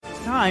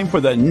time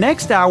for the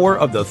next hour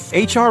of the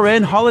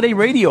HRN Holiday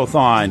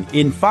Radiothon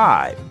in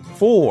 5,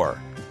 4,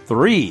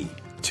 3,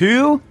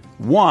 2,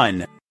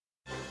 1.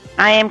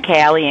 I am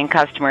Callie in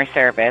customer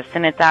service,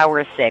 and it's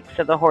hour 6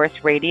 of the Horse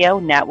Radio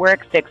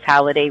Network 6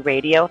 Holiday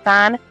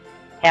Radiothon.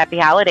 Happy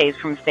holidays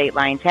from State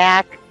Line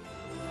Tack.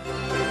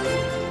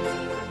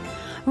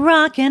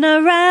 Rocking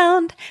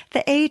around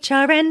the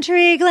HRN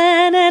tree,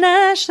 Glenn and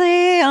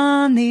Ashley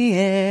on the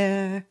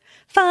air.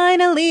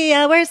 Finally,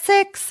 hour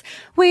 6.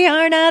 We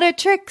aren't out of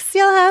tricks.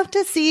 You'll have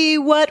to see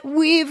what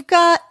we've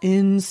got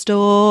in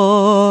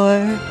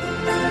store.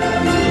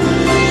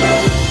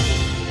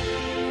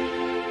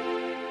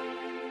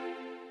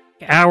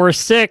 Hour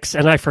 6,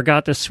 and I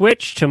forgot to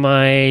switch to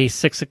my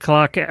 6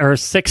 o'clock or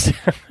 6.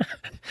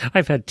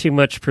 I've had too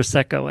much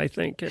Prosecco, I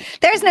think.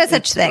 There's no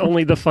such thing.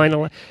 Only the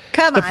final.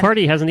 Come on. The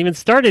party hasn't even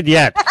started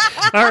yet.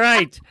 All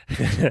right.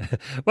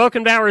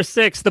 Welcome to hour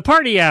 6, the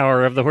party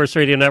hour of the Horse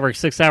Radio Network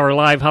 6-hour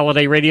live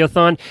holiday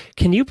radiothon.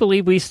 Can you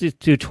believe we used to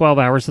do 12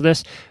 hours of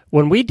this?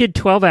 When we did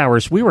 12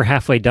 hours, we were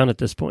halfway done at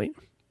this point.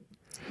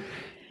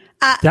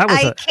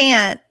 I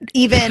can't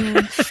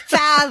even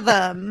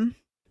fathom.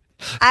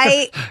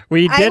 I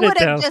would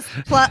have just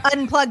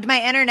unplugged my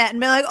internet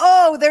and been like,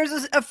 "Oh, there's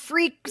a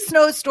freak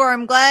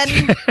snowstorm,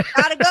 Glenn.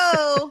 Gotta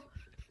go."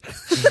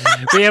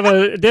 We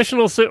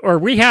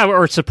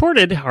have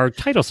supported, our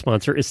title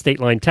sponsor is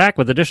State Line Tack,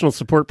 with additional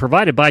support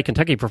provided by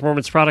Kentucky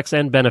Performance Products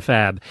and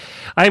Benefab.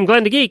 I am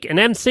Glenn the Geek, and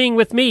emceeing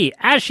with me,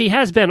 as she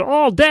has been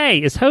all day,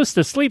 is host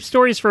of Sleep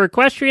Stories for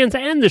Equestrians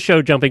and the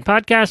Show Jumping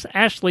Podcast,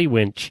 Ashley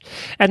Winch.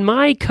 And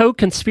my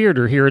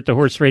co-conspirator here at the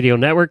Horse Radio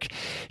Network,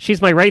 she's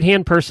my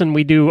right-hand person.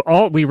 We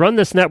run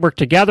this network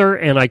together,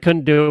 and I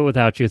couldn't do it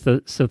without you,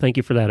 so thank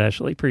you for that,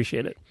 Ashley.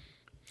 Appreciate it.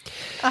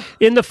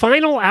 In the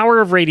final hour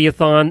of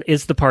Radiothon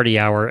is the party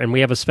hour, and we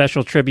have a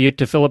special tribute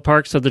to Philip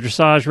Parks of the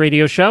Dressage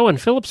Radio Show,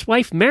 and Philip's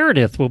wife,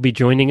 Meredith, will be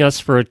joining us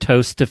for a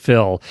toast to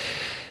Phil.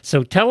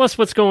 So tell us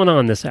what's going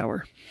on this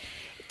hour.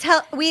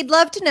 We'd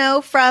love to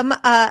know from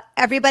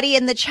everybody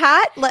in the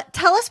chat.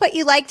 Tell us what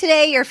you like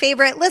today, your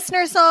favorite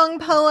listener song,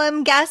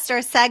 poem, guest,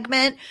 or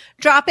segment.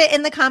 Drop it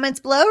in the comments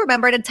below.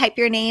 Remember to type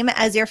your name,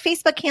 as your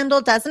Facebook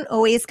handle doesn't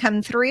always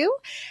come through.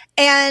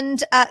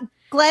 And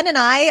Glenn and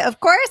I, of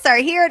course, are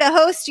here to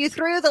host you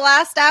through the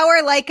last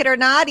hour, like it or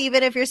not.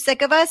 Even if you're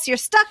sick of us, you're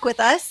stuck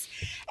with us.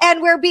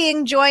 And we're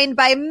being joined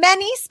by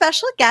many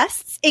special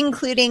guests,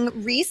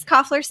 including Reese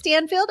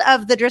Koffler-Stanfield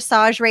of the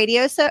Dressage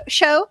Radio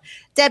Show,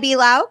 Debbie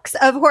Laux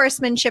of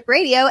Horsemanship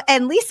Radio,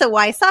 and Lisa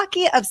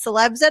Wysocki of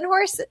Celebs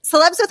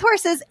with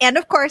Horses, and,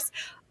 of course,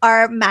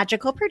 our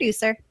magical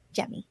producer,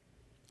 Jemmy.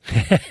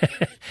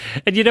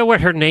 And you know what?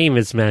 Her name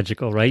is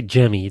magical, right?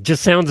 Jemmy. It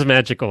just sounds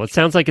magical. It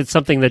sounds like it's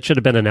something that should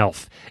have been an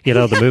elf. You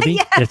know, the movie?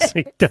 Yes.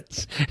 It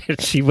does.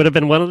 She would have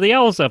been one of the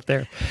elves up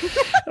there.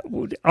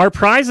 Our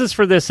prizes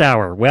for this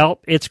hour, well,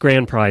 it's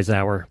grand prize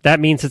hour.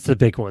 That means it's the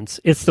big ones.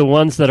 It's the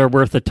ones that are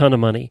worth a ton of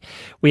money.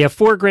 We have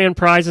 4 grand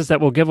prizes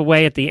that we'll give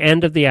away at the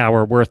end of the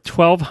hour, worth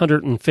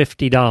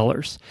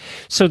 $1,250.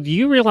 So do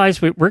you realize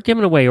we're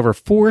giving away over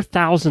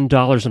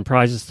 $4,000 in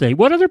prizes today?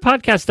 What other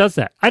podcast does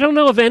that? I don't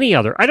know of any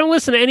other. I don't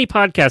listen to any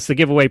podcasts that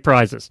give away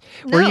prizes.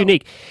 No. We're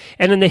unique.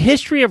 And in the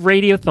history of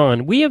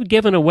Radiothon, we have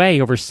given away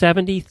over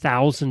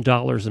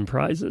 $70,000 in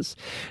prizes.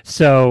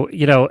 So,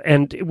 you know,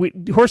 and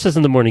Horses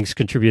in the Mornings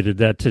contributed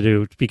that to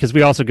do, because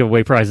we also give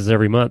away prizes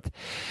every month.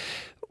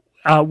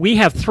 We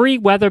have 3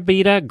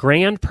 WeatherBeeta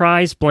grand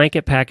prize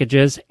blanket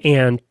packages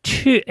and a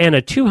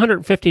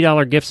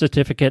 $250 gift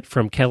certificate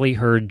from Kelly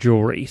Hurd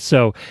Jewelry.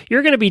 So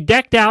you're going to be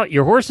decked out.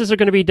 Your horses are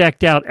going to be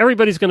decked out.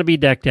 Everybody's going to be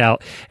decked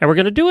out. And we're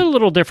going to do it a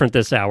little different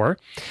this hour.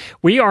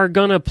 We are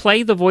going to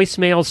play the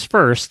voicemails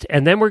first,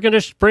 and then we're going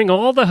to bring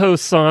all the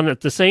hosts on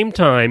at the same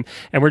time,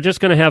 and we're just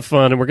going to have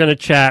fun, and we're going to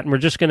chat, and we're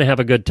just going to have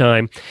a good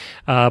time.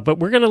 But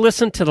we're going to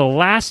listen to the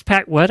last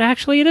pack. What?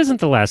 Actually, it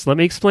isn't the last. Let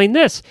me explain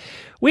this.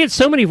 We had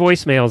so many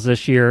voicemails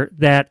this year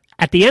that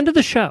at the end of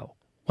the show,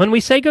 when we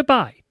say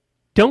goodbye,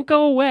 don't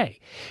go away,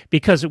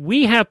 because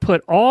we have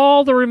put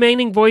all the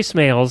remaining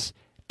voicemails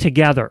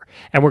together,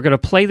 and we're going to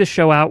play the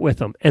show out with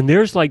them. And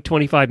there's like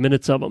 25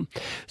 minutes of them.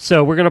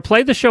 So we're going to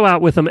play the show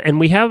out with them, and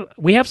we have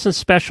some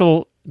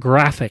special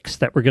graphics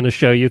that we're going to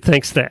show you,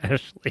 thanks to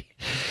Ashley.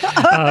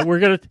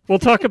 We'll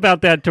talk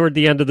about that toward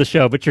the end of the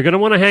show, but you're going to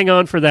want to hang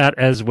on for that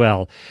as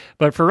well.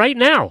 But for right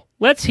now,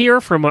 let's hear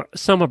from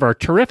some of our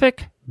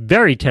terrific,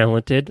 very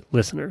talented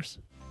listeners.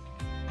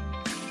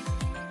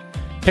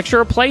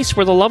 Picture a place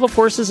where the love of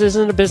horses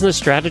isn't a business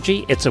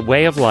strategy, it's a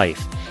way of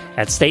life.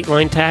 At State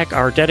Line Tack,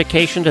 our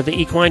dedication to the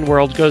equine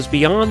world goes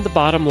beyond the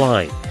bottom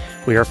line.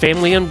 We are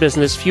family-owned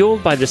business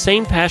fueled by the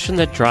same passion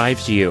that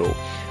drives you.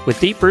 With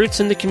deep roots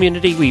in the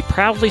community, we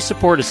proudly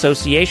support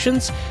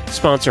associations,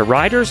 sponsor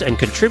riders, and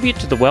contribute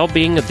to the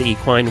well-being of the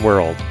equine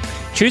world.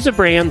 Choose a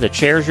brand that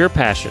shares your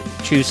passion.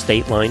 Choose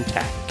State Line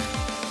Tack.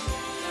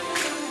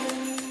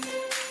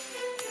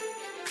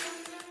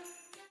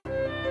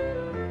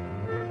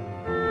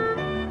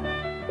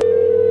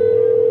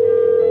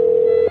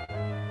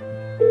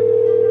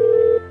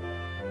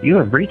 You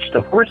have reached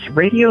the Horse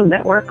Radio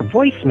Network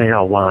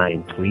voicemail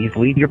line. Please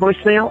leave your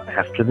voicemail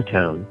after the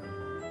tone.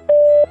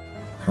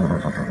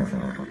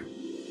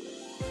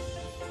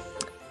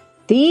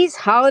 These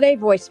holiday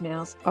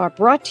voicemails are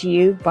brought to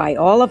you by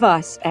all of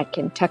us at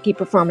Kentucky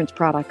Performance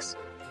Products.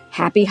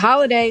 Happy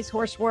holidays,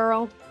 Horse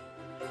World.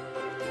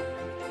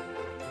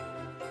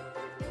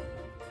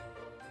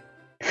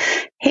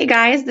 Hey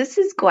guys, this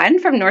is Gwen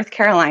from North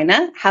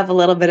Carolina. Have a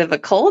little bit of a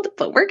cold,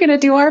 but we're going to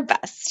do our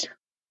best.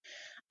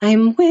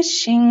 I'm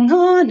wishing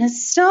on a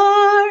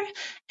star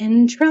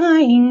and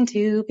trying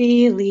to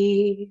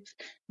believe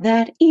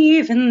that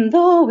even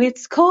though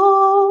it's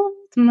cold,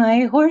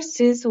 my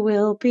horses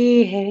will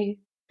behave.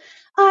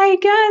 I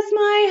guess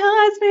my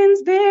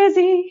husband's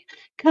busy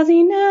 'cause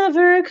he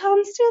never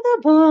comes to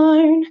the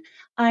barn.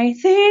 I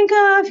think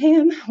of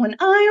him when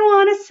I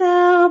want to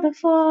sell the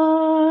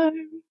farm.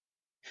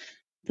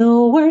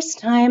 The worst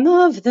time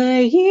of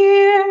the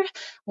year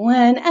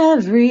when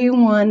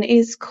everyone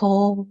is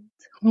cold.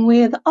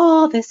 With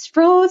all this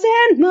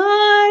frozen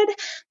mud,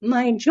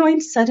 my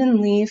joints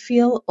suddenly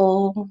feel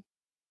old.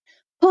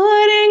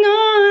 Putting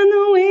on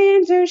the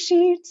winter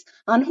sheets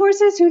on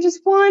horses who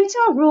just want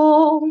to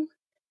roll.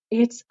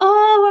 It's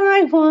all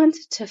I want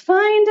to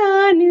find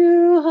a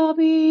new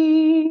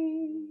hobby.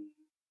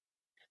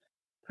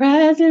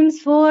 Presents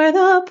for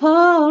the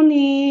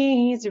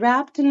ponies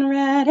wrapped in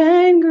red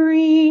and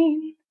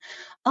green.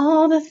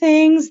 All the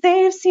things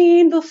they've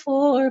seen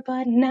before,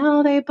 but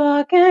now they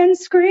buck and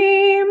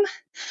scream.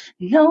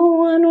 No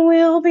one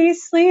will be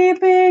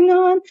sleeping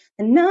on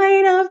the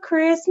night of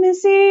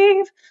Christmas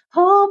Eve,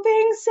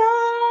 hoping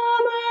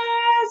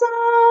summer's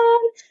on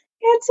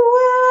its way.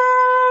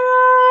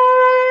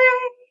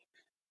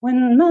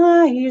 When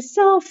my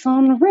cell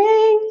phone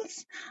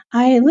rings,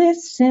 I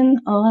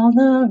listen all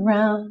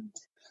around.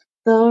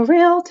 The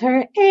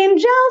realtor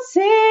angels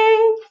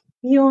sing,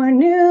 your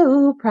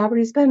new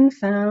property's been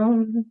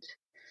found.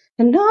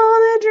 And all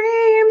the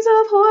dreams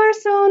of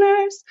horse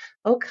owners,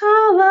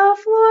 Ocala,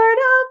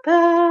 Florida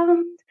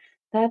bound.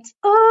 That's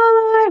all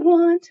I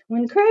want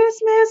when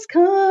Christmas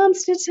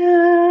comes to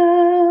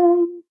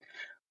town.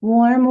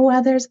 Warm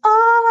weather's all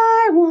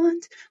I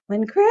want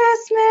when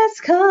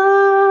Christmas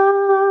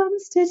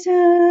comes to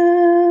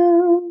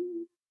town.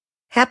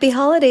 Happy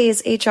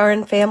holidays,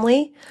 HRN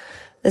family.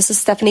 This is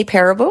Stephanie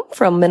Parabo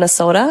from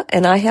Minnesota,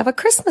 and I have a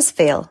Christmas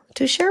fail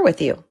to share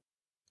with you.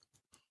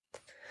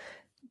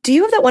 Do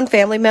you have that one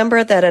family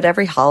member that at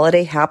every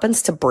holiday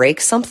happens to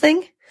break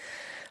something?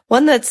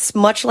 One that's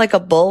much like a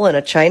bull in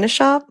a china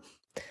shop?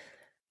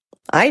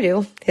 I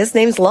do. His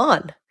name's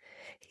Lon.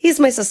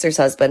 He's my sister's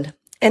husband,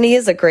 and he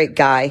is a great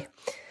guy.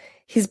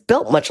 He's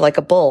built much like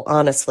a bull,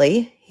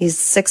 honestly. He's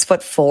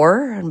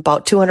 6'4" and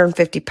about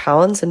 250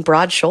 pounds and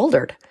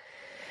broad-shouldered.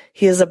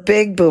 He has a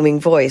big booming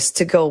voice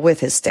to go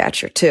with his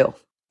stature, too.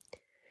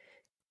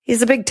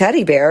 He's a big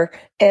teddy bear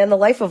and the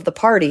life of the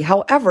party.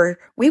 However,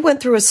 we went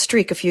through a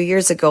streak a few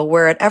years ago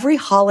where at every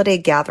holiday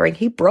gathering,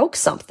 he broke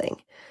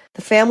something.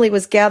 The family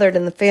was gathered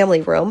in the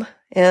family room,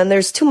 and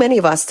there's too many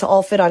of us to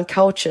all fit on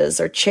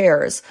couches or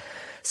chairs.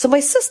 So my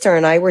sister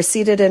and I were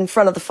seated in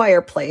front of the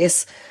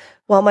fireplace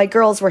while my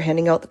girls were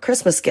handing out the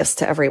Christmas gifts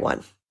to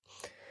everyone.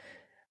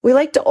 We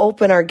like to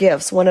open our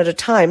gifts one at a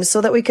time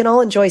so that we can all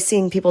enjoy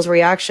seeing people's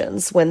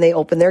reactions when they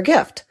open their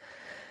gift.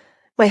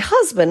 My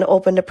husband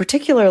opened a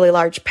particularly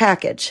large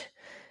package.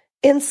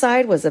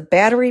 Inside was a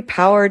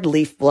battery-powered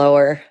leaf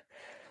blower.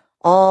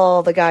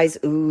 All the guys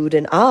oohed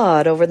and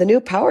ahed over the new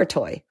power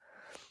toy.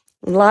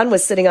 Lon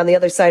was sitting on the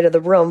other side of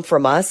the room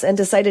from us and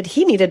decided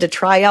he needed to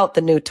try out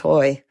the new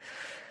toy.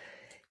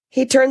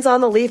 He turns on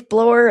the leaf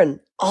blower,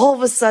 and all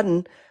of a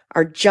sudden,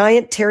 our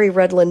giant Terry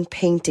Redland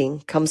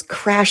painting comes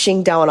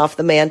crashing down off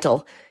the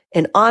mantel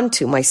and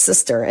onto my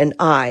sister and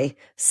I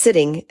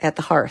sitting at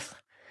the hearth.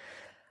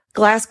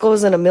 Glass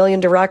goes in a million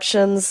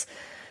directions.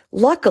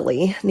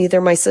 Luckily,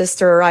 neither my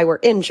sister or I were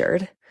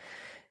injured.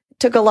 It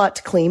took a lot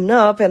to clean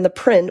up, and the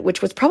print,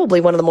 which was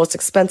probably one of the most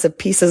expensive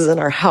pieces in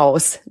our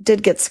house,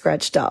 did get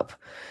scratched up.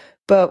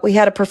 But we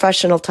had a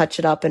professional touch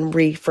it up and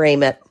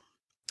reframe it.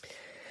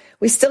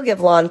 We still give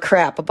Lon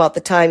crap about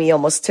the time he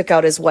almost took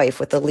out his wife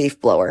with the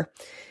leaf blower.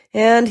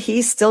 And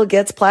he still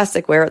gets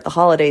plasticware at the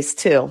holidays,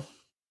 too.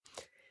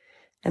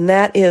 And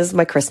that is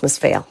my Christmas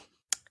fail.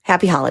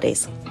 Happy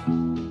holidays.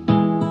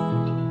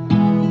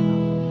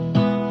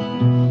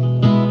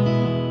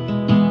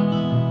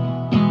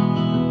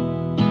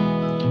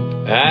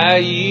 I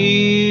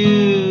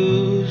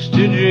used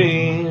to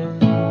dream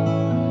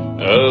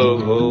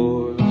of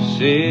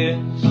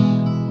horses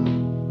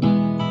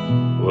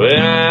when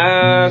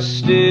I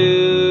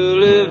still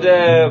lived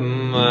at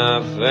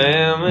my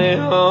family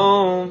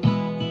home.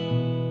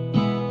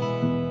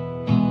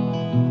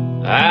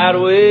 I'd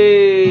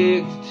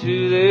wake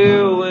to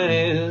their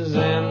whinnies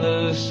and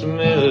the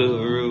smell of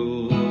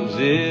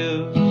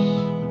roses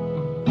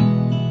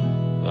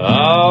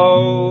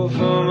all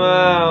from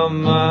out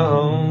my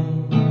home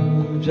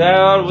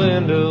tower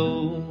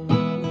window.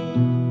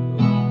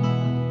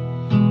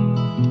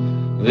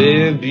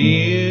 They're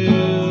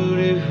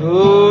beautiful,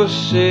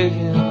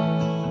 forsaken,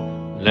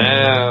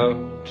 now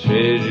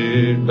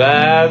treasured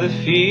by the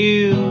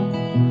few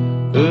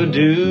who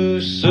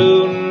do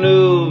so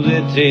nobly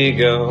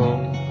take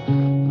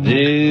on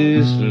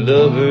this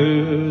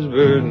lover's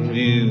burden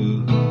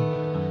view.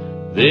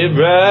 They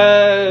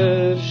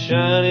bright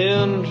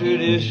shining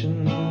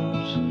traditions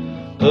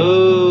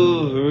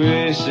of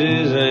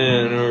races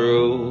and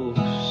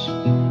ropes,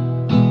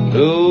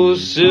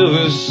 those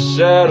silver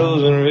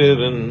saddles and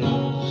ribbons,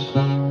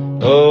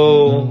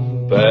 oh,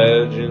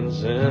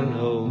 pageants and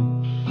hopes.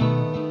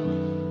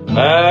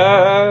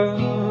 I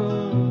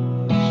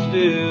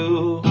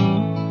still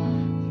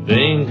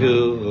think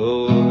of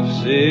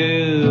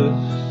horses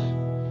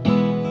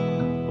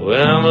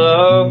when I'm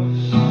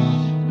lost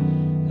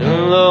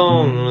and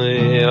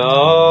lonely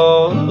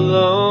all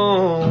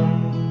alone.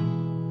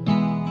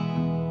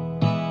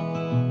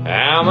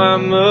 How my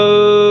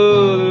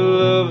mother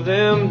loved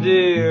them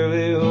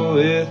dearly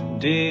with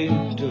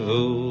deep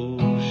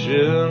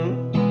devotion,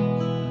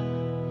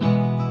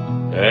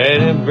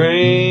 and it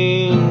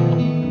brings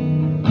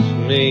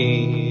me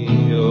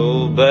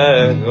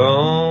back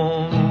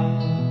home.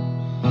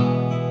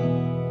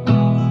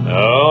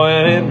 Oh,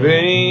 and it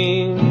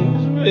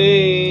brings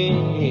me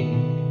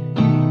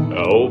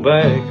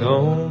back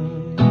home.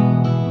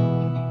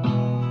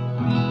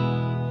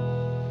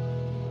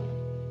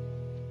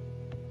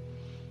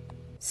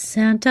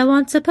 Santa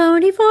wants a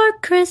pony for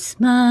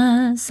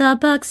Christmas, a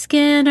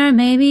buckskin or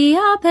maybe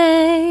a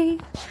bay.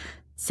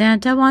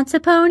 Santa wants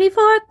a pony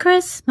for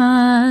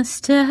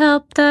Christmas to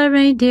help the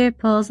reindeer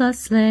pull a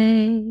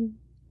sleigh.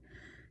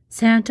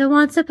 Santa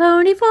wants a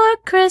pony for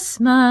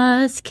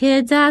Christmas,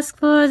 kids ask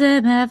for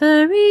them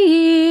every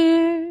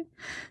year.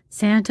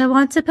 Santa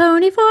wants a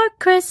pony for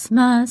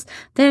Christmas,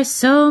 they're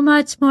so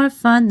much more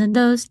fun than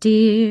those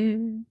deer.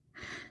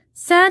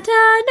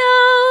 Santa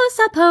knows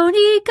a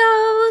pony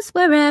goes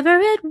wherever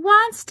it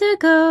wants to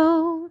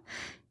go.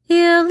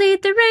 He'll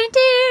lead the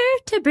reindeer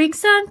to bring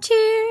some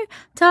cheer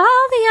to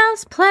all the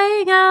elves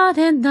playing out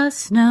in the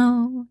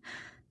snow.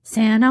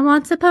 Santa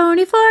wants a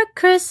pony for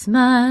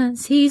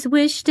Christmas, he's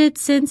wished it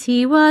since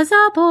he was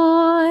a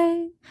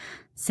boy.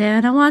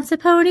 Santa wants a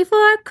pony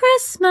for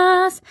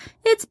Christmas,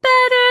 it's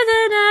better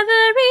than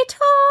every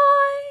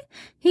toy.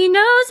 He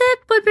knows it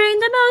would bring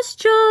the most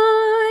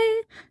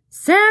joy.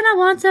 Santa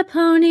wants a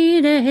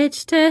pony to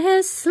hitch to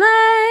his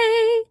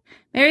sleigh.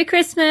 Merry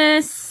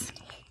Christmas!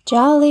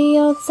 Jolly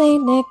old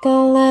St.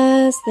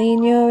 Nicholas,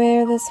 lean your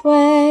ear this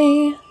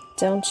way.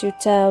 Don't you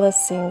tell a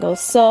single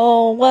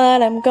soul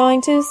what I'm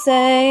going to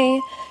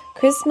say.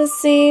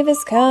 Christmas Eve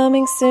is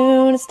coming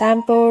soon, it's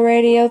time for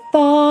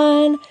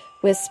Radiothon.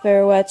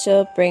 Whisper what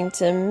you'll bring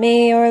to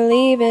me or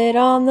leave it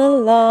on the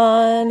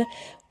lawn.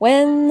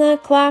 When the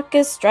clock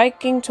is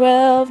striking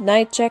 12,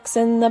 night checks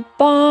in the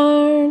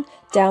barn.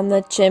 Down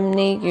the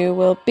chimney you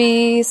will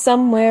be,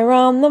 somewhere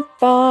on the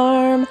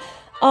farm.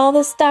 All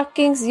the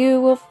stockings you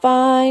will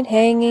find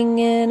hanging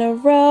in a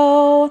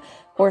row.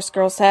 Horse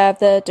girls have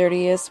the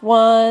dirtiest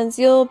ones,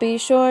 you'll be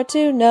sure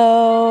to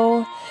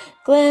know.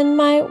 Glenn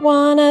might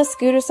want a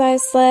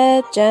scooter-sized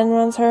sled, Jen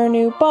runs her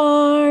new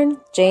barn.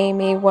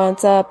 Jamie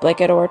wants a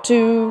blanket or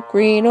two,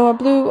 green or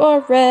blue or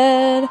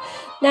red.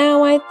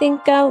 Now I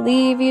think I'll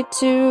leave you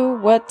to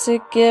what to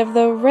give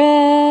the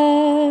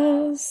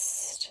rest.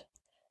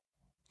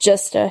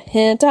 Just a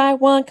hint, I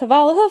want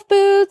Cavallo hoof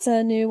boots,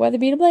 a new weather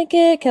beater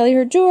blanket, Kelly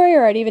her jewelry,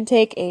 or I'd even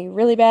take a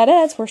really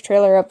badass horse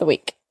trailer of the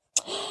week.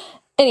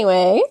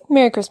 Anyway,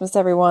 Merry Christmas,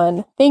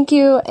 everyone. Thank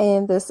you,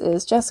 and this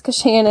is Jessica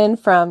Shannon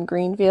from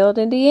Greenfield,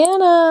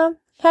 Indiana.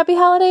 Happy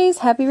holidays,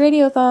 happy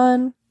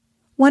Radiothon.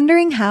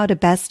 Wondering how to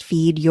best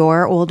feed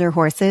your older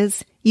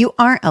horses? You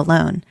aren't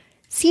alone.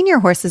 Senior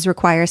horses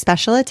require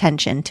special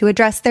attention to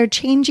address their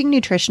changing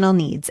nutritional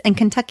needs, and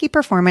Kentucky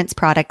Performance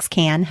Products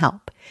can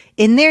help.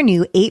 In their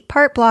new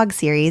 8-part blog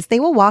series, they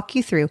will walk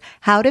you through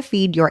how to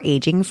feed your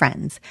aging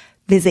friends.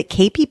 Visit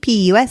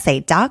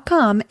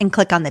kppusa.com and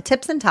click on the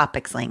Tips and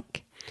Topics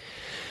link.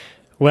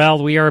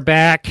 Well, we are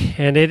back,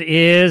 and it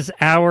is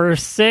hour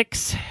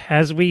 6.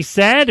 As we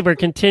said, we're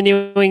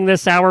continuing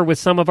this hour with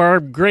some of our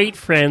great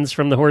friends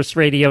from the Horse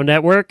Radio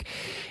Network,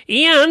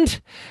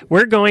 and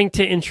we're going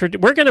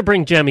to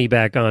bring Jemmy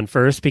back on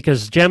first,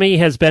 because Jemmy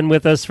has been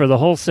with us for the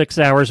whole 6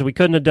 hours. We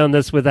couldn't have done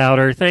this without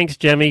her. Thanks,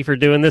 Jemmy, for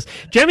doing this.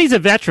 Jemmy's a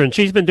veteran.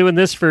 She's been doing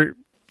this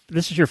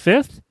this is your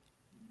 5th?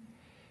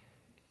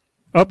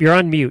 Oh, you're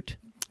on mute.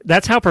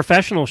 That's how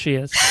professional she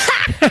is.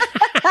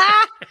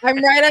 I'm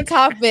right on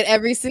top of it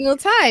every single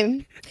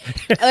time.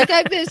 Like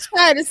I've been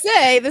trying to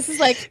say, this is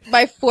like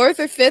my 4th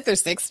or 5th or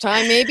 6th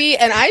time maybe,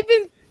 and I've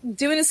been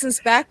doing it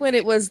since back when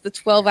it was the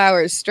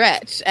 12-hour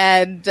stretch,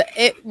 and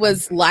it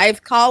was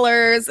live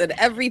callers and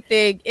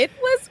everything. It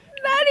was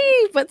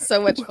nutty, but so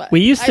much fun.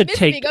 We used to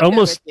take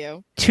almost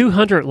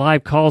 200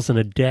 live calls in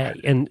a day,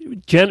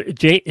 and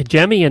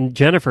Jemmy and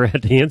Jennifer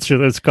had to answer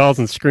those calls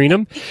and screen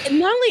them. And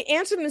not only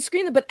answer them and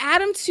screen them, but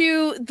add them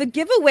to the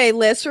giveaway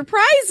list for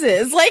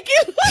prizes. Like,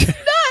 it was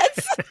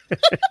nuts.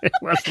 It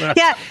was nuts.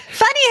 Yeah,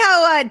 funny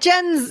how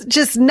Jen's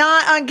just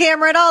not on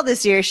camera at all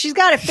this year. She's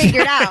got it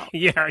figured out.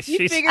 Yeah, You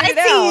she's figured it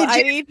out.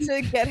 I need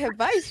to get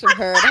advice from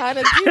her on how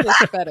to do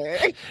this better.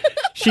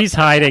 she's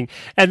hiding.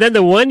 And then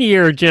the one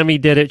year Jemmy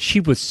did it, she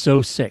was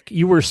so sick.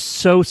 You were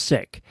so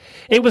sick.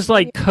 It was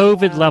like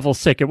COVID level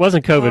sick. It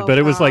wasn't COVID, but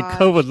it was like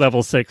COVID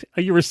level sick.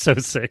 You were so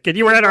sick, and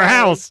you were at our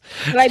house.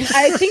 But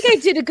I think I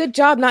did a good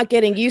job not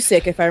getting you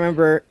sick, if I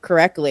remember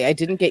correctly. I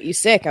didn't get you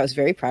sick. I was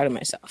very proud of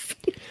myself.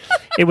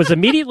 It was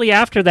immediately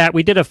after that.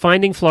 We did a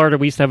Finding Florida.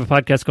 We used to have a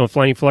podcast called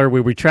Finding Florida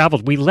where we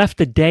traveled. We left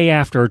the day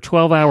after a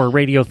 12-hour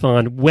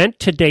radiothon, went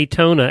to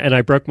Daytona, and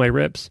I broke my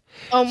ribs.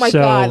 Oh, my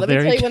God. Let me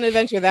tell you what an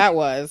adventure that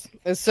was.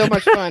 It was so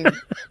much fun,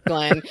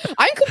 Glenn.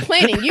 I'm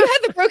complaining. You had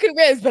the broken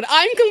ribs, but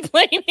I'm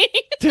complaining.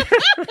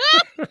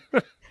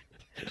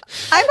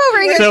 I'm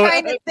over here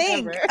trying to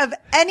think of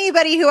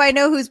anybody who I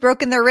know who's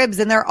broken their ribs,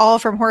 and they're all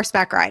from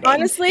horseback riding.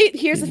 Honestly,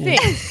 here's the thing.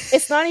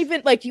 It's not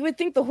even like you would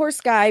think the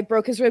horse guy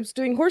broke his ribs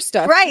doing horse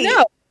stuff. Right.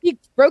 No, he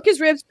broke his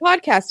ribs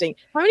podcasting.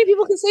 How many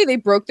people can say they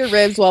broke their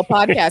ribs while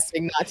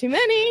podcasting? Not too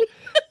many.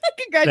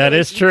 Congratulations. That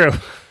is true.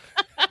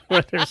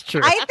 That is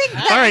true. I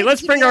think all right,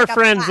 let's bring our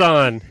friends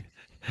on.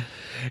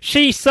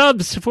 She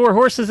subs for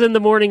Horses in the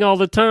Morning all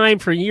the time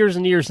for years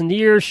and years and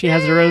years. She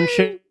has her own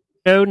show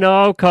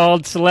now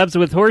called Celebs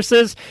with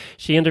Horses.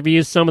 She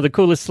interviews some of the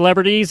coolest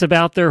celebrities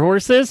about their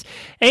horses.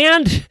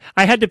 And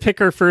I had to pick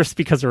her first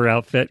because of her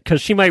outfit, because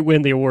she might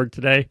win the award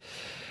today.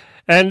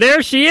 And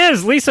there she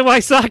is, Lisa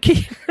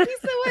Wysocki.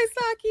 Lisa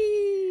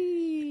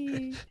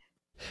Wysocki.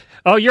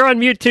 Oh, you're on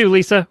mute too,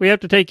 Lisa. We have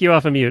to take you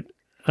off of mute.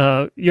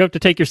 You have to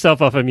take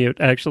yourself off of mute,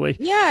 actually.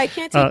 Yeah, I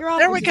can't take her off.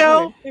 There we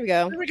go. There we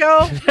go. There we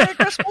go. Merry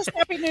Christmas,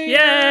 Happy New Year.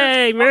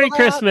 Yay! Merry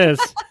Christmas.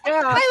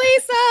 Yeah. Hi,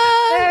 Lisa.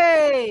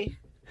 Hey.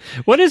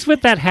 What is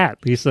with that hat,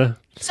 Lisa?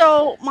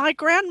 So my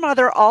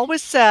grandmother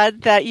always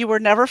said that you were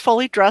never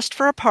fully dressed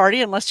for a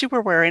party unless you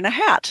were wearing a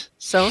hat.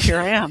 So here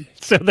I am.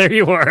 So there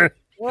you are.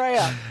 Here I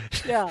am.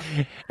 Yeah.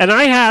 And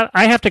I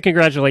have to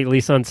congratulate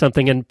Lisa on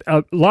something, and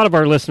a lot of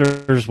our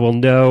listeners will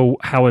know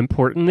how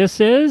important this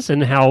is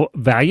and how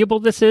valuable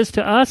this is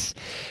to us.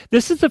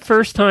 This is the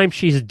first time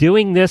she's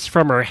doing this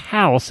from her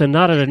house and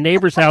not at a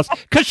neighbor's house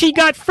because she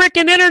got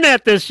frickin'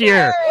 internet this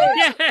year.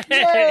 Yay!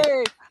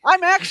 Yay!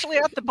 I'm actually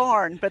at the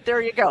barn, but there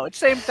you go. It's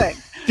same thing.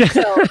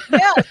 So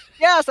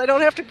yes, I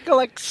don't have to go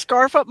like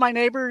scarf up my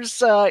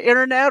neighbor's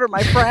internet or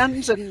my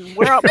friends and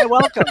wear out my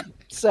welcome.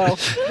 So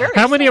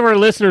how many of our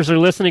listeners are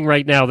listening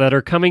right now that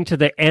are coming to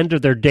the end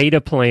of their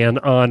data plan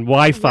on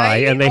Wi-Fi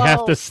and they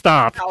have to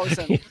stop?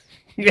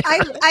 Yeah.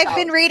 I've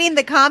been reading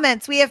the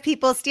comments. We have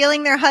people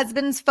stealing their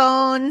husbands'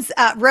 phones,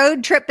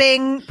 road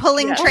tripping,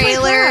 pulling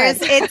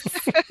trailers.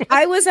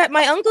 I was at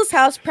my uncle's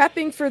house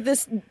prepping for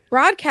this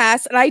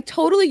broadcast, and I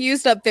totally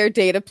used up their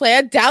data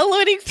plan,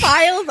 downloading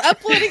files,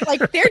 uploading.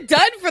 Like, they're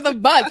done for the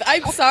month.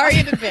 I'm sorry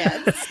in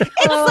advance.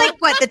 It's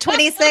like, what, the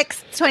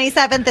 26th,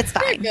 27th? It's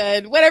fine.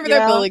 They're good. Whenever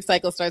their billing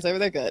cycle starts over,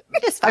 they're good.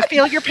 I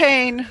feel your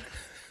pain.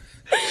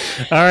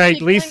 All right,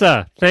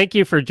 Lisa, thank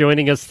you for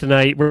joining us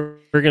tonight. We're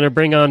going to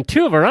bring on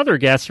two of our other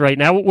guests right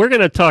now. We're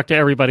going to talk to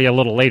everybody a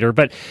little later,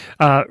 but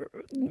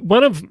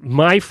one of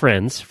my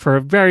friends for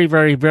a very,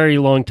 very, very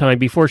long time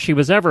before she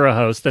was ever a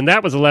host, and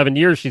that was 11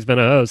 years she's been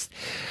a host,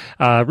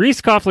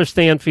 Reese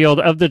Koffler-Stanfield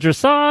of the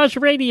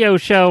Dressage Radio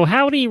Show.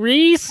 Howdy,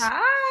 Reese.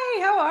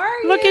 Hi, how are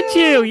you? Look at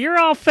you. You're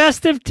all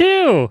festive,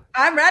 too.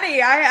 I'm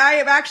ready. I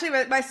am actually,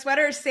 my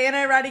sweater is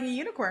Santa riding a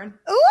unicorn.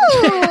 Ooh.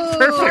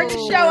 Hard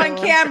to show on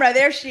camera.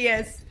 There she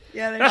is.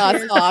 Yeah, there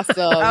she is. Awesome.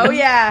 Oh,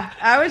 yeah.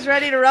 I was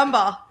ready to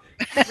rumble.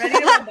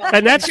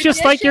 And that's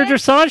just like your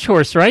dressage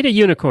horse, right? A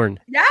unicorn.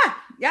 Yeah.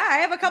 Yeah, I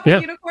have a couple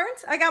of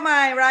unicorns. I got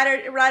my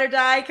ride or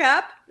die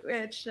cup,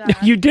 which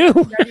you do.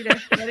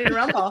 I'm ready to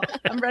rumble.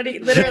 I'm ready,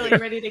 literally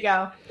ready to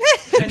go.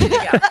 Ready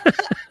to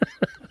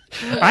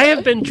go. I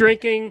have been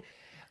drinking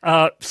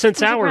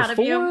since hour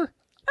 4.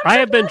 I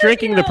have been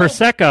drinking the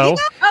Prosecco,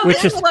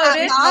 which is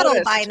loaded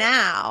bottle by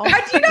now. Do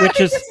you know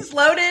this is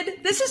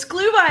loaded? This is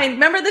Glühwein.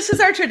 Remember, this is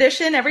our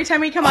tradition. Every time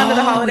we come onto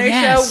the holiday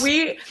show,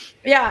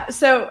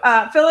 so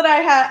Phil and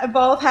I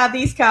both have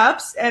these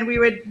cups, and we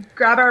would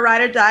grab our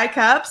ride or die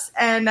cups,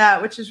 and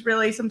which is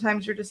really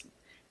sometimes you're just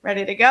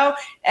ready to go,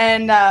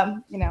 and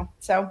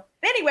so.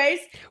 Anyways,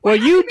 well,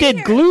 you did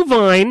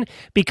Glühwein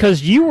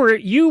because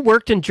you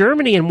worked in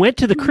Germany and went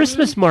to the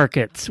Christmas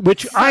markets,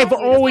 which I've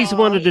always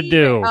wanted to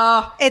do.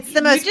 It's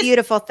the most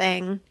beautiful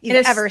thing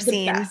you've ever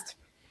seen. Best.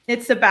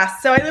 It's the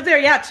best. So I lived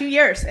there, 2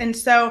 years, and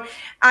so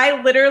I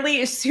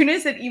literally, as soon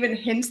as it even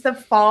hints the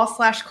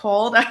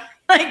fall/cold,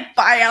 I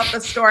buy out the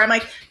store. I'm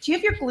like, do you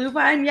have your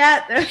Glühwein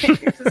yet? There's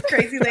this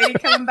crazy lady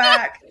coming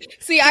back.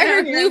 See, I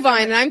heard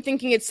Glühwein, and I'm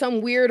thinking it's some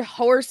weird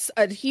horse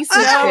adhesive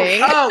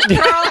thing. Oh,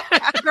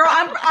 girl,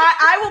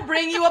 I will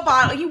bring you a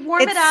bottle. You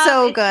warm it up. It's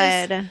so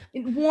good.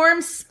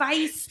 Warm,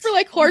 spice. For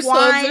like horse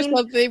wine. hooves or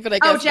something, but I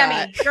guess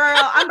Jemmy, girl,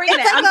 I'm bringing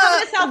it. I'm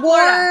coming to South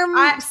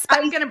Florida.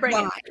 I'm going to bring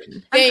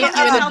it. Thank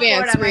you in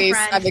advance, Reese.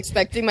 I'm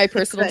expecting my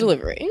personal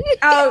delivery.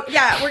 Oh,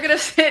 yeah, we're going to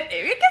sit.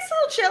 It gets a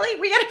little chilly.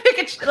 We got to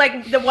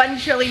pick the one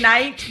chilly night.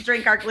 night to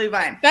drink our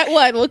Glühwein. That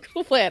one,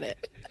 we'll plan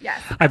it.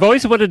 Yes. I've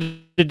always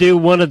wanted to do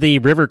one of the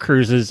river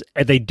cruises.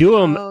 They do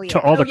them to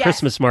all the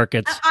Christmas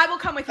markets. I will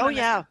come with you. Oh,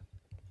 yeah.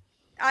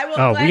 I will.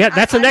 Oh,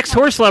 that's the next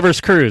Horse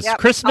Lovers cruise. Yep.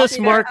 Christmas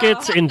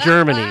markets in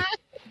Germany.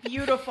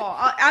 Beautiful.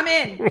 I'm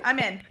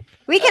in.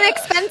 We can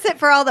expense it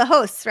for all the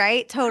hosts,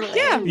 right? Totally.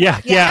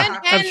 Yeah.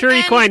 I'm sure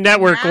Equine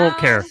Network won't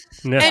care.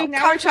 No. And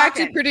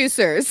contracted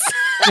producers.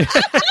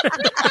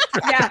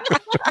 yeah.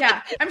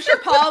 I'm sure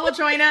Paul will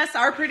join us,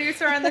 our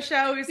producer on the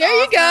show. Who's there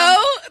you awesome.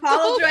 go.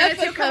 Paul will join us.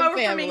 He'll come over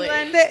family. from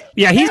England.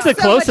 Yeah, he's the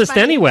closest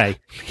anyway.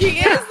 He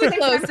is the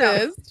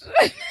closest.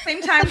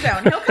 Same time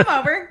zone. He'll come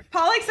over.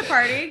 Paul likes a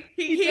party.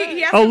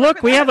 He has oh,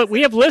 look, we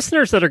have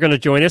listeners that are going to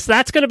join us.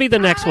 That's going to be the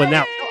next one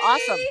now.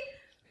 Awesome.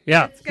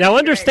 Yeah. Now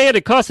understand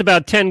it costs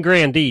about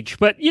 $10,000 each,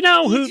 but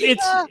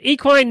it's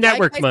Equine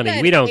Network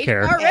money. We don't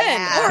care. Or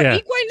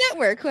Equine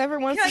Network, whoever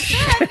wants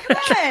to. Come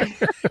on. I've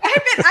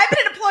been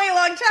an employee a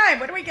long time.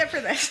 What do we get for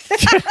this?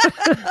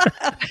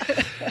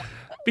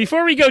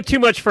 Before we go too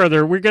much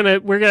further,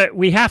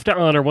 we have to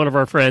honor one of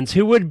our friends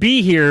who would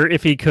be here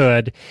if he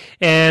could,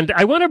 and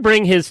I want to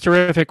bring his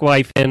terrific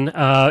wife in.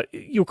 Of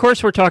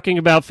course, we're talking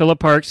about Philip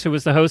Parks, who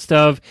was the host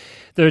of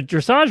the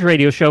Dressage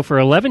Radio Show for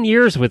 11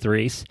 years with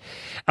Reese.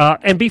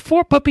 But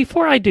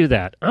before I do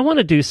that, I want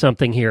to do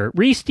something here.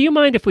 Reese, do you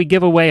mind if we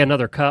give away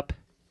another cup?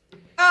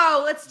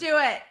 Oh, let's do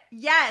it.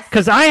 Yes.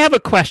 Because I have a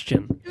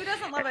question. Who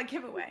doesn't love a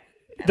giveaway?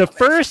 The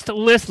first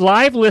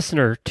live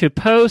listener to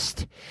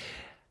post.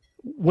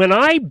 When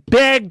I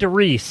begged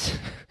Reese,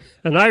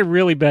 and I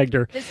really begged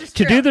her,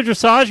 to do the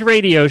Dressage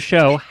Radio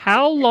Show,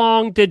 how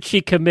long did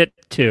she commit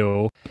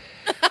to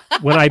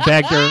when I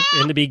begged her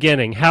in the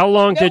beginning? How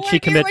long did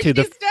she commit to?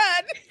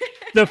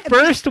 The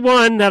first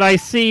one that I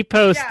see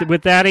post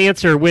with that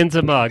answer wins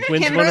a mug,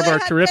 wins Kimberly one of our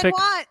Hudson terrific...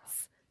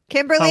 Watts.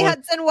 Kimberly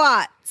Hudson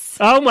Watts.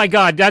 Oh, my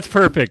God, that's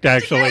perfect,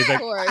 actually. Of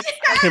course.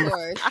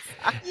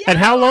 And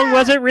how long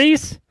was it,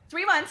 Reese?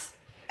 3 months.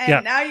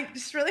 And now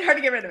it's really hard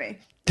to get rid of me.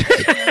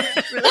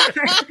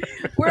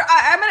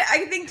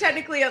 I think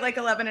technically at like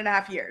 11 and a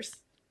half years.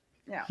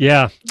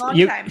 Yeah. Long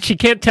time. She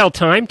can't tell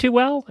time too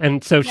well,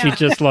 and so she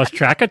just lost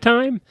track of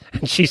time,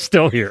 and she's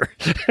still here.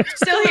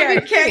 Still here.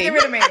 Can't get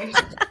rid of me.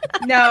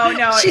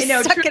 No. She's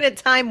stuck in a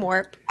time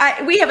warp.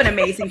 We have an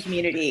amazing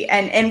community,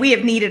 and we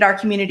have needed our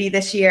community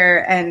this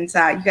year, and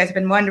you guys have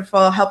been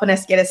wonderful helping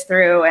us get us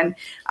through, and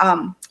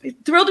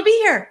thrilled to be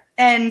here.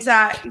 And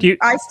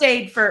I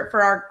stayed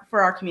for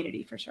our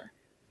community for sure.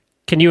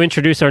 Can you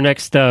introduce our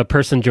next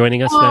person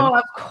joining us then? Oh,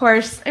 of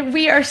course.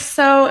 We are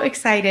so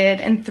excited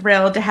and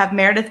thrilled to have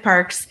Meredith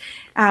Parks.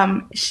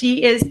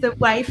 She is the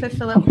wife of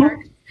Philip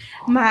Parks,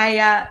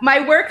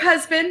 my work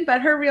husband,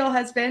 but her real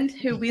husband,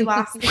 who we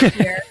lost this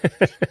year.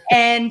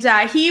 And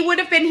he would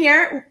have been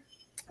here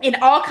in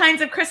all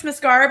kinds of Christmas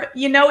garb.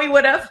 He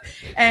would have.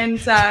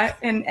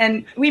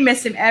 And we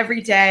miss him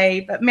every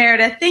day. But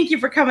Meredith, thank you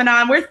for coming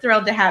on. We're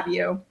thrilled to have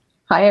you.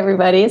 Hi,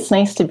 everybody. It's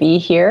nice to be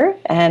here.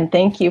 And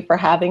thank you for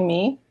having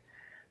me.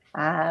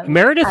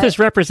 Meredith is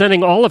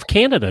representing all of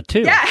Canada,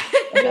 too. Yeah.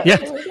 Yeah.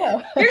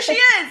 Here she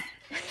is.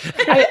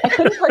 I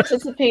couldn't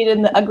participate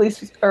in the ugly,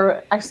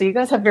 or actually, you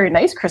guys have very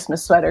nice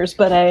Christmas sweaters,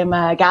 but I'm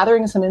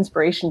gathering some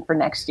inspiration for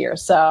next year.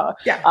 So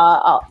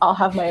I'll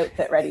have my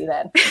outfit ready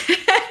then.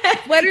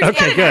 Sweaters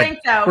okay, and good. drink,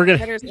 though.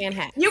 Sweaters and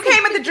hats. You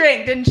came with the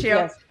drink, didn't you?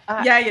 Yes.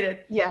 Yeah, you did.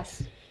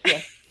 Yes.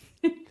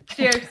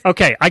 Cheers.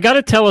 Okay, I got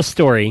to tell a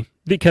story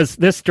because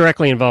this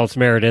directly involves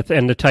Meredith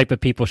and the type of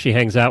people she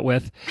hangs out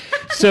with.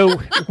 So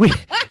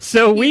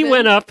we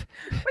went up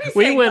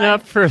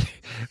for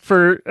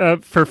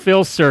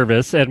Phil's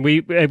service, and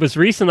it was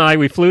Reese and I.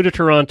 We flew to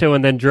Toronto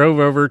and then drove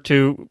over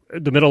to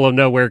the middle of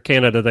nowhere,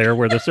 Canada, there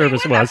where the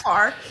service was.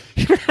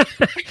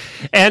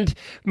 And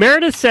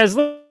Meredith says,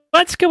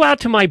 let's go out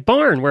to my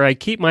barn where I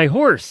keep my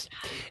horse.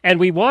 And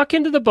we walk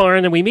into the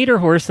barn and we meet her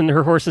horse, and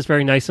her horse is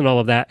very nice and all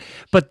of that.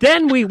 But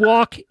then we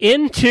walk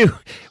into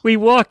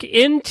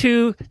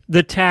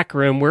the tack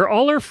room where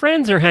all her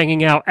friends are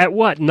hanging out at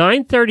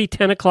 9:30,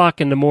 10 o'clock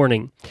in the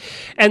morning.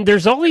 And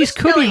there's all these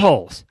cubby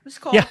holes. It was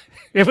cold. Yeah.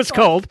 It was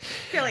cold.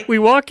 We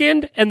walk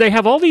in, and they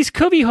have all these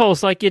cubby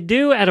holes like you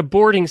do at a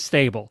boarding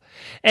stable.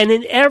 And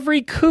in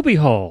every cubby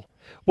hole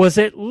was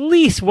at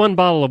least one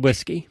bottle of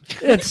whiskey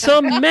and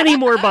many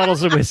more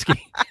bottles of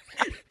whiskey.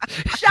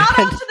 Shout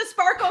out to the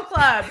Sparkle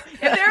Club. If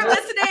they're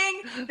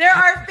listening, they're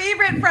our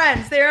favorite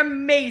friends. They're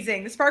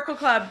amazing. The Sparkle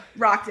Club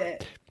rocked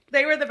it.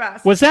 They were the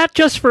best. Was that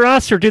just for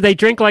us, or do they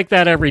drink like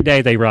that every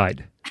day they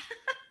ride?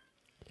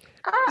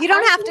 You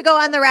don't have to go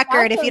on the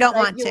record if you don't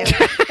want to.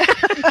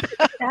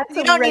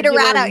 You don't need to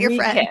rat out your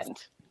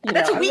friends.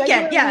 That's a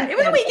weekend. Yeah, it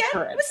was a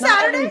weekend. It was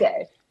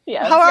Saturday.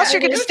 Yeah. How else are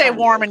you going to stay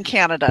warm in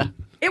Canada?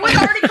 It was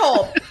already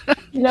cold.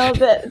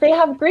 They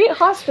have great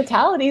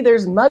hospitality.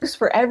 There's mugs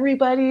for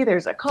everybody.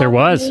 There's a coffee. There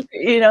was.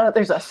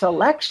 There's a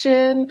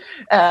selection.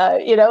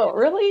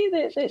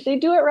 Really, they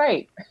do it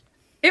right.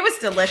 It was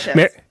delicious.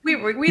 We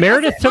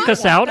Meredith took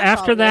us out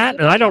after that,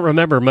 and I don't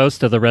remember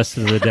most of the rest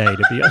of the day,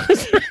 to be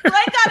honest. Glenn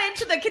got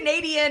into the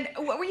Canadian.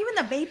 Were you in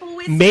the maple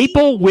whiskey?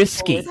 Maple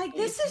whiskey. He's like,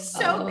 this is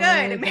so good.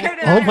 And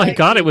Meredith Oh my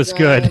God, it was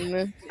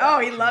good. Oh,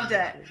 he loved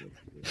it.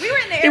 We were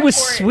in the airport. It was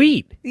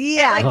sweet.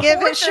 Yeah,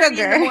 give it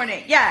sugar. In the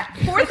morning. Yeah,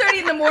 4:30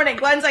 in the morning.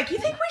 Glenn's like, you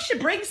think we should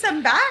bring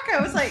some back? I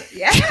was like,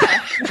 yeah.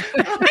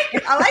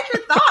 I like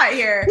your thought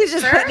here. He's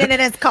just putting it in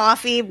his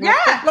coffee.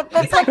 Yeah.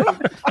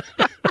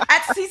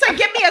 He's like,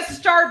 give me a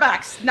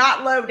Starbucks,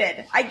 not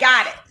loaded. I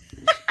got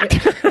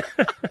it.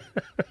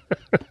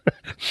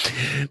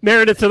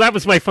 Meredith, so that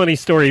was my funny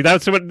story.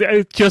 That's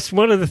just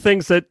one of the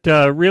things that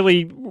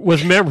really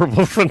was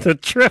memorable from the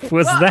trip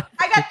was that.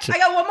 I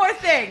got one more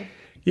thing.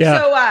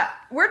 Yeah. So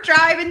we're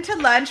driving to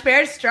lunch.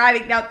 Meredith's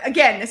driving. Now,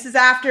 again, this is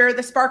after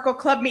the Sparkle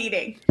Club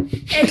meeting.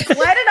 And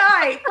Glenn and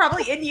I,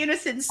 probably in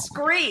unison,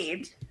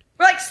 screamed.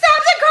 We're like, stop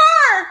the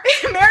car!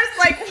 And Meredith's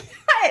like,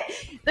 what?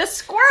 The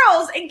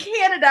squirrels in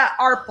Canada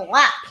are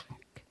black.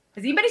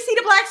 Has anybody seen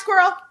a black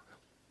squirrel?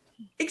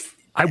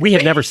 We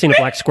have never seen a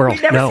black squirrel.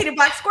 We've never seen a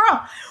black squirrel.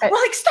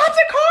 We're like, stop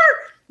the car!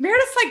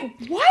 Meredith's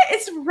like, what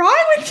is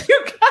wrong with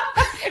you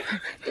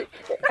guys?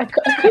 I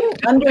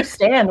couldn't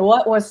understand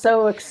what was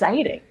so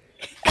exciting.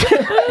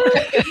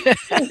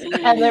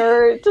 And they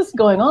were just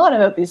going on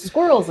about these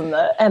squirrels and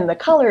the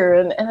color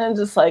and then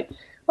just like,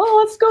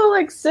 oh, let's go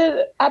like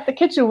sit at the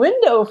kitchen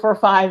window for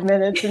 5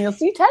 minutes and you'll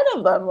see 10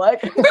 of them.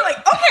 Like we're like,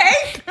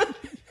 okay,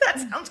 that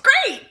sounds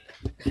great.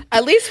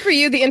 At least for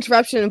you, the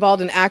interruption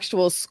involved an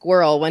actual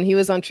squirrel. When he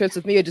was on trips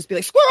with me, it'd just be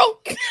like, squirrel!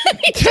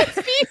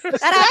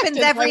 That happens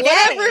every day.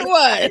 Whatever it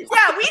was.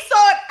 Yeah, we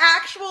saw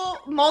actual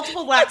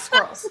multiple black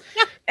squirrels.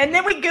 And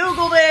then we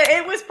Googled it.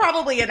 It was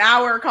probably an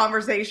hour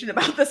conversation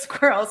about the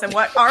squirrels and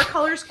what our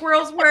color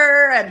squirrels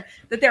were and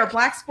that there were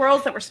black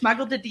squirrls that were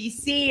smuggled to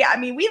D.C. I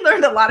mean, we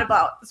learned a lot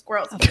about the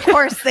squirrels. Of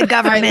course, the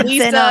government's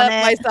Lisa, in on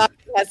it. My daughter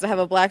has to have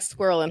a black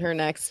squirrel in her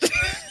next.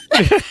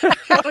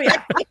 Oh,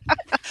 yeah.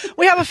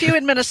 We have a few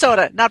in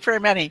Minnesota, not very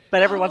many,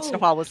 but every once in a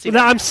while we'll see.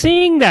 Now, I'm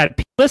seeing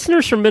that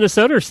listeners from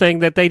Minnesota are saying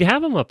that they'd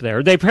have them up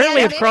there. They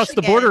apparently have crossed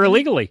the border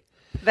illegally.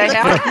 They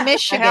have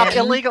Michigan. They have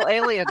illegal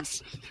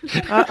aliens.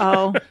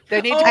 Uh-oh.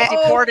 They need to be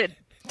deported.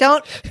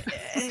 Don't.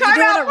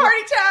 Time out,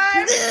 party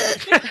time.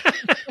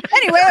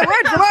 Anyway, a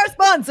word from our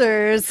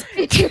sponsors.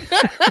 Get your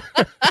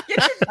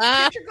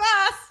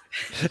glass.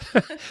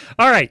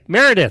 All right,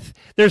 Meredith,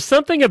 there's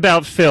something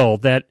about Phil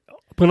that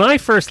when I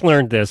first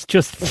learned this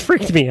just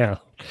freaked me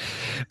out.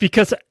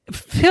 Because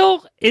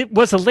Phil, it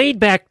was a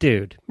laid-back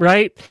dude,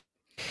 right?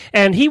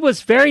 And he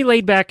was very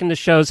laid back in the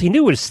shows. He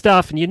knew his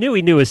stuff, and you knew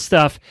he knew his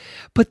stuff.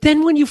 But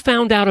then when you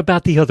found out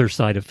about the other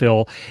side of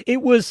Phil,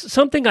 it was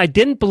something I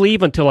didn't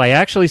believe until I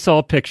actually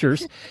saw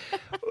pictures.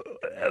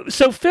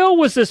 So Phil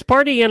was this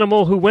party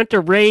animal who went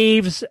to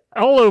raves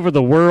all over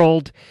the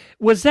world.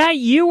 Was that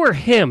you or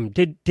him?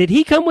 Did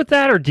he come with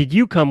that, or did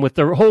you come with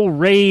the whole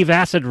rave,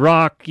 acid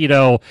rock,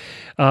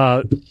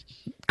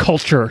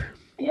 culture?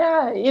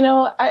 Yeah,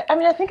 I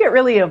mean, I think it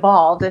really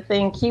evolved. I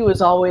think he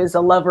was always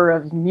a lover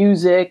of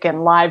music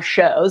and live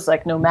shows,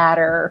 like no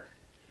matter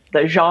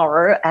the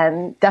genre,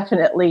 and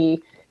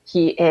definitely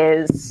he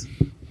is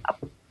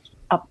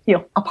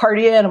a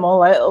party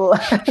animal.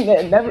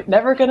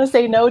 never going to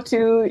say no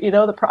to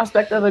the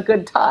prospect of a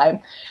good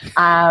time.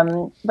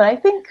 But I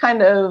think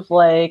kind of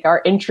like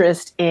our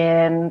interest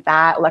in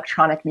that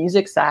electronic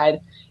music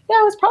side,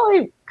 it was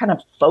probably kind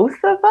of both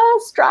of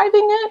us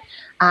driving it.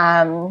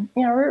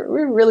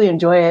 We really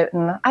enjoy it.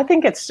 And I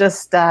think it's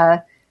just,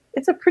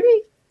 it's a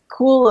pretty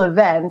cool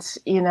event,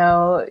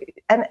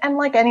 and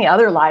like any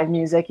other live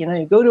music,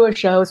 you go to a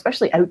show,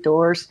 especially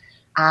outdoors,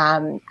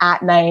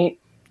 at night,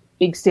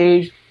 big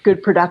stage,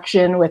 good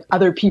production with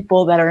other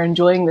people that are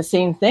enjoying the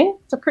same thing.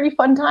 It's a pretty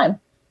fun time.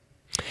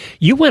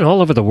 You went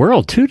all over the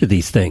world too to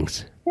these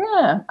things.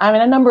 Yeah, I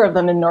mean, a number of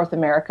them in North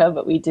America,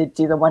 but we did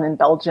do the one in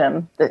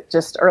Belgium that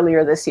just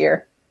earlier this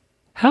year.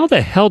 How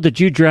the hell did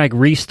you drag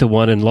Reese to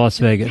one in Las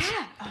Vegas?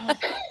 Yeah. Oh.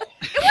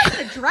 It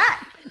wasn't a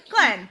drag.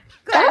 Glenn.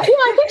 I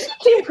think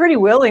she came pretty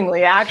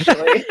willingly,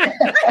 actually.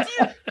 I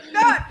do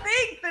not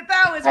think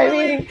that was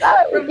really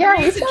from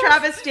Reese and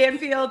Travis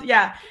Stanfield.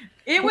 Yeah.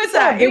 It was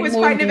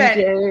quite an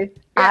event.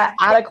 At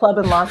a club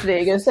in Las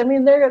Vegas. I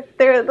mean, they're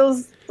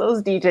those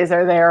DJs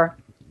are there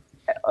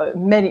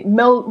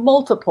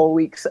multiple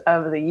weeks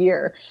of the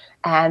year,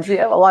 and so you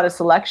have a lot of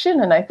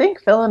selection. And I think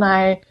Phil and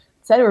I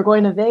said we're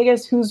going to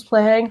Vegas. Who's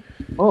playing?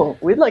 Oh,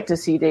 we'd like to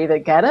see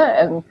David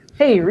Guetta, and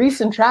hey, Reese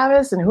and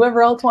Travis and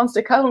whoever else wants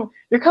to come.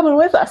 You're coming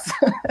with us.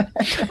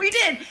 We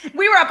did.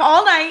 We were up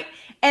all night.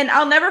 And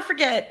I'll never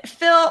forget,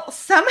 Phil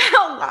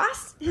somehow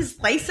lost his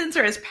license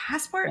or his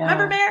passport. Yeah.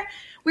 Remember, Mare?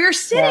 We were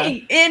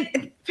sitting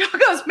and Phil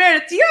goes,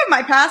 Meredith, do you have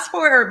my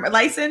passport or my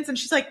license? And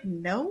she's like,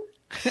 no,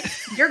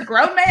 you're a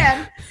grown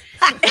man.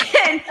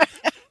 And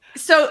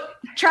so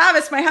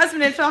Travis, my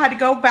husband, and Phil had to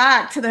go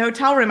back to the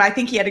hotel room. I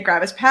think he had to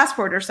grab his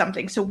passport or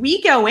something. So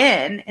we go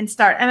in and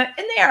start. And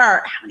there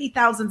are how many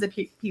thousands of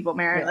people,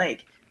 Mary?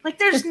 Like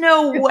there's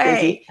no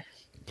way.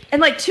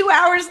 And like 2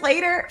 hours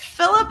later,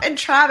 Philip and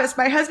Travis,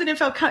 my husband and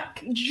Phil,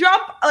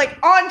 jump like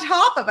on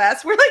top of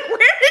us. We're like, "Where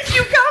did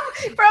you come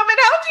from? And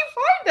how'd you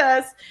find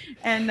us?"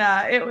 And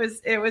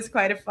it was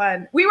quite a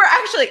fun. We were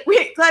actually,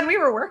 Glenn, we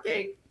were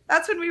working.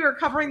 That's when we were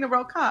covering the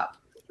World Cup.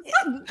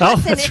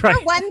 Listen, if for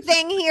one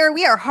thing here,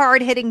 we are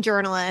hard-hitting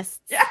journalists.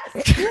 Yes,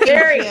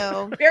 very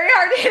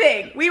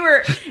hard-hitting.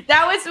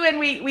 That was when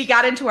we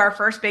got into our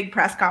first big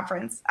press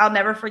conference. I'll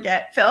never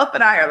forget. Philip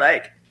and I are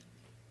like,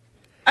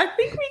 I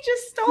think we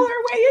just stole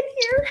our way in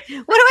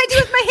here. What do I do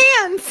with my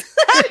hands?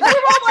 We're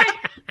all like,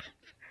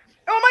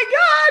 oh my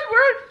God,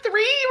 we're 3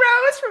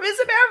 rows from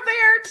Isabel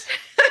Vert.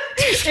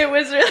 It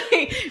was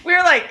really, we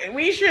were like,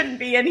 we shouldn't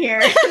be in here.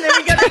 And then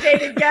we got to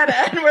David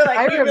Guetta, and we're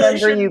like, we really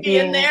shouldn't be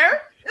in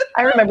there.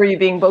 I remember you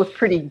being both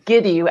pretty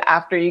giddy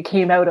after you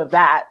came out of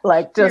that,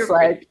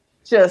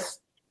 just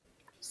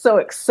so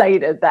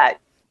excited that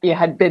you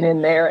had been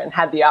in there and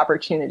had the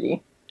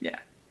opportunity. Yeah,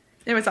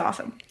 it was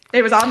awesome.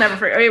 I'll never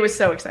forget. It was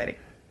so exciting.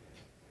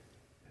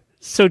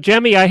 So,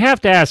 Jemmy, I have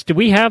to ask, do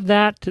we have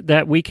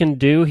that we can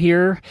do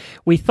here?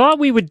 We thought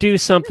we would do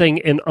something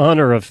in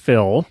honor of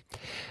Phil,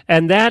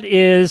 and that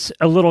is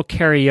a little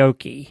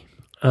karaoke.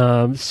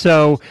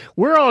 So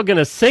we're all going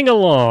to sing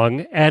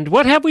along. And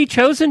what have we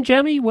chosen,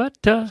 Jemmy? What?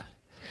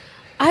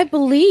 I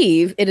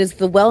believe it is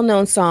the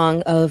well-known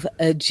song of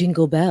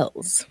Jingle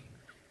Bells.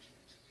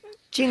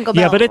 Jingle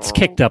Bells. Yeah, but it's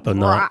kicked up a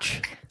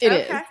notch. It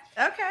is.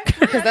 Okay.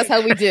 Because that's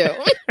how we do.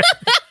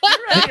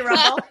 Ready,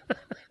 Rumble?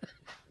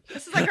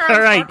 This is like our all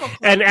right.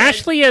 And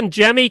Ashley and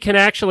Jemmy can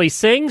actually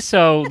sing,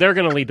 so they're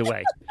going to lead the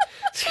way.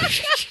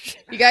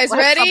 You guys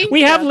ready?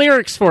 We have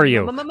lyrics for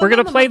you. We're going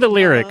to play the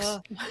lyrics.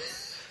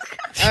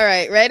 All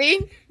right,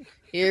 ready?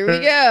 Here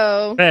we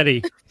go.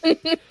 Ready.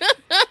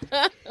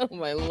 Oh,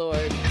 my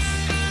Lord.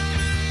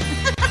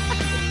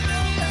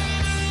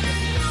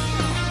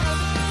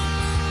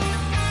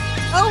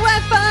 Oh,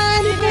 what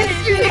fun it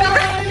is to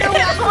ride a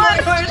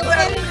one-horse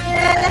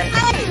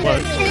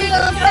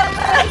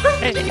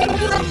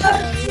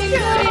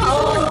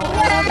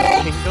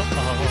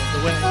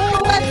Oh,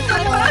 what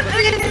fun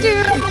it is to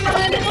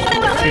ride a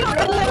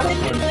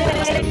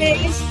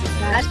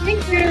Dashing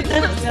through the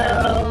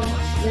snow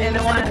in a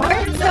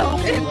one-horse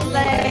open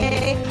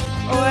sleigh.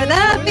 O'er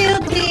the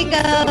field we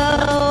go,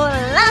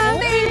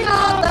 laughing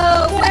all the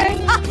way.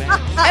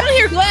 I don't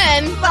hear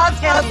Glenn.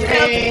 Bobtail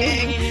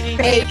sing,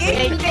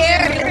 baking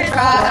fair and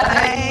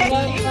cry.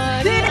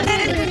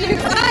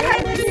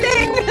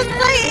 Sing the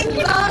playing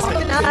song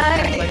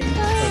tonight.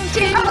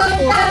 Jingle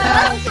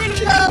bells,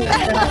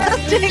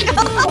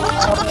 jingle all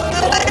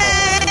the way.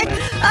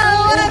 Oh,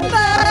 what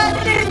fun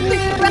it is to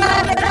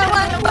ride in a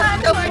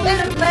one-horse open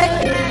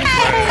sleigh.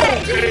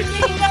 Hey,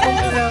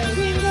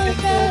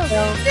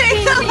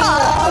 jingle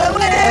all the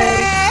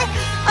way.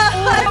 Oh,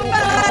 what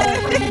fun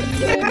it is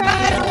to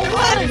ride in a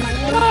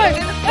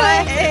one-horse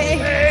sleigh.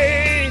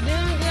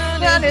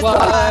 God is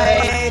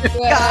white.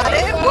 God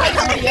is white.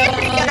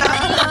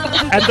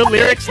 And the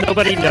lyrics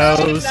nobody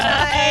knows.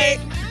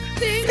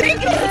 Singing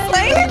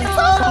sleighing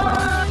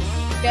song.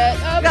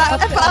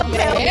 Got a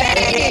bobtail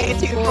gay,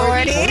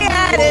 240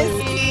 at his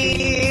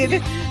speed.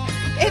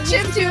 Itch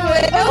into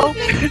an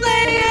open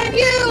sleigh and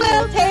you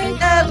will take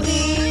the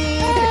lead.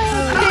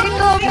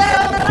 Jingle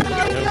bells,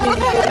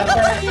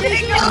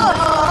 jingle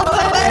all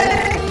the way.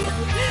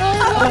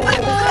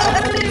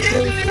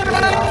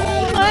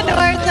 One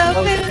horse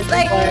open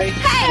sleigh.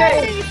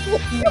 Hey!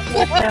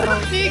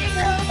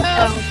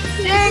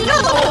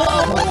 Jingle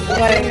all the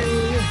way.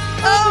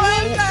 Oh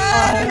my God!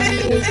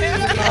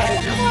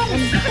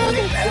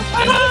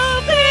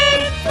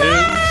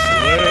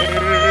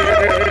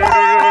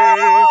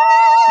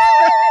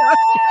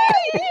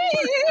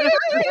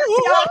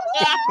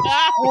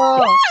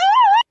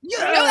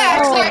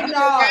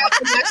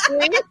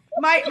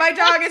 My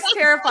dog is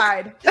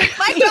terrified.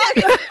 My dog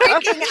is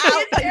freaking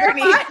out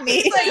underneath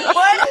me. He's like,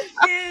 what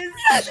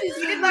is? He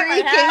didn't like my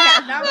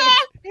hat.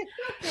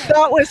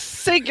 That was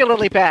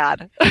singularly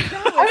bad.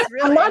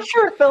 I'm not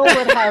sure if Phil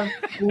would have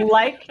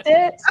liked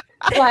it,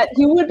 but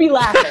he would be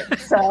laughing.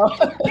 So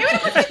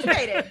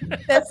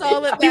that's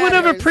all that matters. He would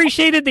have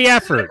appreciated the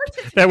effort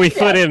that we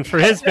put in for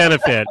his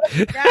benefit.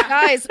 Yeah,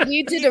 guys,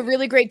 we did a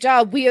really great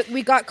job.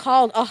 We got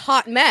called a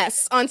hot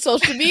mess on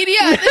social media.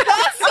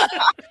 It's awesome.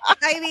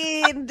 I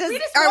mean,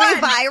 are we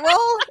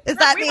viral? Does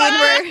that mean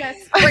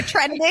we're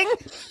trending?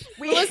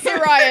 Melissa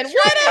Ryan,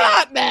 what a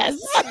hot mess.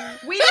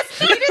 We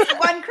just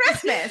won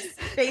Christmas,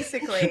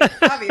 basically,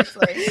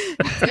 obviously.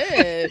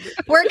 Did.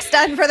 Work's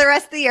done for the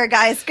rest of the year,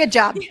 guys. Good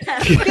job.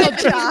 Good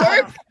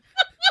job.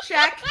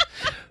 Check.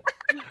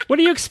 What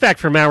do you expect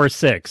from hour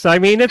 6? I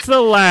mean, it's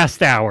the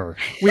last hour.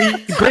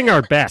 We bring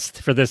our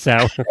best for this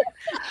hour.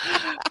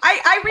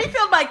 I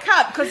refilled my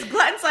cup because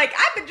Glenn's like,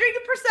 I've been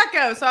drinking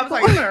Prosecco. So I was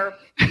like,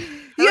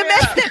 You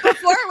missed it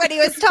before when he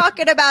was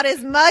talking about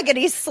his mug and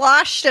he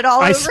sloshed it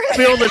all I over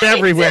spilled it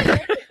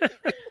everywhere.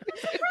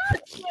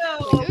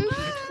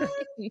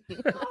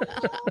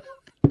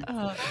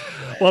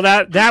 Well,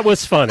 that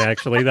was fun,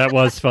 actually. That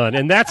was fun.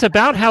 And that's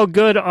about how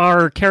good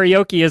our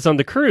karaoke is on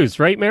the cruise,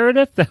 right,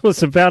 Meredith? That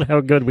was about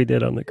how good we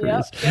did on the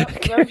cruise.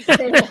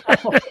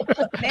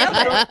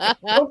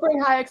 Don't bring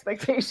high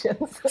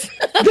expectations. But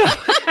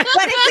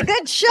it's a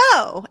good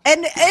show.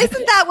 And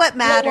isn't that what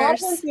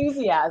matters?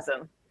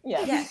 Enthusiasm.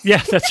 Yes.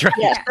 Yeah, that's right.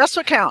 Yes, that's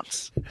what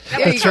counts.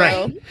 That's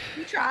right.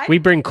 You tried. We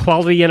bring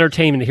quality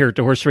entertainment here at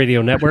the Horse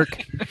Radio Network.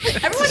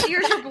 Everyone's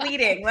ears are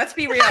bleeding. Let's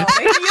be real.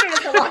 They muted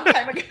us a long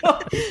time ago.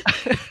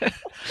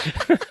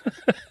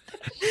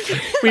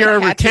 We are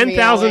over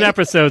 10,000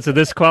 episodes of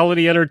this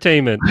quality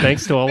entertainment,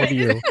 thanks to all of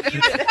you.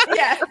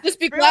 Yeah, just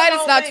be glad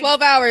it's not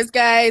 12 hours,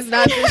 guys.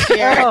 Not this year.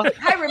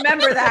 I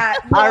remember that.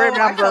 I I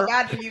remember. felt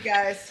bad for you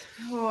guys.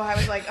 Oh, I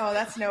was like, oh,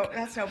 that's no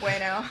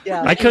bueno.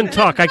 Yeah. I couldn't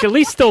talk. I could at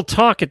least still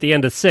talk at the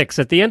end of 6.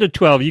 At the end of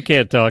 12, you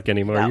can't talk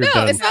anymore. You're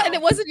done. It's not, and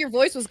it wasn't your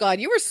voice was gone.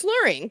 You were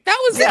slurring. That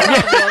was the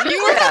problem.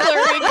 You were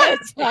slurring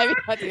this time.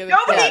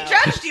 Nobody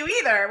judged you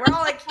either. We're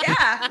all like,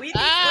 yeah, we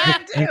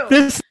slurred too.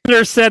 This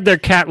listener said their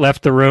cat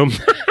left the room.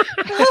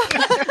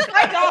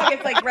 My dog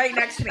is like right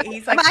next to me.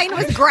 He's like, Mine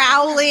was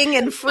growling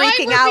and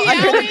freaking out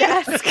under the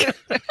desk.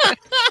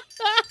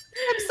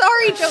 I'm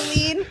sorry,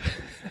 Jolene.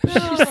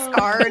 She's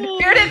scarred.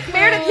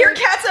 Meredith, your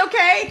cat's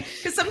okay?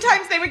 Because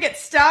sometimes they would get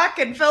stuck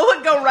and Phil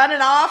would go running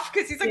off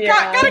because he's like,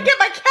 gotta get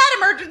my cat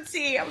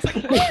emergency. I was like,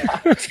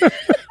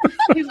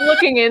 He's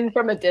looking in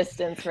from a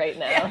distance right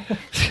now.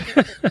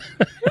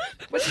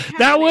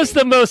 That was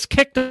the most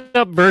kicked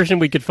up version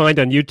we could find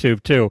on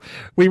YouTube, too.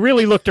 We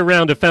really looked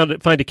around to find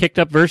a kicked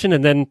up version,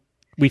 and then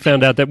we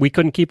found out that we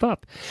couldn't keep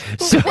up.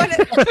 So one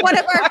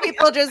of our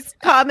people just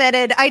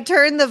commented, I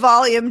turned the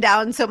volume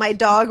down so my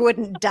dog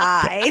wouldn't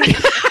die.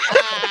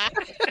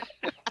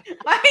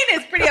 mine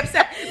is pretty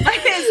upset. Mine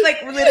is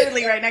like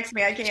literally right next to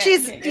me. I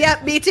can't.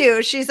 Yep, me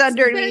too. She's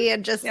under me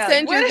and just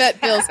send your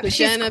vet bills to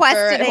she's Jennifer.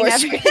 questioning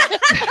everything.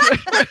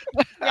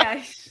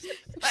 Yeah.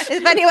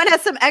 If anyone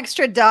has some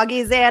extra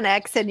doggy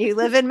Xanax and you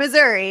live in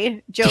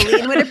Missouri,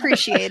 Jolene would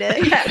appreciate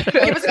it. Yeah,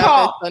 give us a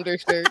call.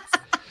 Undershirts.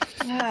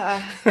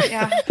 Yeah.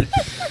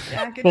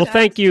 Good well,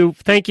 times.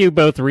 thank you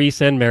both,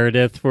 Reese and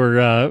Meredith,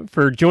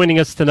 for joining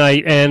us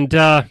tonight. And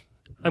I'm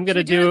going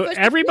to do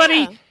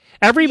everybody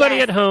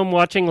at home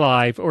watching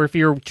live, or if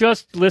you're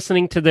just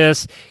listening to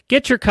this,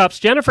 get your cups.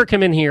 Jennifer,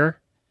 come in here.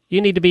 You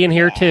need to be in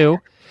here too.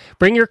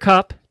 Bring your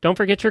cup. Don't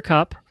forget your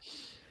cup.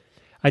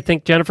 I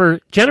think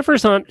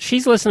Jennifer's on.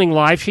 She's listening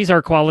live. She's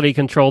our quality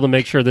control to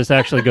make sure this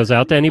actually goes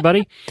out to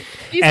anybody.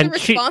 She's and the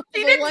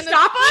responsible one.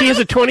 Stop us? She has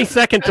a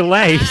 20-second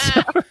delay.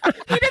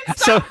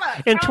 So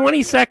in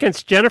 20 Stop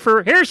seconds,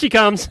 Jennifer, here she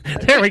comes.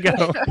 There we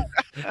go.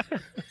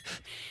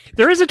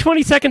 There is a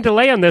 20-second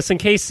delay on this in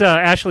case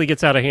Ashley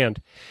gets out of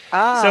hand.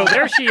 So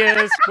there she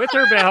is with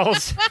her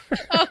bells.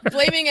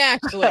 Blaming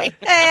Ashley.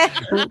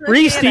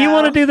 Reese, do you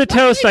want to do the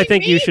toast? I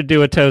think you should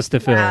do a toast to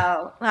Phil.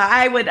 Wow.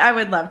 I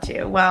would love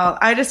to. Well,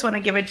 I just want to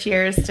give a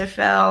cheers to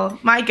Phil.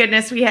 My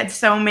goodness, we had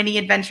so many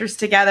adventures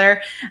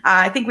together.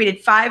 I think we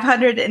did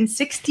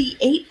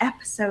 568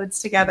 episodes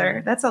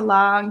together. That's a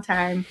long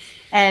time.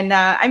 And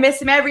I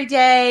miss him every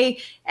day.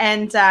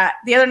 And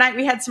the other night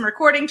we had some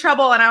recording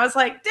trouble, and I was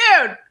like,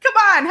 dude, come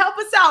on, help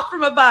us out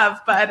from above.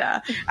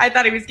 But I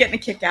thought he was getting a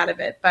kick out of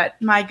it. But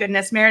my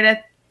goodness, Meredith,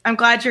 I'm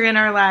glad you're in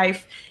our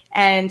life.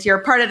 And you're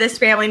a part of this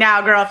family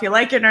now, girl, if you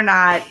like it or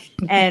not.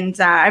 And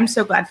I'm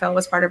so glad Phil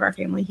was part of our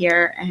family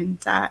here. And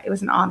it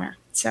was an honor.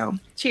 So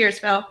cheers,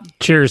 Phil.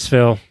 Cheers,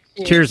 Phil.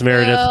 Cheers,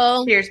 Meredith.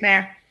 Phil. Cheers,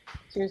 Mare.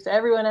 Cheers to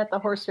everyone at the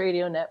Horse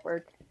Radio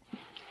Network.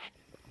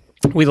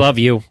 We love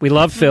you. We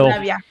love Phil.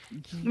 Love ya.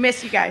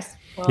 Miss you guys.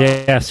 Well,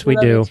 Yes, we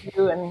do.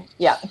 Too, and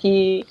yeah,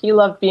 he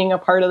loved being a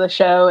part of the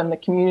show and the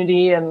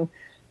community, and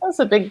that was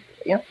a big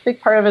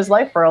part of his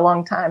life for a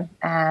long time.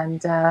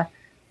 And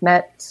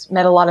met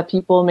a lot of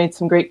people, made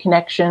some great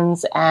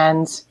connections,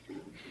 and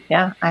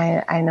yeah,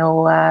 I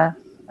know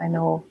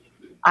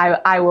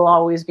I will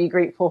always be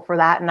grateful for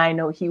that, and I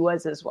know he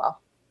was as well.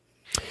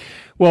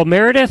 Well,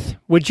 Meredith,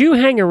 would you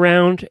hang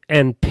around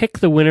and pick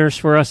the winners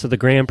for us of the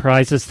grand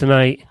prizes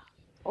tonight?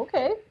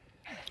 Okay.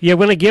 You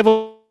want to give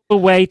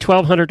away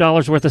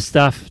 $1,200 worth of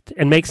stuff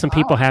and make some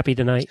people happy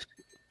tonight?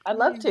 I'd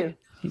love to.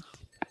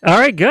 All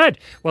right, good.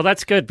 Well,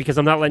 that's good because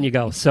I'm not letting you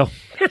go. So,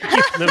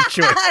 no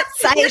choice.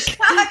 Psych.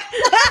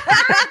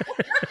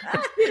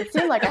 It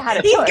seemed like I had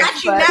a He's choice.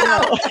 got you but,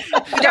 now.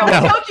 No.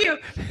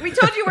 We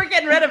told you we're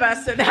getting rid of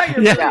us, so now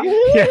you're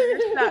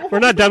Yeah. We're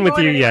not done with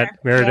you yet,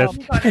 Meredith.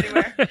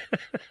 No.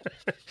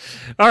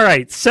 All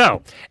right,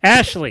 so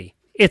Ashley,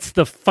 it's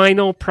the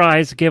final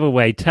prize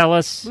giveaway. Tell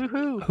us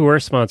who our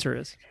sponsor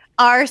is.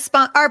 Our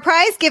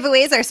prize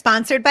giveaways are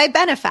sponsored by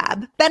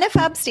Benefab.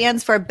 Benefab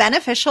stands for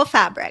Beneficial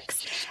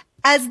Fabrics.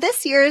 As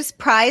this year's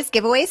prize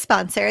giveaway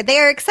sponsor, they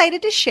are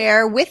excited to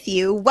share with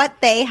you what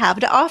they have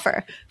to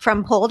offer.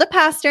 From pole to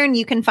pastern,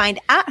 you can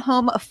find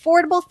at-home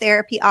affordable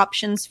therapy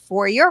options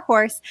for your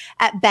horse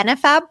at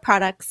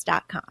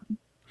benefabproducts.com.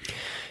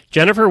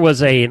 Jennifer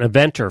was an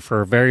inventor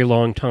for a very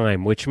long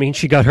time, which means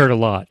she got hurt a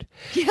lot.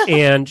 Yeah.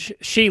 And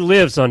she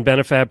lives on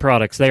Benefab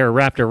products. They are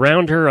wrapped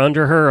around her,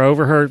 under her,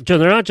 over her. They're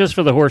not just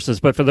for the horses,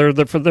 but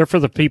they're for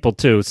the people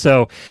too.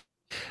 So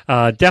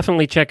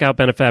definitely check out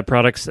Benefab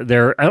products.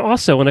 They're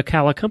also an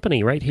Ocala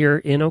company right here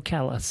in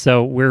Ocala.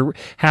 So we're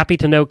happy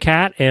to know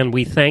Kat, and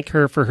we thank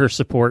her for her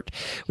support.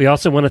 We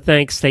also want to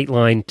thank State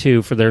Line,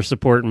 too, for their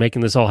support in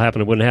making this all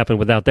happen. It wouldn't happen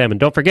without them. And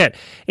don't forget,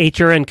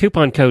 HRN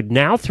coupon code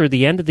now through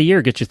the end of the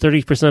year gets you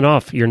 30%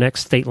 off your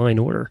next State Line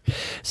order.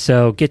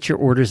 So get your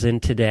orders in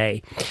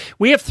today.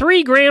 We have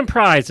 3 grand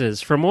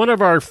prizes from one of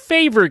our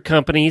favorite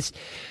companies.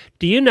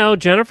 Do you know,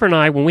 Jennifer and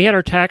I, when we had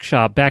our tack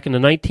shop back in the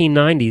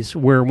 1990s,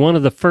 we're one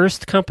of the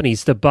first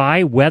companies to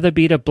buy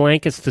Weatherbeeta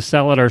blankets to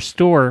sell at our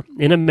store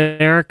in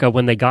America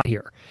when they got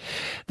here.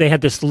 They had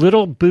this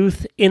little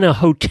booth in a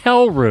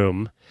hotel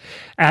room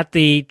at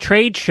the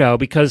trade show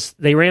because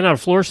they ran out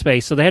of floor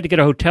space, so they had to get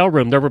a hotel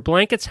room. There were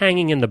blankets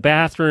hanging in the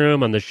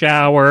bathroom, on the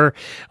shower,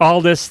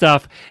 all this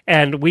stuff,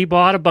 and we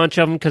bought a bunch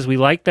of them because we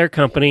liked their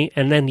company,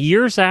 and then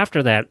years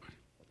after that,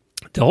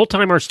 the whole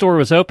time our store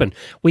was open,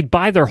 we'd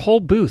buy their whole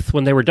booth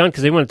when they were done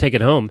because they wanted to take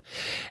it home.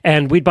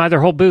 And we'd buy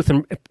their whole booth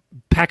and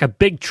pack a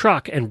big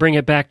truck and bring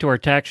it back to our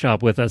tack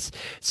shop with us.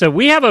 So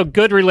we have a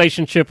good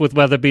relationship with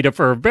Weatherbeeta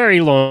for a very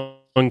long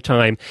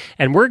time,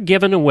 and we're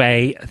giving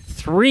away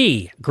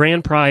 3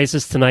 grand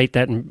prizes tonight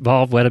that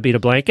involve Weatherbeeta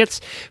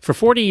blankets. For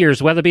 40 years,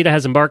 Weatherbeeta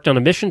has embarked on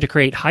a mission to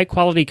create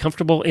high-quality,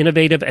 comfortable,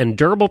 innovative, and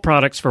durable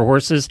products for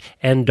horses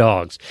and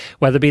dogs.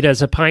 Weatherbeeta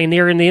is a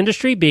pioneer in the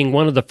industry, being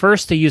one of the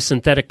first to use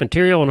synthetic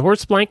material in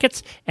horse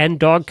blankets and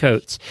dog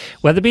coats.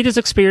 Weatherbeeta's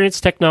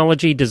experience,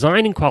 technology,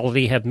 design, and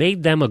quality have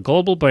made them a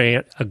global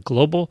brand,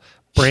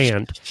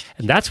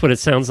 and that's what it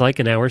sounds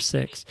like in hour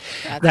 6.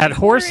 That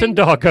horse and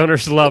dog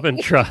owners love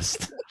and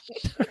trust.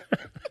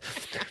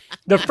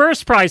 The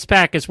first prize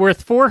pack is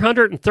worth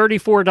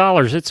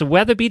 $434. It's a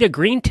Weatherbeeta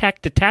Green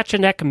Tech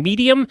Detach-A-Neck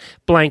Medium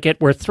blanket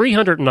worth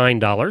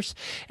 $309,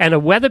 and a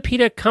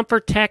Weatherbeeta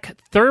Comfort Tech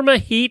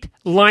Therma-Heat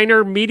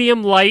Liner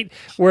Medium Light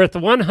worth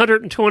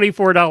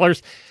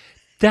 $124.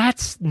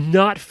 That's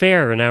not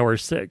fair in hour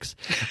 6.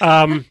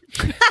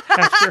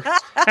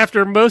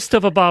 After most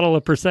of a bottle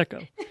of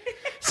Prosecco.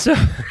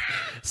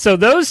 So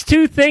those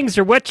 2 things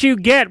are what you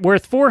get,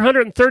 worth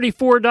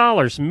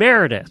 $434.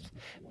 Meredith,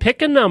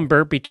 pick a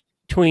number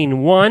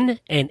between 1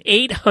 and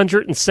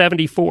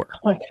 874.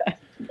 Okay.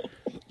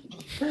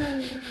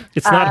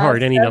 It's not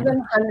hard, any number.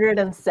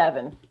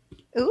 707.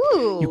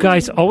 Ooh. You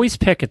guys always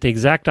pick at the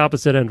exact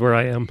opposite end where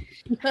I am.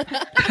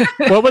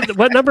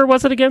 What number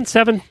was it again?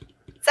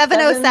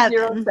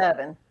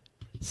 707.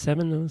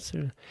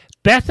 707.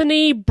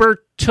 Bethany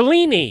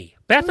Bertolini.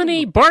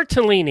 Bethany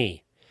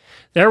Bartolini.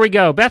 There we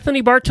go.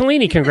 Bethany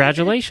Bartolini,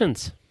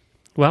 congratulations.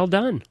 Well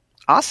done.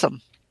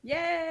 Awesome.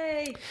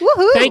 Yay!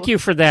 Woohoo! Thank you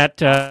for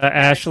that,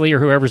 Ashley, or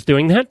whoever's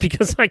doing that,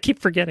 because I keep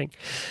forgetting.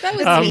 That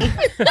was me.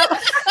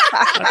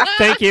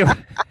 Thank you.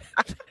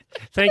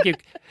 Thank you.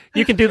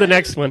 You can do the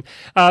next one.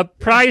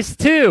 Prize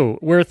 2,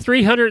 worth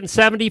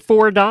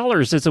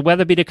 $374, is a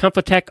Weatherbeeta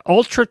Comfort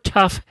Ultra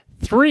Tough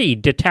 3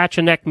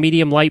 Detach-A-Neck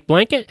Medium Light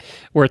Blanket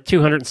worth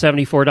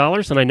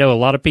 $274, and I know a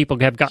lot of people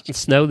have gotten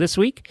snow this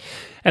week.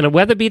 And a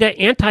Weatherbeeta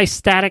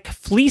Anti-Static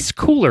Fleece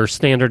Cooler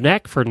Standard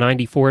Neck for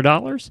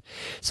 $94.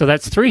 So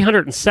that's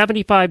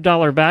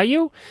 $375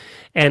 value.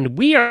 And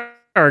we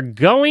are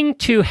going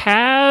to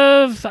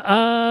have,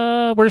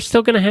 we're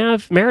still going to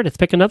have Meredith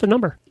pick another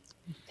number.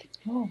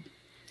 Oh,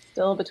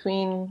 still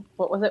between,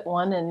 what was it,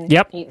 1 and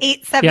Yep.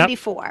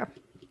 874. Yep.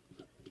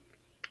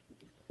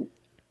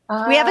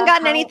 We haven't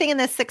gotten anything in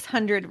the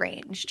 600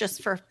 range,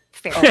 just for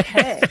fair.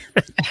 Okay.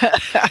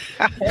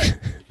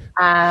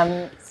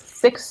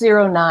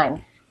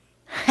 609.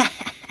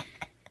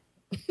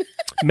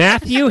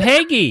 Matthew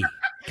Hagee.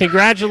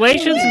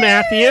 Congratulations,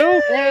 Matthew.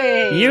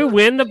 Hey. You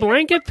win the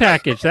blanket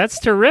package. That's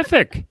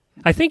terrific.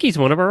 I think he's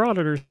one of our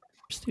auditors,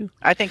 too.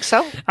 I think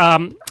so.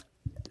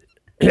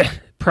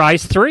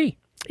 Prize 3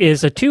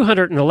 is a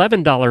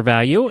 $211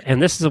 value,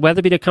 and this is a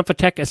Weatherbeeta Comfort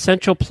Tech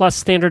Essential Plus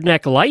Standard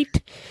Neck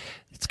Light.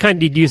 It's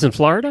kind of used in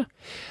Florida.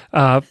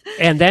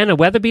 And then a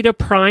Weatherbeeta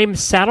Prime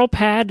Saddle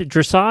Pad,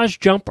 Dressage,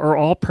 Jump, or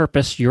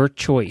All-Purpose, your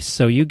choice.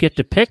 So you get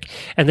to pick,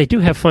 and they do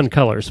have fun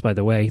colors, by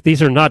the way.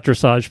 These are not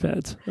dressage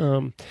pads.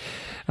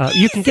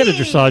 You can get a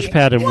dressage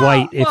pad in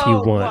white if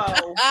you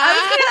want. I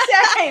was going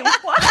to say,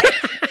 what?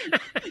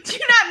 Do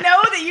you not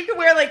know that you can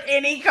wear like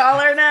any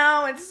color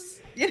now? It's,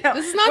 you know,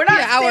 This is not we're the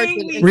not hour saying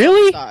to we-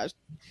 Really?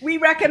 We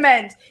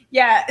recommend.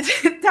 Yeah.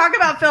 Talk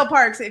about Phil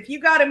Parks. If you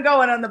got him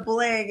going on the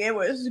bling, it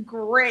was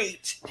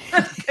great.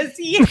 Because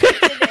he hated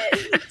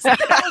it so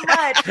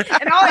much.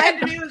 And all I had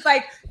to do was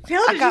like,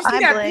 Phil, did you see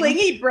that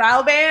blingy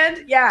brow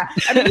band? Yeah.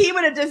 I mean, he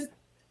would have just,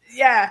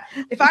 yeah.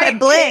 If I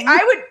bling. I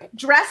would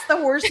dress the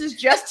horses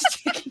just to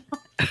take him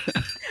off.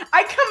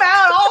 I come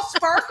out all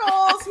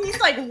sparkles. He's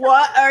like,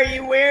 what are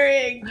you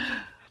wearing?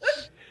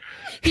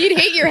 He'd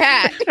hate your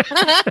hat.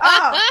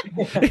 I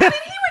mean, he would.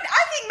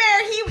 I think,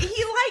 Mayor,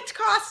 he liked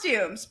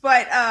costumes,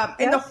 but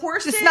in the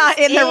horses, just not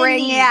in the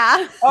ring.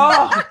 Yeah.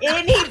 Oh,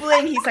 any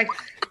bling, he's like,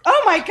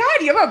 oh my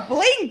God, you have a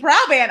bling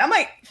brow band. I'm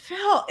like,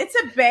 Phil, it's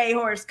a bay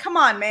horse. Come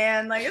on,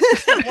 man. Like,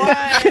 it's just one. What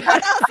else did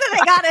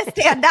I gotta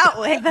stand out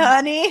with,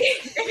 honey?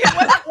 If it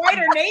wasn't white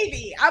or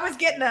navy, I was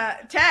getting a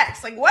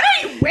text. Like, what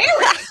are you wearing?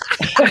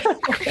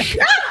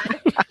 God.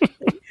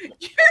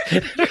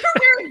 You're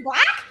wearing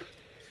black?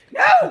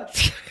 No.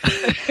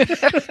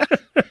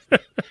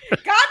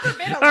 God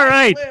forbid a All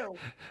right. blue.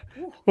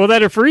 Well,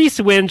 then if Reese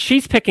wins,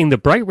 she's picking the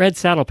bright red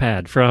saddle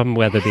pad from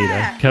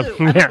Weatherbeater.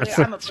 Blue.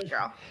 I'm a blue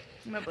girl.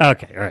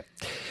 Okay, all right.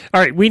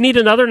 All right, we need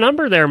another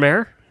number there,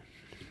 Mare.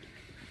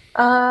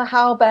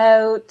 How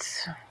about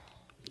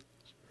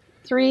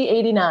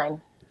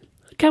 389?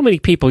 Look how many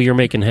people you're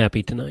making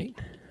happy tonight.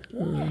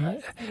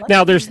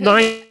 Now, there's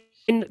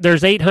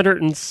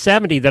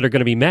 870 that are going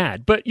to be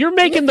mad, but you're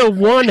making the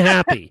one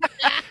happy.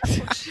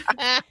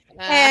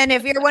 And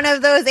if you're one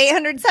of those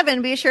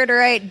 807, be sure to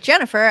write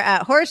Jennifer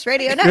at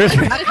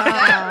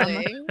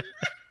horseradionetwork.com.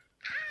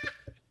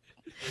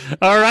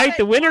 All right,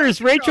 the winner is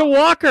Rachel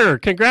Walker.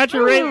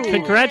 Congratulations,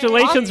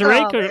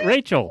 awesome.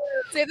 Rachel.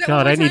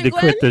 God, I need to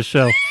quit this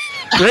show.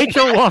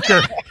 Rachel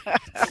Walker.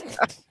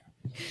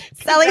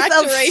 Sally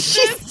felt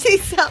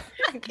she's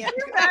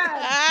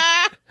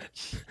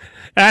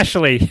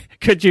Ashley,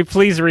 could you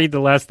please read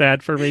the last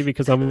ad for me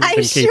because I'm I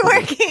incapable.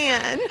 sure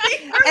can.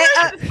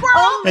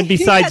 And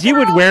besides, you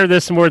would wear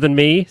this more than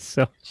me,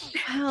 so.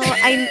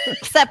 Well,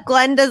 except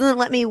Glenn doesn't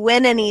let me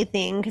win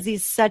anything because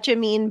he's such a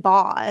mean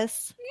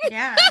boss.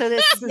 Yeah. So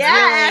this is really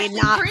Ashley,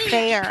 not preach.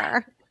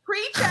 fair.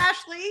 Preach,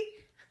 Ashley.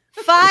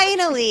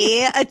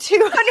 Finally, a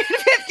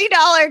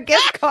 $250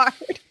 gift card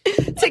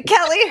to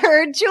Kelly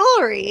Hurd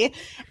Jewelry.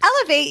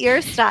 Elevate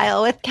your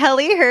style with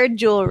Kelly Hurd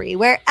Jewelry,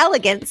 where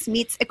elegance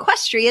meets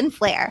equestrian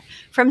flair.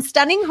 From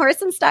stunning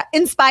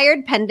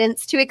horse-inspired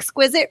pendants to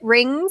exquisite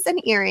rings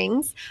and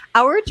earrings,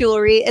 our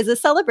jewelry is a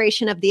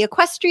celebration of the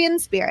equestrian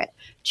spirit.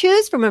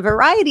 Choose from a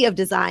variety of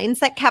designs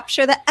that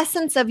capture the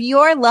essence of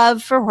your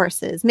love for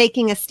horses,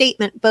 making a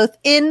statement both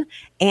in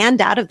and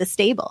out of the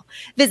stable.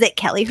 Visit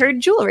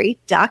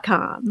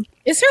kellyhurdjewelry.com.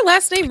 Is her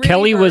last name really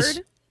Kelly Hurd?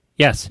 was,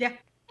 yes. Yeah.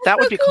 That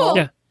would be cool.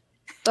 Yeah.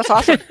 That's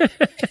awesome.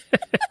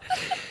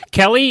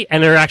 Kelly,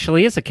 and there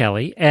actually is a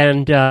Kelly,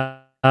 and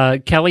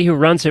Kelly, who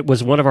runs it,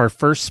 was one of our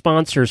first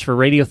sponsors for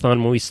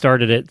Radiothon when we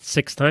started it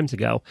 6 times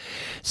ago.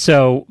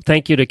 So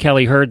thank you to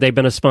Kelly Hurd. They've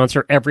been a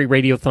sponsor every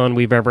Radiothon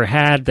we've ever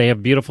had. They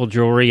have beautiful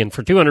jewelry, and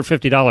for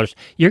 $250,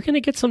 you're going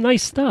to get some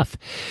nice stuff.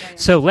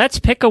 So let's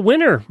pick a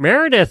winner.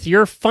 Meredith,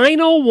 your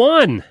final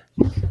one.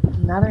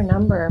 Another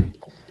number.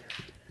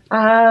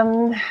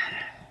 How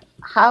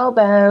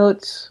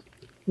about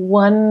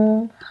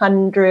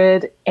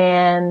 142?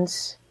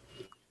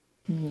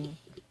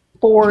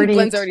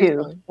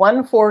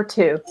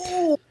 142.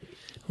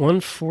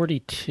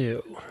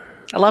 142.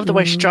 I love the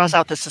way she draws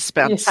out the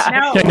suspense.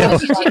 Yeah. No,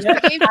 she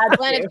gave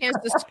Glenn a chance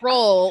to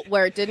scroll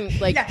where it didn't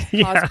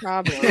cause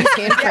problems.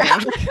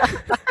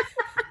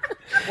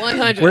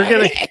 100. We're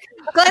gonna.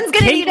 Glenn's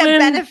going to need a Caitlin-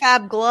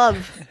 Benefab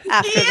glove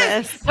after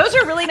this. Those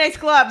are really nice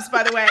gloves,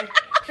 by the way.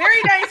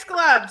 Very nice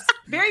gloves.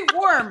 Very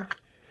warm.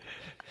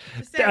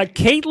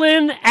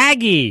 Caitlin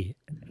Aggie.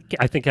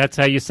 I think that's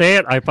how you say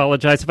it. I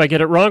apologize if I get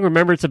it wrong.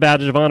 Remember, it's a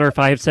badge of honor if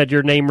I have said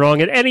your name wrong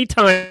at any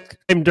time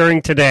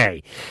during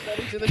today.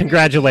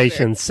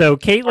 Congratulations. So,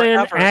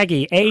 Caitlin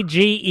Aggie,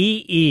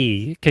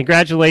 A-G-E-E.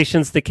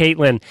 Congratulations to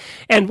Caitlin.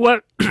 And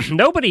what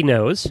nobody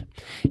knows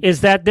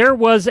is that there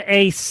was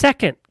a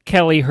second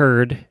Kelly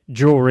Hurd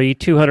Jewelry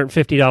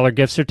 $250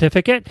 gift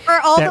certificate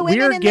For all that the women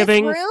we're in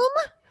giving. this room?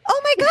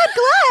 Oh my God,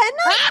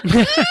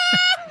 Glenn!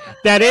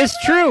 That is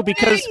true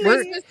because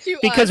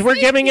we're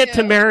giving it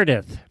to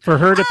Meredith for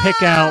her to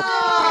pick out.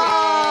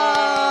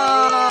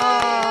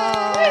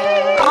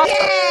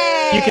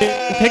 You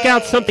can pick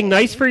out something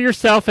nice for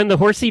yourself in the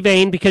horsey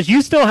vein because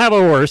you still have a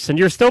horse and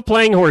you're still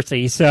playing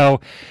horsey.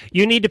 So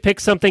you need to pick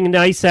something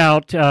nice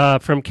out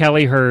from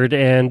Kelly Hurd,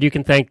 and you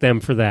can thank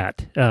them for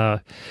that.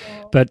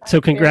 But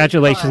so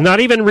congratulations. Not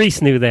even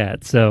Reese knew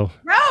that. So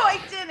No, I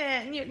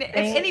didn't. If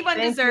anyone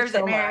deserves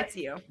it, merits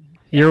you.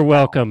 you're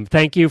welcome.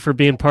 Thank you for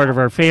being part of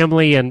our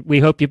family, and we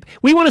hope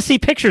we want to see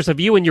pictures of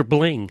you and your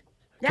bling.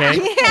 Okay?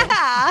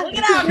 Yeah. Look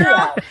it out,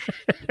 girl.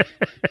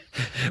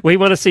 We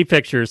want to see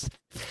pictures.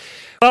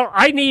 Well,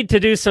 I need to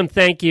do some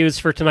thank yous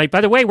for tonight.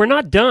 By the way, we're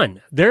not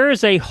done. There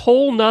is a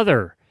whole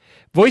nother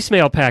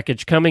voicemail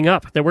package coming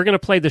up that we're going to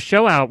play the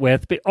show out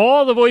with, but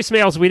all the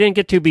voicemails we didn't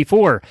get to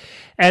before.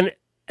 And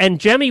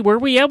Jemmy, were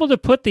we able to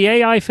put the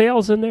AI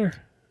fails in there?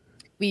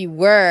 We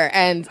were,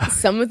 and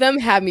some of them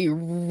had me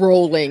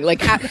rolling.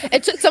 Like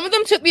some of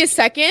them took me a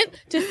second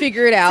to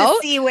figure it out, To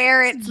see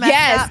where it's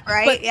messed up,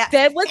 right? But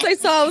then once I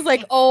saw, I was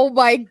like, "Oh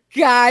my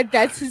God,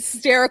 that's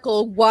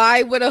hysterical!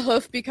 Why would a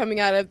hoof be coming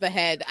out of the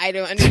head? I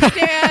don't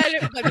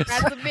understand." But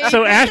that's amazing.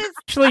 So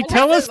Ashley,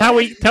 tell us how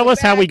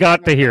we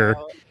got to here.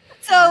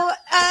 So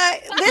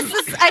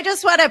I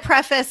just want to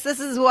preface, this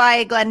is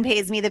why Glenn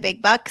pays me the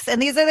big bucks.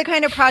 And these are the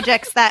kind of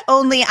projects that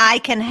only I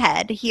can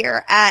head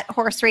here at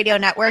Horse Radio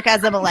Network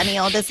as a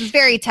millennial. This is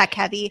very tech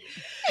heavy.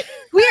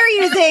 We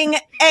are using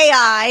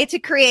AI to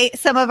create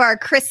some of our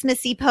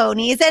Christmassy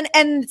ponies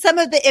and some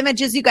of the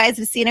images you guys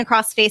have seen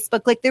across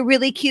Facebook, like the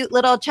really cute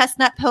little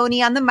chestnut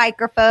pony on the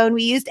microphone.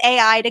 We used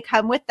AI to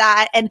come with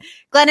that. And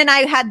Glenn and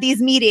I had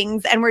these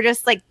meetings and we're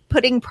just like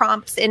putting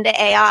prompts into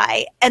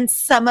AI. And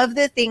some of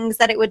the things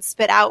that it would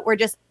spit out were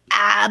just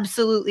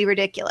absolutely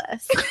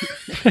ridiculous.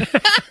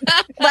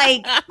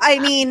 Like, I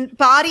mean,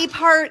 body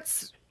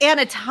parts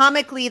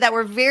anatomically that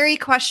were very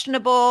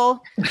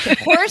questionable,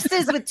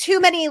 horses with too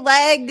many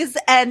legs,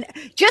 and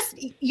just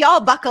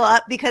y'all buckle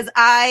up because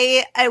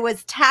I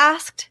was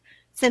tasked,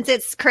 since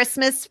it's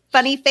Christmas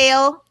funny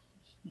fail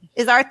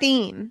is our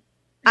theme.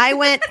 I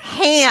went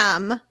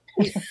ham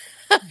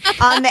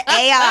on the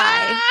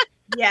AI.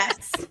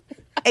 Yes.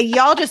 And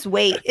y'all just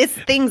wait. It's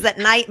things that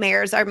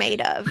nightmares are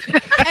made of.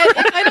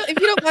 If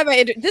you don't have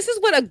this is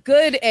what a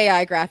good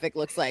AI graphic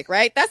looks like,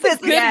 right? That's a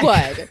good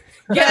one.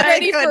 Get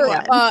ready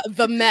for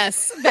the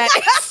mess that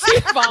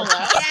you follow.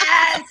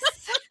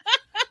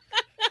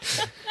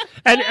 Yes.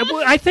 And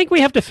I think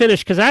we have to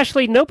finish because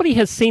Ashley, nobody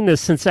has seen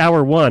this since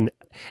hour one.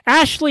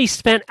 Ashley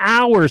spent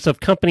hours of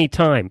company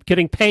time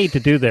getting paid to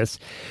do this.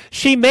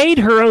 She made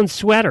her own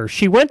sweater.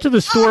 She went to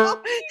the store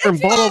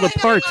and bought all the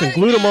parts and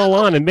glued them all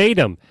on and made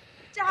them.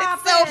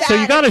 It's So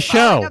you got to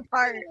show.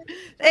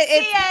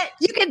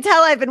 You can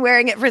tell I've been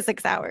wearing it for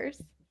 6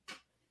 hours.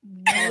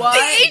 What? The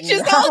H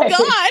is all gone.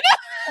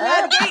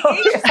 Yeah, the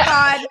H is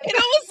gone. It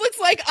almost looks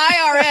like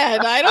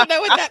IRN. I don't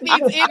know what that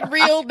means. In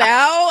real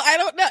now? I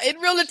don't know. In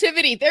real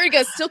nativity. There you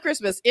go. Still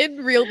Christmas.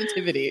 In real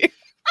nativity.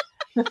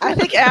 I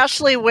think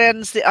Ashley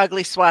wins the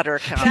ugly sweater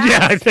contest.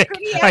 Yeah, I think.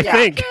 Yes,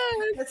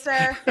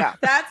 sir. Yeah.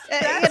 That's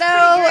You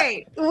know,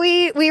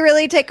 we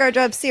really take our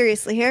job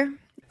seriously here.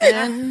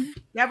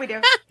 Yeah, we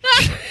do.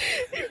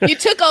 You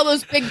took all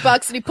those big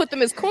bucks and you put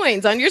them as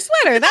coins on your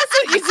sweater. That's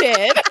what you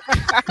did.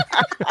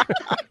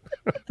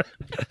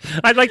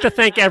 I'd like to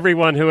thank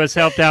everyone who has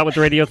helped out with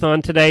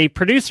Radiothon today.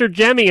 Producer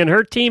Jemmy and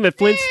her team at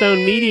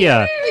Flintstone Media.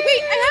 Wait,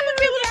 I haven't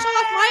been able to show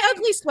off my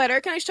ugly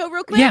sweater. Can I show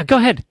real quick? Yeah, go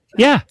ahead.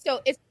 Yeah.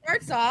 So it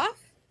starts off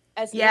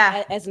as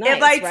Yeah. as nice,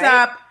 It lights right?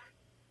 up.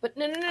 But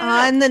no.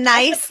 On the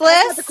nice That's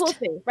not list? the cool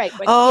thing. Right.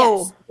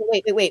 Oh.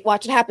 Yes. Wait.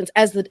 Watch what happens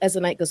as the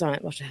night goes on.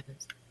 Watch what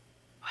happens.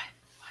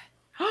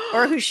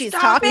 Or who she's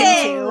Stop talking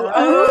it. to.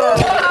 Oh.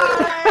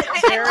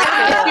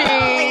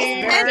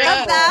 Placement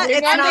of that, You're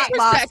it's not not the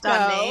lost on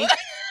Prosecco. me.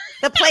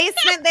 The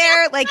placement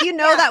there, like, you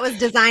know, that was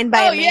designed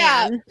by a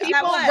man.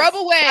 People was. rub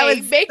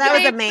away. That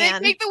was a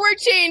man. Make the word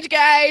change,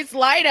 guys.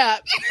 Light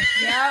up.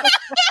 Yep.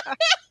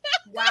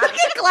 Wow. Look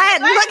at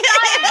Glenn. Look at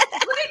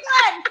it. Look at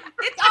Glenn.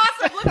 It's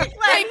awesome. Look at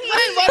Glenn. Hey,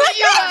 Glenn, why don't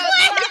you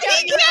look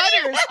out your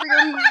udders for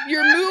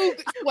your Moo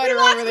sweater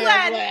over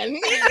there, Glenn?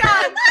 He's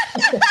gone.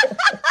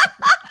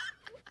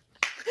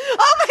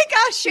 Oh my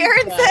gosh,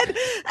 Sharon said,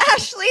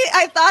 Ashley,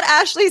 I thought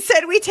Ashley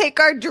said we take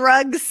our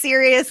drugs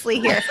seriously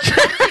here.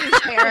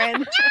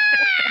 Sharon.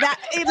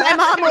 My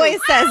mom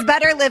always says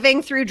better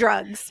living through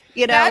drugs.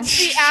 You know? That's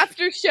the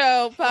after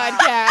show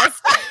podcast.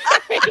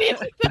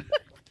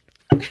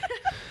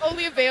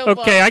 Only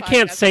available. Okay, on I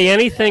can't podcast. say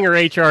anything or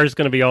HR is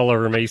going to be all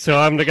over me, so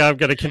I'm going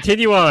to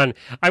continue on.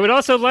 I would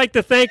also like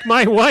to thank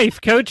my wife,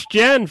 Coach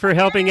Jen, for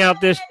helping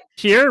out this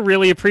year.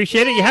 Really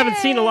appreciate it. You haven't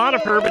seen a lot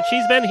of her, but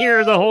she's been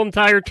here the whole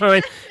entire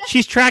time.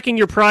 She's tracking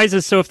your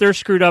prizes, so if they're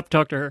screwed up,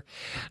 talk to her.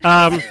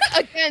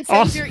 Again,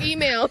 send your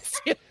emails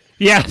to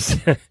Yes.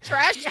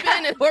 trashbin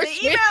at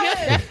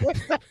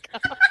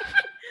horseradionetwork.com.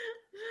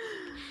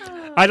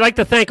 I'd like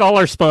to thank all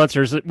our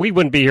sponsors. We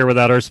wouldn't be here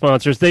without our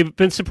sponsors. They've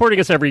been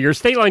supporting us every year.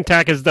 State Line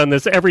Tack has done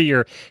this every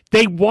year.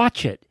 They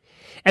watch it,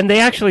 and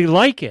they actually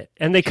like it,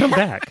 and they come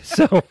back.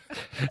 So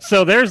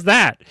there's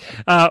that.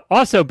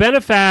 Also,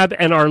 Benefab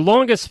and our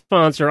longest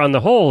sponsor on the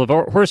whole of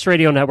Horse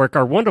Radio Network,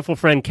 our wonderful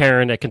friend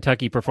Karen at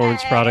Kentucky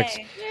Performance Products.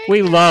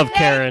 We love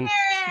Karen.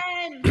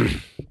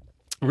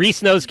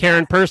 Reese knows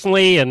Karen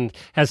personally and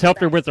has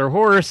helped her with her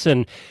horse,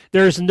 and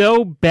there's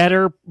no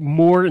better,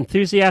 more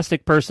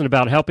enthusiastic person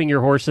about helping your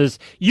horses.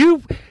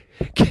 You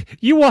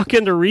walk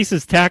into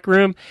Reese's tack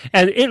room,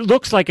 and it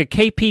looks like a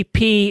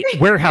KPP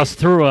warehouse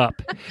threw up.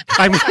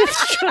 I mean,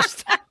 it's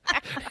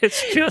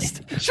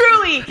just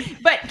Truly.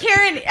 But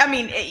Karen, I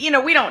mean, you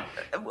know,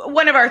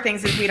 one of our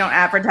things is we don't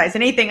advertise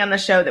anything on the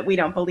show that we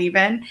don't believe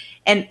in.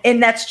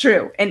 And that's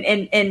true.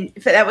 And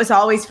that was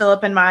always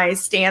Philip and my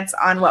stance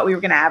on what we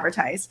were going to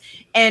advertise.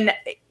 And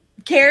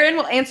Karen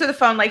will answer the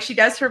phone like she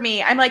does for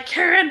me. I'm like,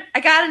 Karen, I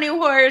got a new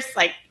horse.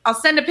 Like, I'll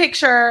send a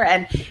picture.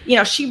 And, you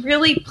know, she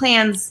really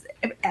plans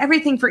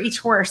everything for each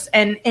horse.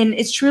 And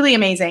it's truly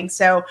amazing.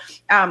 So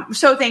I'm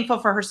so thankful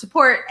for her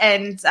support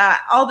and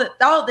all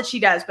that she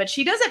does. But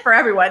she does it for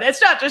everyone.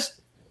 It's not just,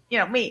 you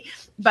know, me.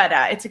 But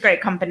it's a great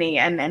company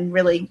and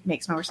really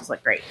makes my horses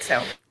look great. So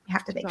you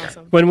have to thank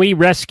her. when we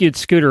rescued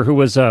Scooter, who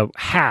was a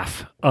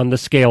half on the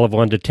scale of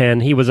 1 to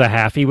 10, he was a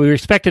half. We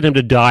expected him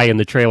to die in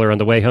the trailer on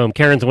the way home.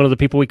 Karen's one of the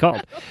people we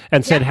called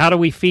and said, how do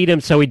we feed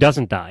him so he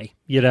doesn't die?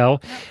 You know,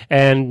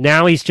 and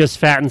now he's just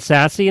fat and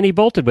sassy, and he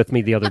bolted with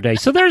me the other day.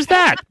 So there's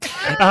that. You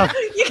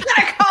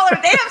gotta call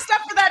her. They have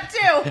stuff for that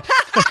too.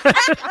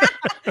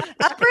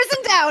 Uppers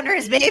and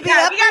Cheers, baby.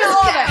 Yeah, Up we got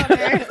all of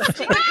and it.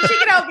 She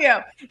can help you.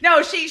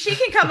 No, she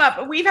can come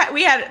up. We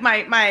had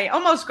my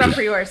almost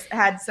grumpy horse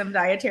had some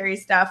dietary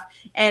stuff,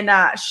 and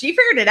she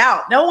figured it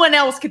out. No one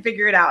else could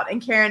figure it out,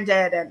 and Karen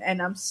did,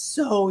 and I'm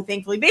so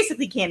thankful. He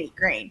basically can't eat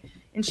grain,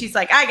 and she's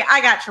like,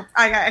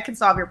 I can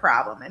solve your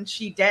problem, and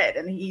she did.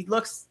 And he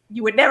looks.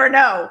 You would never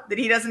know that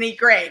he doesn't eat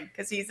grain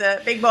because he's a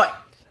big boy.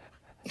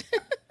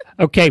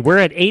 Okay, we're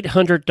at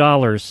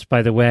 $800,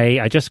 by the way.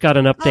 I just got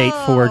an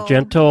update for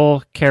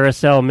Gentle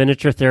Carousel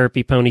Miniature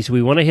Therapy Ponies.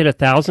 We want to hit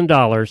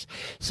 $1,000.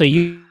 So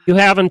you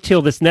have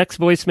until this next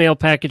voicemail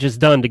package is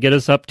done to get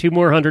us up $2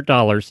 more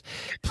 $100.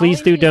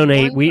 Please do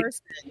donate.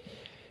 Just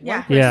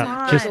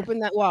open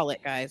that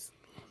wallet, guys.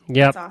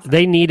 Yep, awesome.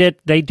 They need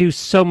it. They do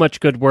so much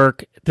good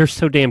work. They're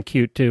so damn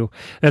cute, too.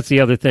 That's the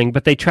other thing.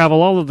 But they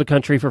travel all over the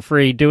country for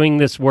free doing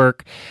this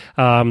work.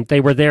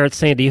 They were there at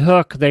Sandy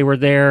Hook. They were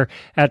there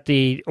at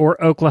the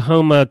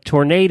Oklahoma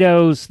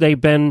tornadoes.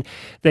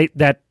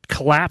 That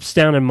collapsed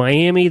down in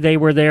Miami. They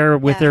were there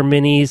with their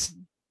minis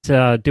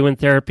doing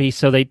therapy.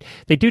 So they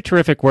do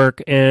terrific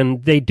work,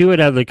 and they do it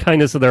out of the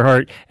kindness of their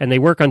heart, and they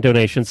work on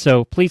donations.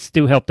 So please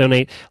do help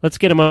donate. Let's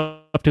get them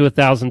up to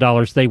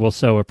 $1,000. They will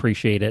so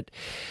appreciate it.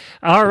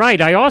 All right.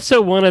 I also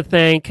want to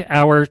thank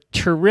our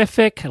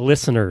terrific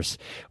listeners.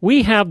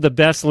 We have the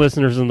best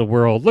listeners in the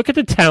world. Look at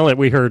the talent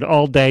we heard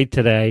all day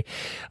today.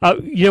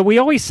 We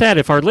always said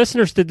if our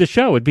listeners did the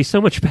show, it'd be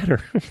so much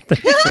better. So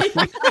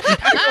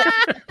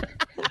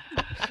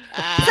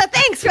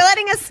thanks for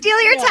letting us steal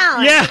your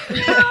talent. Yeah.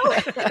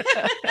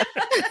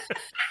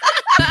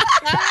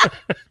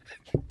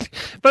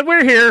 But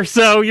we're here,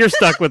 so you're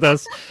stuck with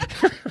us.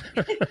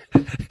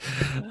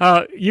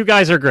 You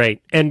guys are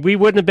great. And we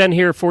wouldn't have been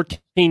here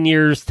 14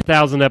 years,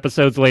 1,000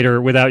 episodes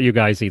later without you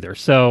guys either.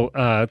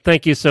 So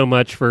thank you so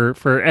much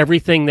for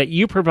everything that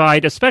you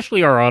provide,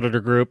 especially our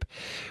auditor group.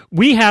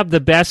 We have the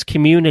best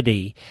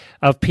community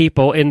of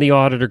people in the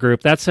auditor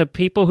group. That's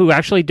people who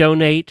actually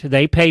donate.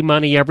 They pay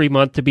money every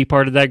month to be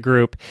part of that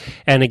group,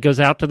 and it goes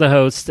out to the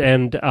host.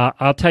 And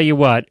I'll tell you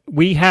what,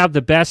 we have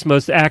the best,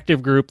 most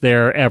active group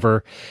there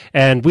ever.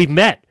 And we've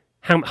met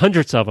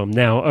hundreds of them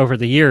now over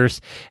the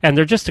years, and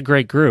they're just a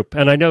great group.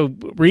 And I know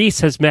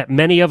Reese has met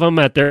many of them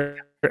at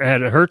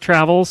her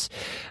travels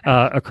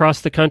across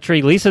the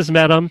country. Lisa's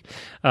met them.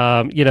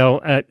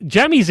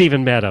 Jemmy's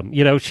even met them.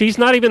 She's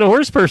not even a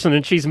horse person,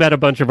 and she's met a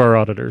bunch of our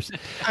auditors.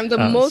 I'm the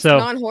most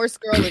non-horse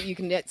girl that you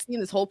can see in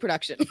this whole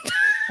production.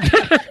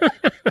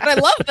 But I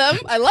love them.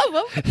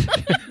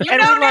 You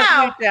know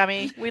now, you,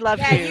 Jemmy. We love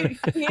you.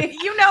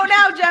 You know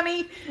now,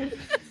 Jemmy.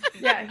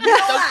 Yeah.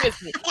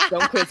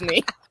 Don't quiz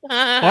me.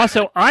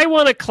 Also, I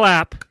want to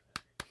clap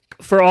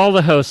for all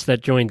the hosts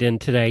that joined in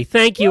today.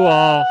 Thank you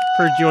all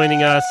for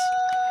joining us.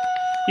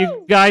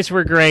 You guys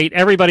were great.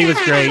 Everybody was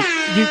great.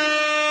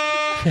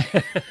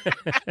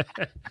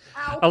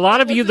 A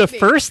lot of you the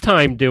first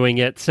time doing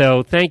it,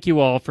 so thank you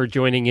all for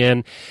joining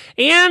in.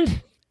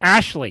 And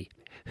Ashley,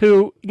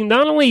 who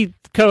not only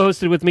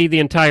co-hosted with me the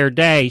entire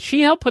day,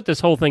 she helped put this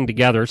whole thing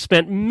together,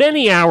 spent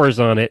many hours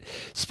on it,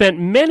 spent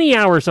many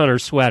hours on her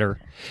sweater,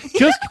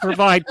 just to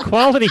provide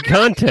quality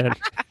content.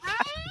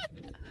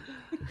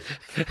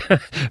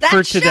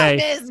 For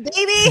today. Showbiz,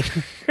 baby.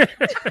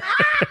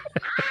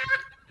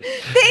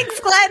 Thanks,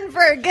 Glenn,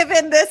 for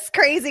giving this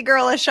crazy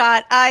girl a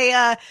shot.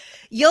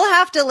 You'll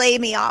have to lay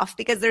me off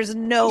because there's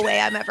no way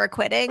I'm ever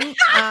quitting. Dude,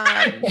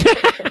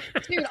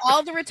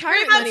 all the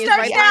retirement money is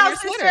right now, on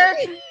your Twitter.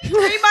 3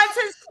 months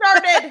has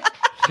started.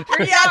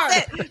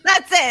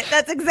 That's it.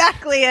 That's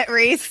exactly it,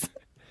 Reese.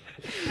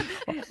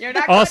 You're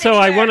not also,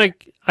 I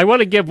want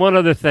to give one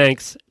other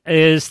thanks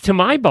is to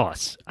my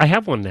boss. I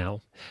have one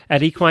now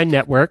at Equine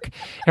Network.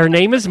 Her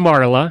name is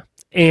Marla,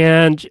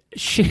 and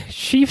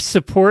she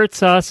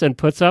supports us and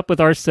puts up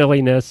with our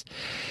silliness.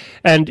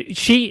 And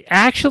she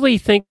actually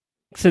thinks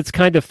it's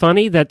kind of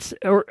funny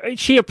or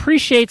she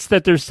appreciates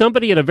that there's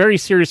somebody in a very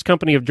serious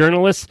company of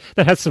journalists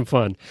that has some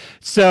fun.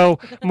 So,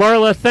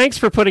 Marla, thanks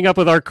for putting up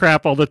with our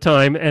crap all the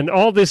time and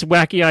all these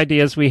wacky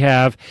ideas we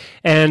have.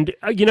 And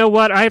you know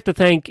what? I have to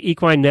thank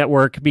Equine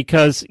Network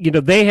because,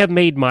 they have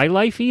made my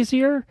life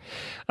easier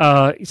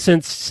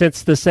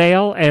since the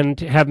sale and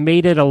have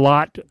made it a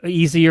lot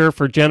easier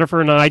for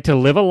Jennifer and I to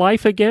live a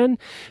life again.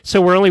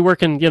 So we're only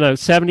working,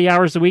 70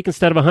 hours a week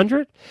instead of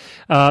 100.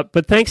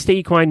 But thanks to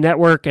Equine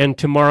Network and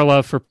to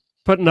Marla for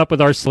putting up with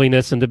our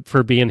silliness and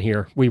for being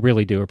here. We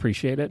really do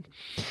appreciate it.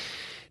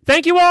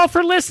 Thank you all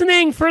for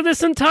listening for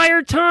this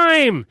entire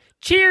time.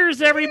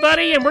 Cheers,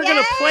 everybody. And we're going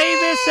to play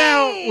this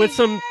out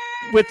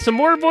with some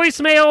more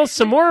voicemails,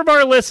 some more of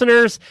our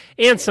listeners,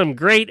 and some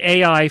great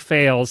AI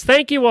fails.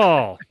 Thank you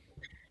all.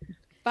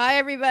 Bye,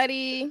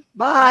 everybody.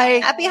 Bye.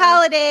 Happy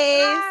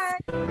holidays.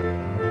 Bye.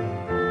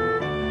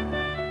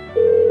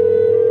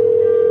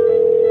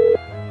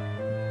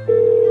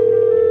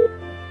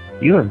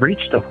 You have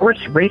reached the Horse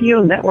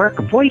Radio Network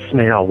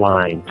voicemail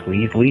line.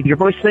 Please leave your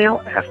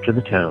voicemail after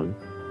the tone.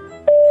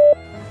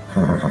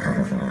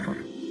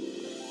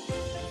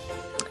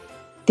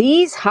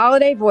 These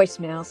holiday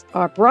voicemails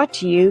are brought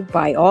to you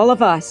by all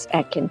of us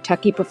at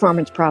Kentucky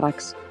Performance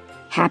Products.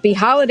 Happy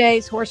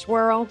holidays, Horse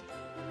World.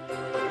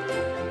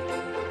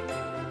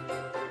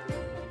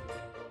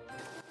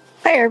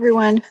 Hi,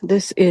 everyone.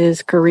 This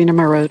is Karina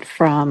Marotte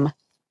from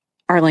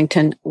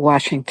Arlington,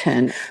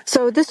 Washington.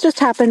 So this just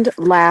happened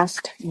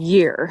last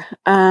year.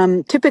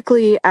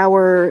 Typically,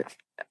 our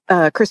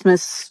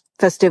Christmas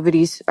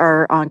festivities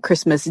are on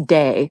Christmas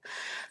Day.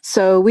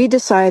 So we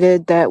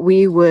decided that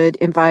we would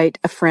invite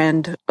a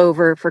friend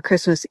over for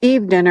Christmas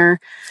Eve dinner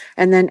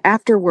and then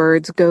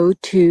afterwards go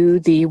to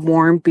the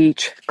Warm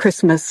Beach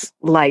Christmas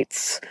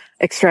lights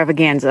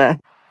extravaganza.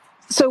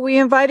 So we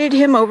invited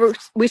him over.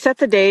 We set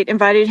the date,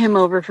 invited him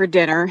over for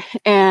dinner.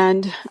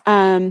 And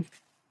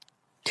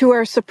to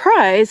our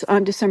surprise,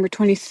 on December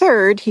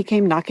 23rd, he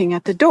came knocking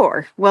at the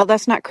door. Well,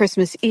 that's not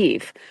Christmas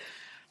Eve.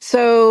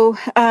 So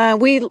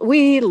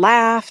we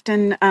laughed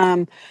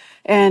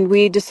and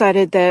we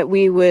decided that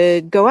we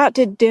would go out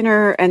to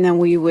dinner and then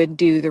we would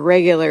do the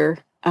regular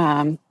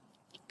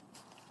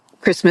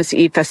Christmas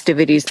Eve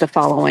festivities the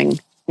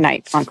following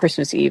night on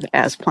Christmas Eve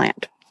as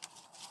planned.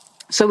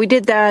 So we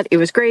did that. It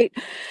was great.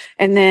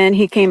 And then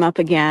he came up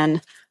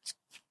again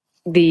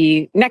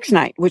the next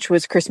night, which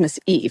was Christmas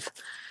Eve.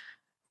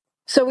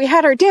 So we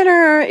had our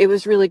dinner. It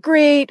was really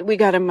great. We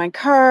got in my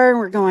car.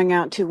 We're going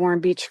out to Warm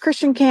Beach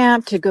Christian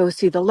Camp to go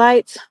see the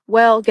lights.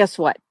 Well, guess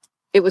what?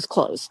 It was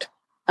closed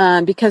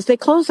because they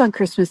close on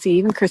Christmas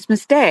Eve and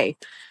Christmas Day.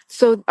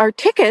 So our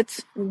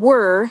tickets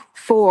were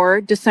for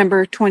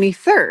December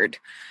 23rd.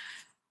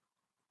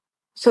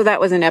 So that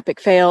was an epic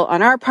fail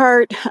on our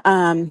part.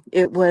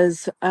 It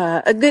was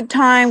a good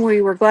time. We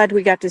were glad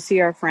we got to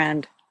see our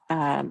friend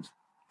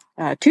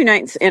 2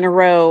 nights in a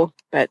row,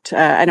 but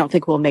I don't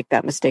think we'll make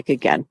that mistake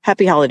again.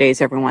 Happy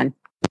holidays, everyone.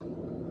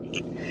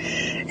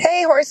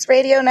 Hey, Horse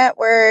Radio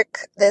Network.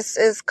 This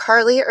is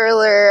Carly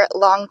Erler,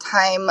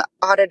 longtime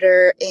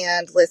auditor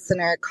and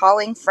listener,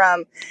 calling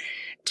from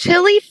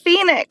chilly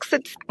Phoenix.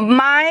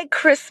 My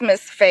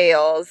Christmas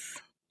fails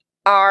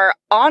are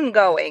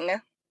ongoing,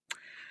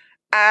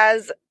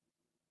 as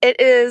it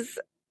is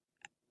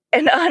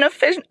an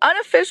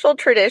unofficial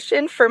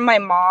tradition for my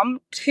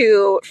mom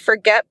to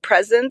forget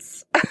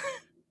presents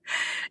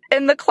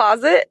in the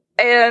closet.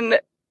 And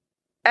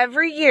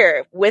every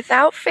year,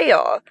 without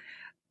fail,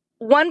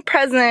 one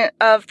present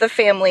of the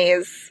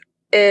family's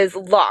is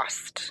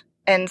lost.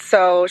 And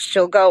so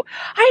she'll go,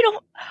 I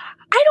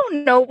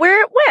don't know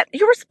where it went.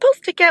 You were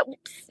supposed to get,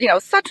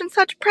 such and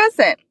such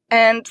present.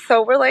 And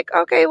so we're like,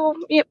 okay, well,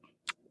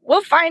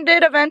 we'll find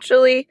it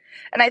eventually.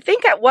 And I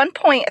think at one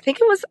point, I think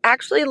it was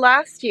actually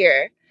last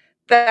year,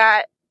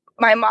 that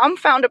my mom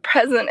found a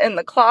present in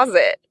the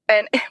closet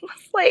and it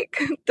was like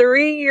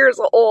 3 years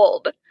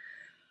old.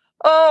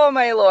 Oh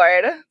my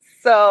Lord.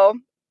 So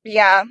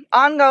yeah,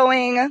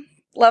 ongoing.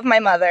 Love my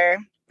mother.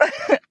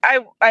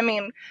 I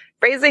mean,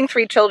 raising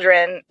 3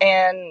 children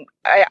and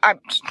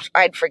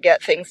I'd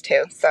forget things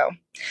too. So,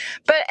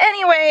 but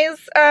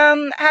anyways,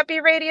 happy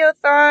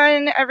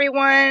Radiothon,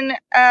 everyone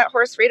at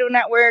Horse Radio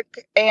Network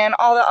and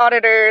all the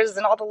auditors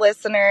and all the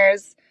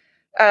listeners.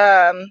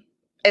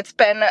 It's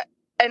been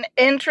an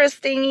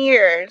interesting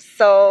year,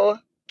 so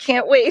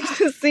can't wait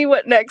to see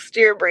what next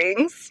year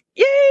brings.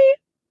 Yay!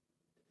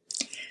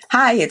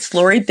 Hi, it's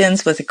Lori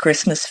Binns with a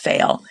Christmas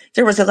fail.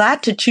 There was a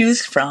lot to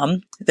choose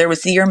from. There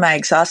was the year my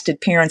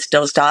exhausted parents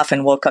dozed off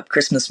and woke up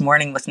Christmas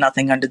morning with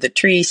nothing under the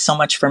tree, so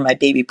much for my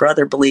baby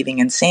brother believing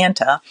in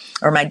Santa,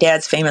 or my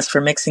dad's famous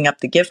for mixing up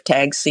the gift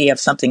tags so you have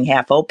something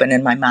half open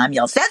and my mom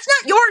yells, "That's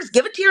not yours,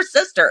 give it to your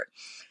sister."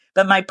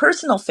 But my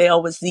personal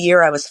fail was the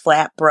year I was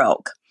flat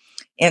broke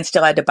and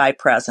still had to buy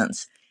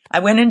presents. I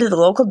went into the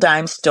local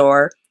dime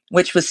store,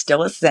 which was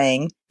still a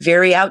thing,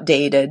 very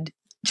outdated,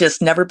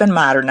 just never been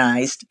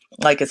modernized.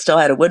 Like it still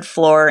had a wood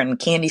floor and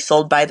candy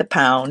sold by the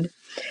pound.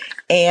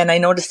 And I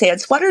noticed they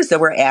had sweaters that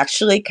were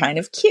actually kind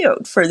of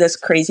cute for this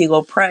crazy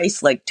low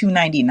price, like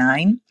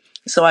 $2.99.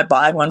 So I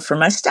bought one for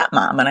my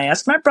stepmom and I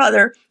asked my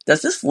brother,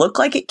 does this look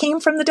like it came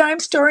from the dime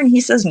store? And he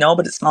says, no,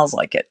 but it smells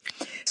like it.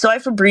 So I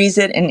Febreze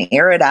it and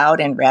air it out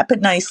and wrap it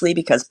nicely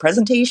because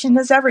presentation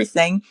is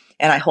everything.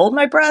 And I hold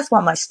my breath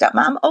while my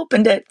stepmom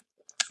opened it.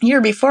 Year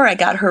before I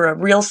got her a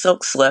real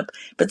silk slip,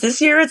 but this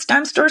year it's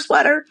dime store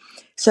sweater.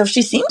 So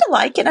she seemed to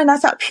like it and I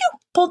thought, phew,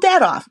 pulled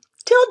that off.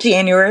 Till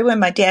January when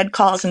my dad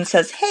calls and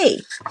says, hey,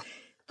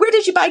 where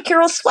did you buy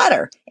Carol's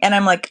sweater? And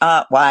I'm like,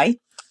 why?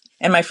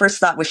 And my first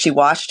thought was she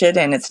washed it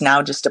and it's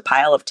now just a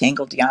pile of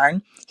tangled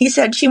yarn. He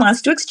said she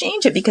wants to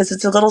exchange it because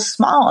it's a little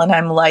small. And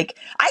I'm like,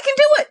 I can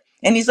do it.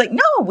 And he's like,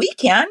 no, we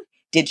can.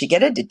 Did you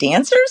get it at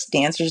Dancers?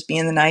 Dancers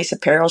being the nice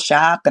apparel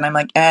shop. And I'm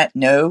like,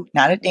 no,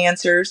 not at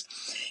Dancers.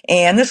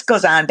 And this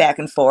goes on back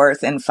and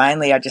forth. And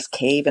finally, I just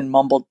cave and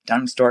mumbled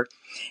dime store.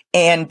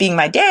 And being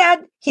my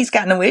dad, he's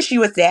got no issue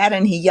with that.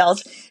 And he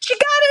yells, she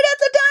got it at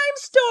the dime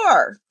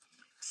store.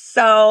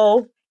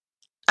 So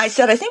I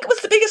said, I think it was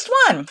the biggest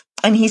one.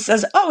 And he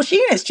says, oh, she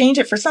can exchange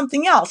it for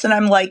something else. And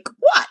I'm like,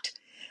 what?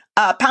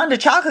 A pound of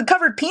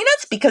chocolate-covered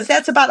peanuts because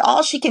that's about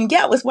all she can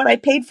get with what I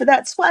paid for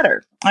that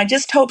sweater. I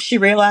just hope she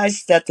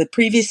realized that the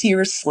previous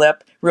year's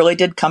slip really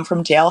did come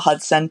from Jail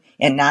Hudson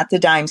and not the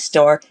dime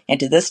store, and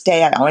to this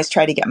day I always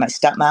try to get my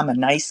stepmom a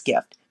nice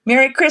gift.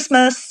 Merry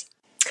Christmas!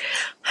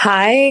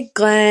 Hi,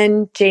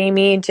 Glenn,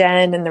 Jamie,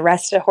 Jen, and the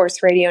rest of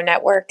Horse Radio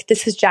Network.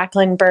 This is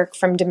Jacqueline Burke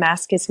from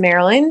Damascus,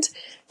 Maryland.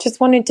 Just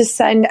wanted to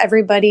send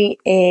everybody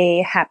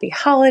a happy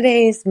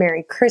holidays,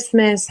 Merry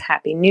Christmas,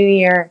 Happy New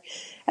Year,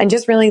 and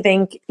just really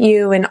thank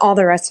you and all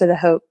the rest of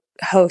the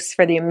hosts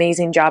for the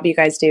amazing job you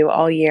guys do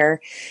all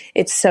year.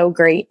 It's so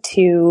great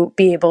to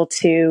be able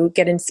to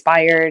get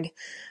inspired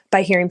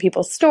by hearing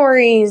people's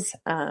stories,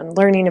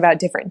 learning about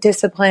different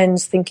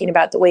disciplines, thinking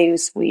about the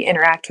ways we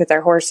interact with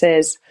our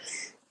horses.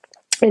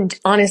 And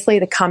honestly,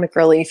 the comic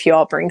relief you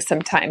all bring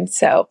sometimes.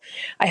 So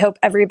I hope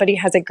everybody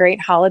has a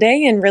great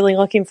holiday and really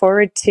looking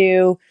forward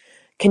to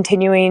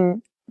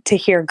continuing to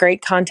hear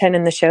great content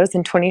in the shows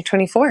in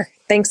 2024.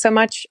 Thanks so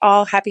much,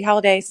 all. Happy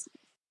holidays.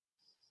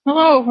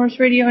 Hello, Horse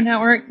Radio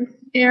Network. This is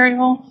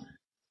Ariel.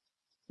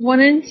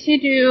 Wanted to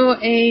do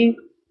a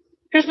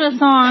Christmas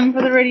song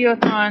for the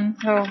Radiothon.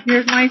 So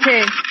here's my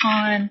take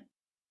on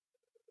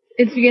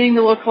It's Beginning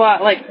to Look a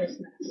Lot Like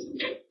Christmas.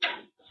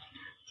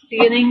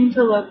 Beginning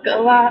to look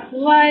a lot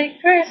like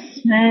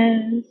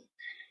Christmas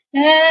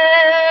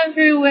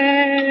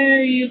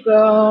everywhere you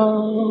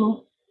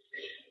go.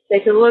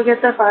 Take a look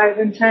at the 5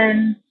 and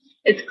 10.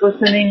 It's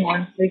glistening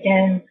once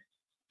again.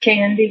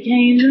 Candy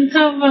canes and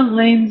silver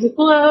lanes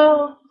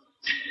aglow.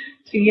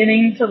 It's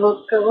beginning to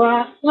look a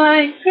lot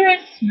like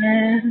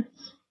Christmas.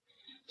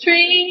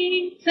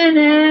 Treats in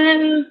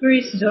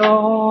every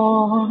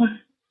store.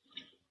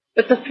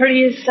 But the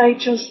prettiest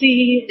sight you'll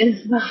see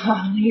is the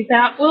holly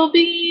that will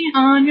be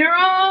on your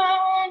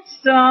own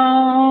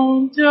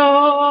stone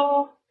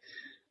door.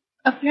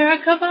 A pair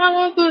of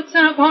Cavallo boots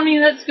and a pony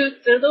that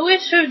scoots are the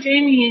wish of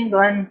Jamie and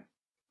Glenn.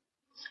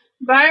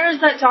 Buyers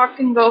that talk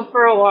and go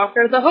for a walk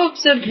are the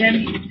hopes of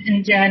Jim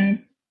and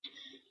Jen.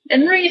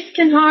 And Reese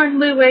can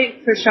hardly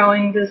wait for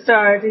showing to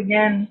start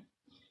again.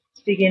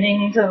 It's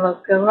beginning to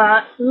look a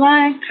lot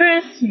like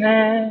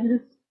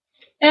Christmas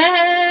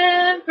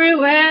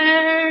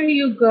everywhere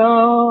you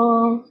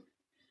go.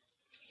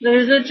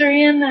 There's a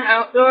tree in the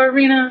outdoor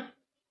arena,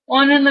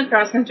 one in the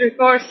cross-country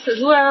course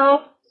as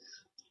well.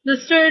 The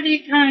sturdy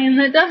kind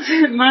that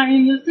doesn't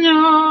mind the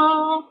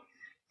snow.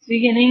 It's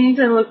beginning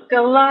to look a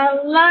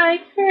lot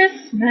like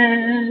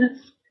Christmas.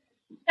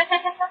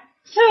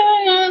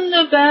 Soon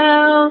the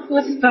bells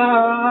will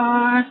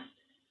start.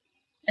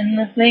 And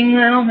the thing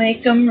that'll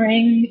make 'em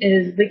ring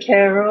is the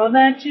carol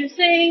that you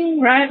sing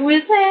right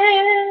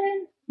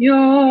within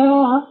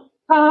your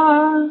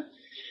heart.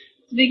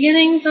 It's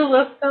beginning to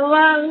look a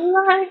lot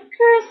like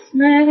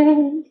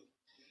Christmas.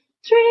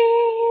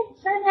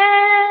 Treats in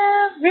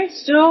every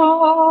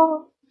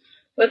store.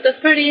 But the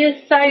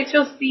prettiest sight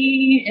you'll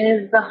see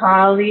is the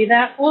holly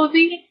that will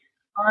be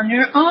on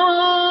your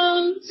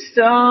own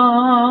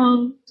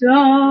stone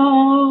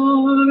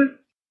door.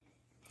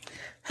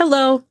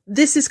 Hello,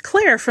 this is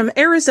Claire from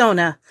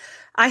Arizona.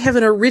 I have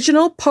an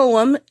original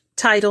poem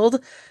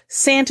titled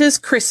Santa's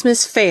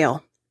Christmas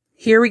Fail.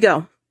 Here we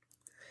go.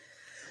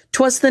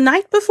 'Twas the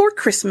night before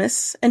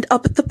Christmas, and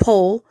up at the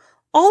pole,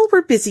 all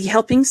were busy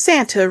helping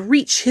Santa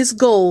reach his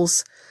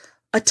goals.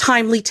 A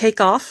timely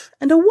takeoff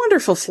and a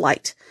wonderful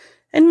flight,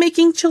 and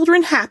making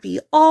children happy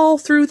all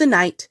through the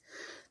night.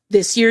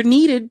 This year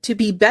needed to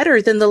be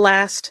better than the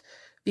last,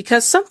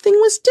 because something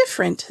was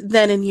different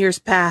than in years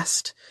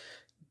past.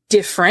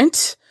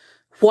 Different?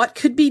 What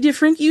could be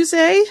different, you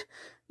say?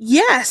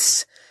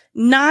 Yes!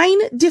 9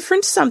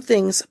 different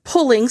somethings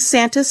pulling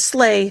Santa's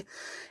sleigh.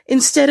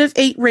 Instead of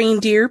 8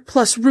 reindeer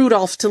plus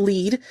Rudolph to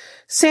lead,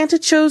 Santa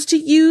chose to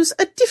use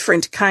a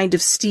different kind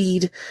of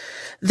steed.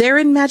 There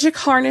in magic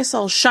harness,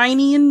 all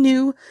shiny and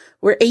new,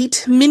 were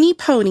 8 mini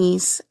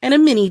ponies and a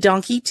mini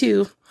donkey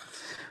too.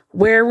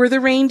 Where were the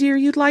reindeer,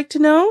 you'd like to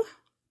know?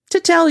 To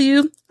tell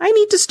you, I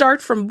need to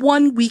start from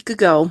 1 week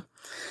ago.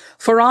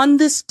 For on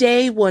this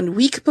day, 1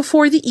 week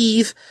before the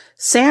eve,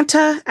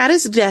 Santa, at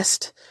his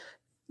desk,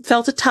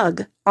 felt a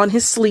tug on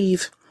his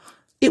sleeve.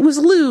 It was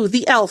Lou,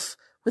 the elf,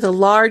 with a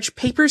large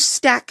paper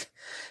stack.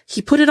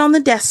 He put it on the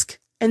desk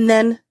and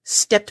then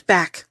stepped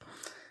back.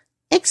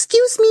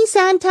 "Excuse me,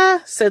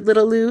 Santa," said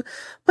little Lou,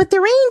 "but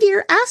the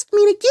reindeer asked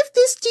me to give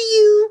this to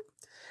you."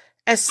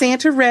 As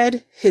Santa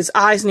read, his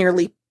eyes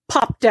nearly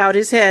popped out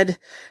his head,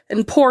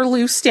 and poor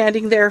Lou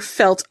standing there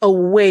felt a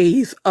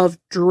wave of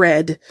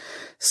dread.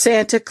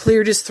 Santa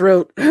cleared his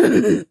throat.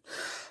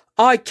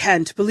 "I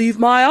can't believe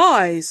my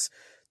eyes.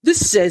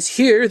 This says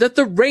here that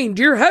the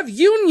reindeer have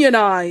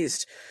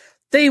unionized.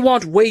 They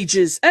want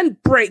wages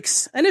and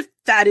breaks, and if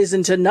that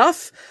isn't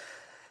enough,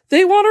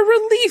 they want a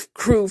relief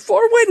crew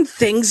for when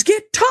things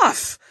get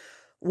tough.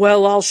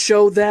 Well, I'll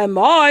show them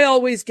I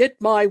always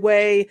get my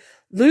way.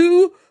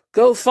 Lou,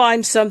 go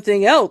find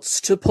something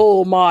else to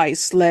pull my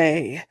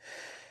sleigh."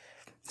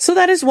 So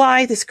that is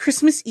why this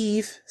Christmas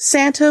Eve,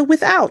 Santa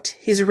without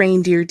his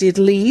reindeer did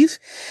leave.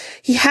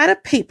 He had a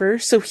paper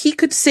so he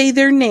could say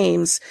their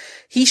names.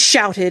 He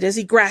shouted as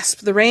he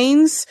grasped the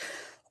reins,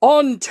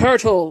 "On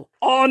Turtle,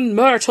 on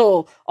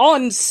Myrtle,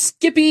 on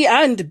Skippy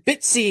and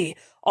Bitsy,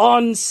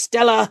 on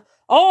Stella,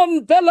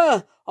 on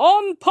Bella,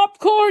 on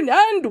Popcorn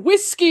and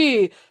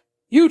Whiskey.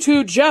 You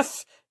two,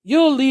 Jeff,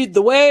 you'll lead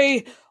the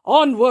way.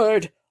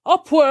 Onward,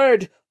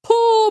 upward,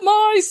 pull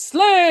my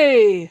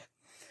sleigh."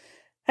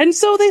 And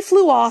so they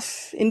flew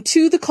off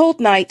into the cold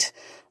night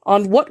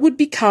on what would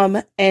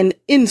become an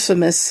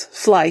infamous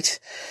flight.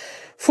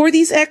 For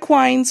these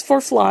equines for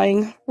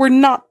flying were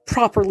not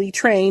properly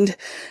trained,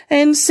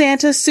 and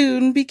Santa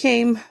soon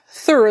became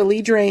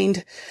thoroughly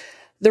drained.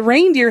 The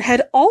reindeer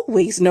had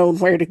always known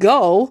where to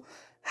go.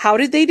 How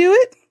did they do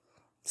it?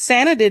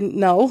 Santa didn't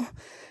know.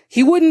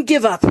 He wouldn't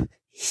give up.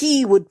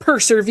 He would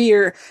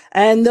persevere,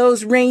 and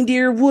those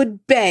reindeer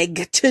would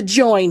beg to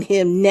join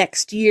him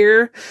next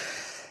year.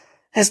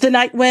 As the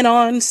night went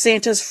on,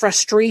 Santa's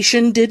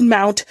frustration did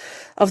mount.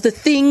 Of the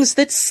things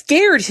that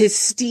scared his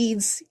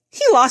steeds,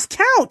 he lost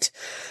count.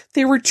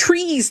 There were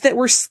trees that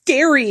were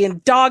scary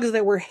and dogs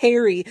that were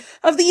hairy.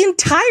 Of the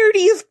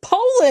entirety of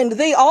Poland,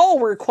 they all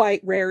were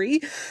quite rarey.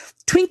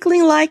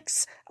 Twinkling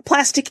lights, a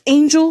plastic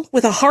angel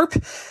with a harp,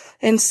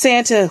 and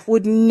Santa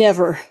would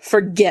never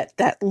forget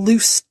that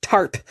loose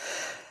tarp.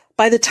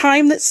 By the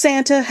time that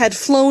Santa had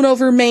flown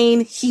over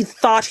Maine, he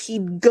thought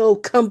he'd go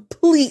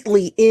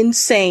completely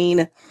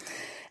insane.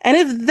 And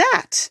if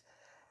that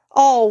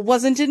all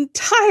wasn't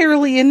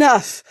entirely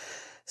enough,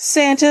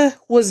 Santa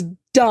was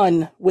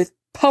done with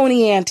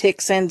pony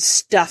antics and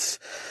stuff.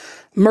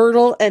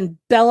 Myrtle and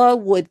Bella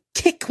would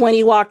kick when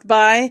he walked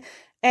by,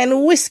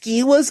 and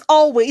Whiskey was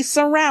always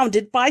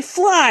surrounded by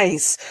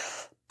flies.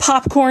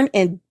 Popcorn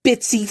and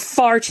Bitsy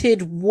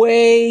farted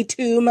way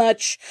too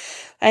much,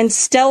 and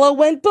Stella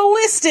went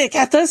ballistic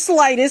at the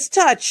slightest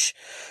touch.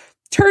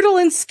 Turtle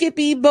and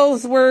Skippy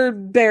both were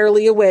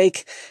barely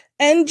awake,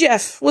 and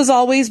Jeff was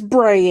always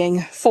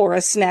braying for a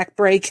snack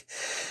break.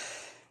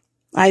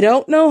 I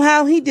don't know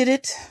how he did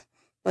it,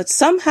 but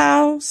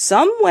somehow,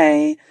 some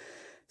way,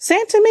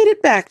 Santa made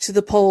it back to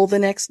the pole the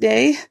next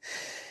day.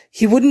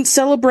 He wouldn't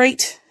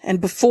celebrate,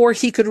 and before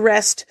he could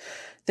rest,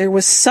 there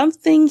was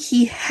something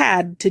he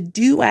had to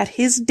do at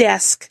his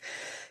desk.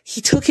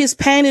 He took his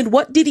pen, and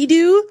what did he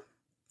do?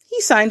 He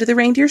signed the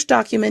reindeer's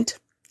document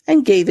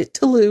and gave it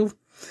to Lou.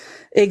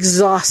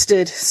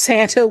 Exhausted,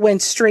 Santa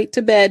went straight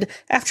to bed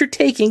after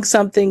taking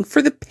something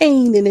for the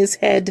pain in his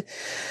head.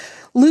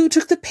 Lou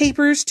took the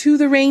papers to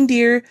the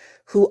reindeer,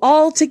 who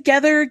all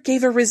together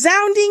gave a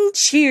resounding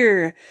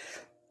cheer.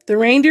 The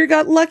reindeer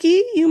got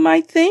lucky, you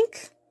might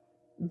think,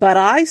 but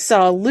I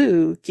saw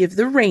Lou give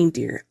the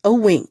reindeer a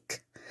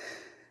wink.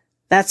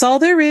 That's all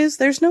there is.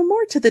 There's no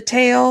more to the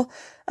tale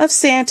of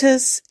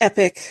Santa's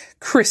epic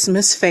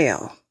Christmas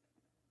fail.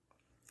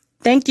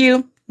 Thank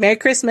you. Merry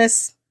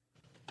Christmas.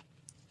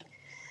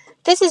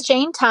 This is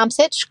Jane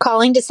Tomsich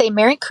calling to say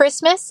Merry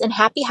Christmas and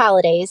Happy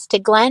Holidays to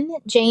Glenn,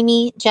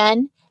 Jamie,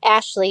 Jen,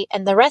 Ashley,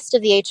 and the rest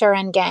of the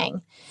HRN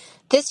gang.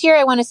 This year,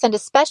 I want to send a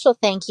special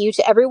thank you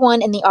to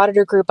everyone in the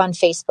auditor group on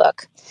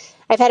Facebook.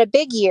 I've had a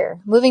big year,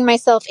 moving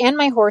myself and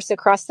my horse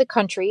across the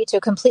country to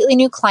a completely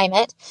new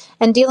climate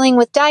and dealing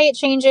with diet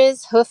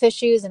changes, hoof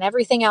issues, and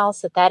everything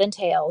else that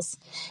entails.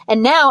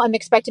 And now I'm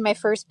expecting my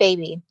first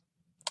baby.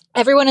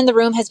 Everyone in the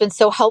room has been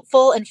so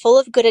helpful and full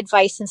of good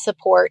advice and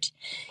support.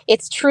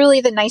 It's truly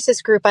the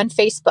nicest group on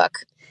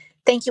Facebook.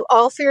 Thank you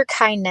all for your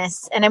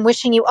kindness, and I'm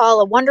wishing you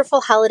all a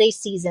wonderful holiday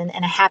season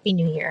and a happy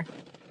new year.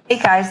 Hey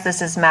guys,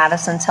 this is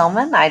Madison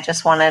Tillman. I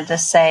just wanted to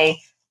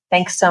say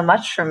thanks so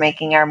much for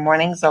making our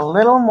mornings a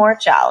little more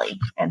jolly,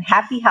 and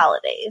happy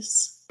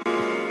holidays.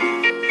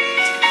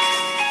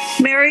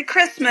 Merry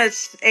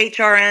Christmas,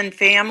 HRN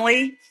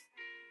family.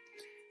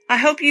 I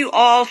hope you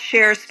all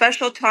share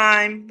special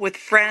time with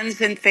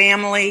friends and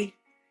family,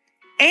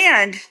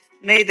 and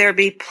may there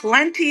be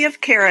plenty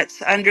of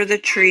carrots under the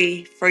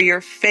tree for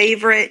your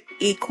favorite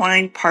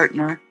equine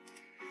partner.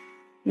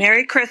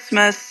 Merry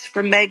Christmas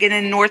from Megan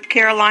in North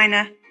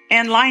Carolina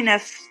and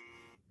Linus.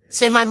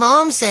 So my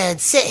mom said,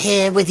 sit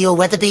here with your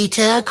weather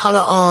beater,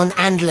 collar on,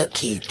 and look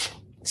cute.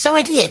 So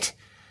I did.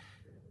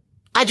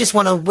 I just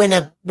want to win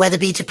a weather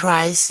beater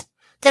prize.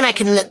 Then I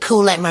can look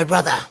cool like my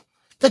brother.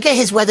 Look at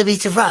his weather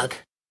beater rug.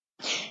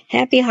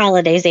 Happy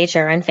holidays,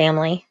 HRN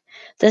family.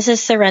 This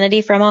is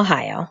Serenity from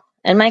Ohio,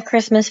 and my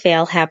Christmas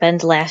fail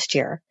happened last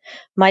year.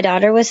 My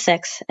daughter was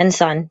 6 and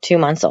son 2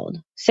 months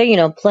old,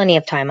 so plenty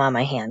of time on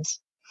my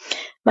hands.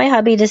 My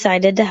hubby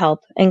decided to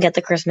help and get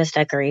the Christmas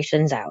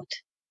decorations out.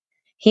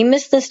 He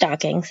missed the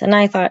stockings, and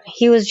I thought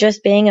he was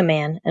just being a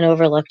man and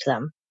overlooked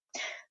them.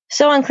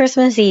 So on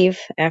Christmas Eve,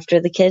 after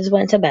the kids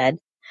went to bed,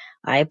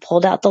 I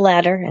pulled out the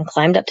ladder and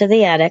climbed up to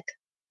the attic.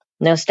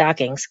 No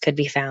stockings could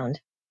be found.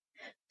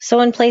 So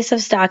in place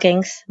of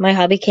stockings, my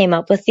hubby came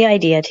up with the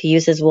idea to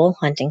use his wool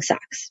hunting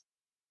socks.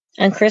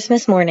 On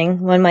Christmas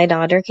morning, when my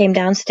daughter came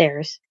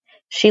downstairs,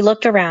 she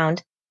looked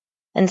around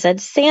and said,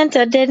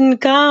 "Santa didn't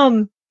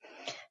come."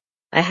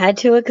 I had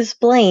to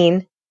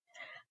explain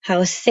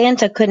how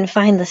Santa couldn't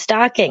find the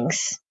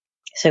stockings,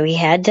 so he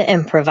had to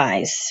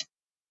improvise.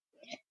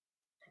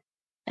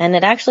 And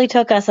it actually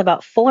took us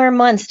about 4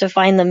 months to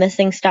find the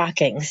missing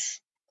stockings.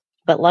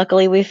 But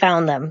luckily we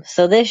found them.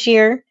 So this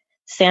year,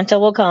 Santa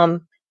will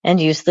come and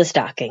use the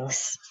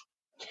stockings.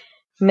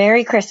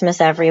 Merry Christmas,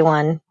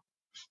 everyone.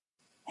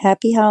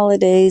 Happy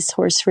holidays,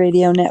 Horse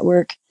Radio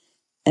Network,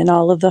 and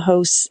all of the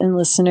hosts and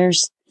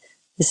listeners.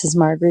 This is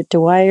Margaret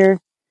Dwyer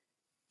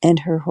and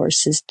her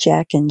horses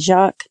Jack and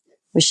Jacques,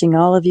 wishing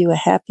all of you a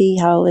happy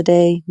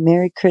holiday,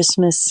 Merry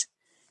Christmas,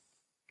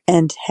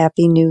 and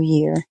Happy New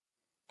Year.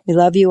 We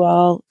love you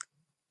all.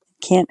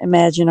 Can't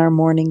imagine our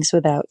mornings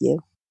without you.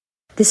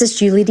 This is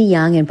Julie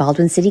DeYoung in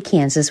Baldwin City,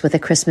 Kansas with a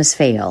Christmas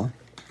fail.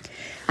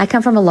 I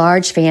come from a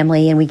large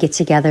family and we get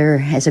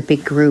together as a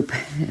big group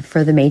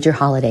for the major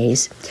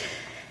holidays.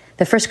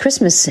 The first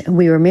Christmas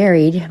we were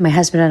married, my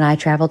husband and I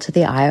traveled to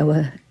the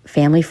Iowa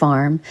family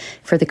farm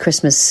for the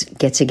Christmas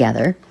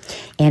get-together.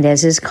 And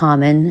as is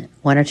common,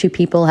 1 or 2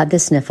 people had the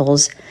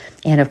sniffles,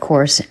 and of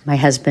course, my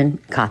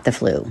husband caught the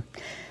flu.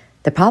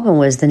 The problem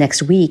was the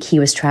next week he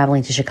was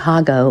traveling to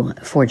Chicago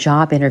for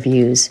job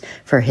interviews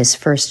for his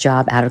first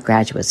job out of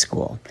graduate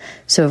school.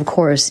 So, of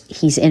course,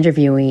 he's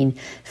interviewing,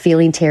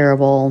 feeling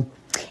terrible,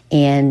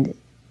 and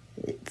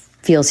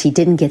feels he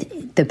didn't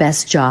get the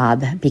best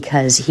job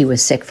because he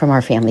was sick from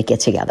our family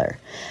get-together.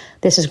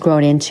 This has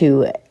grown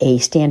into a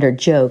standard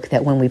joke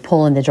that when we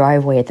pull in the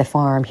driveway at the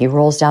farm, he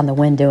rolls down the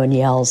window and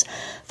yells,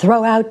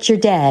 "Throw out your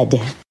dead."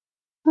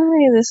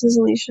 Hi, this is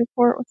Alicia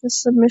Fort with a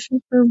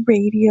submission for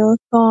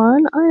Radiothon.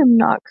 I am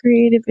not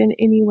creative in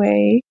any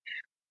way,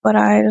 but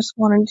I just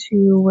wanted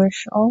to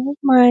wish all of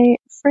my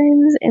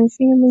friends and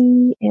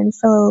family and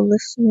fellow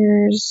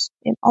listeners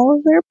and all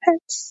of their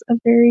pets a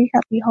very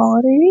happy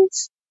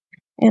holidays.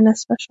 And a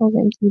special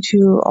thank you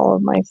to all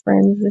of my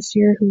friends this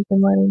year who've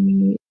been letting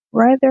me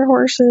ride their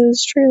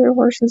horses, trailer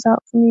horses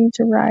out for me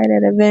to ride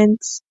at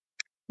events,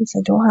 since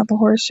I don't have a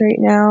horse right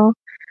now.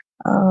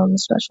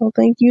 Special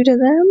thank you to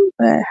them,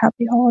 but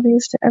happy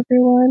holidays to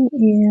everyone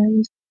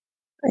and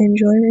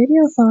enjoy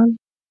Radiothon.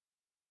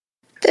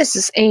 This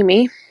is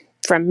Amy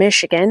from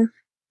Michigan.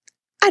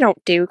 I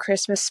don't do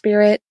Christmas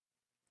spirit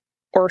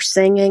or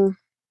singing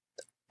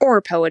or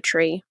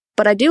poetry,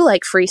 but I do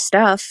like free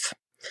stuff.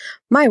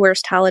 My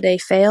worst holiday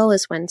fail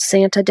is when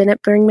Santa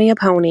didn't bring me a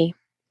pony.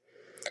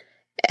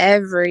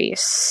 Every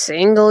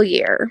single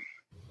year.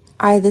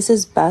 Hi, this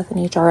is Beth, an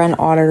HRN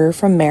auditor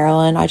from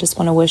Maryland. I just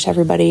want to wish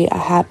everybody a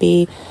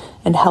happy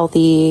and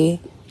healthy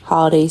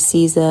holiday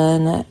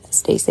season.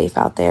 Stay safe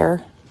out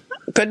there.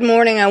 Good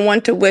morning. I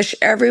want to wish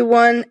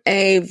everyone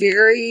a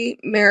very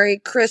Merry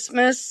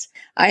Christmas.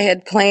 I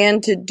had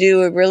planned to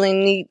do a really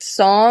neat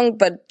song,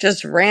 but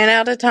just ran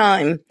out of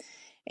time.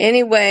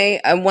 Anyway,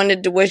 I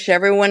wanted to wish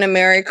everyone a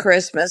Merry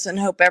Christmas and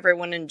hope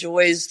everyone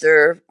enjoys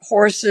their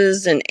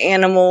horses and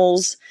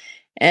animals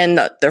and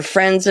their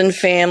friends and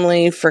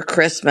family for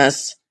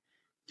Christmas.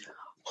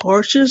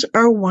 Horses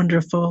are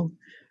wonderful.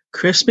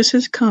 Christmas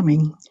is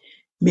coming.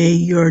 May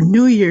your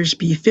New Year's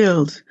be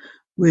filled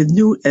with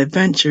new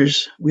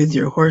adventures with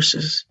your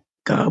horses.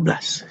 God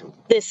bless.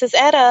 This is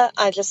Etta.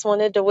 I just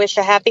wanted to wish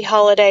a happy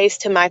holidays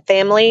to my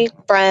family,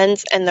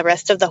 friends, and the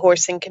rest of the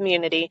horsing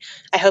community.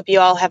 I hope you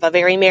all have a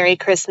very Merry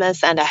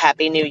Christmas and a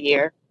Happy New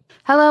Year.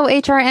 Hello,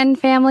 HRN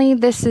family.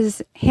 This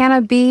is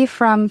Hannah B.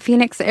 from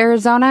Phoenix,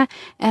 Arizona,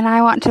 and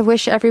I want to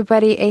wish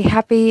everybody a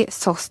happy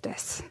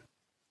solstice.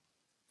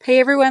 Hey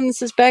everyone,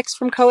 this is Bex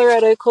from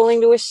Colorado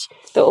calling to wish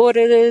the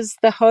auditors,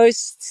 the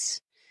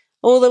hosts,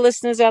 all the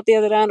listeners out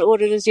there that aren't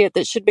auditors yet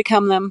that should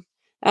become them,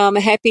 a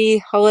happy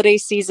holiday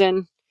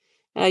season.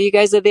 You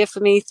guys are there for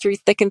me through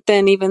thick and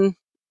thin, even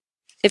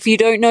if you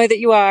don't know that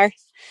you are,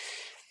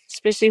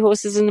 especially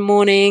Horses in the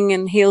Morning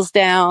and Heels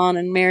Down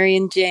and Mary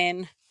and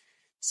Jen.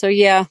 So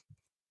yeah,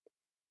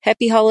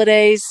 happy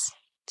holidays.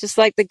 Just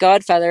like The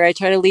Godfather, I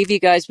try to leave you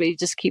guys, but you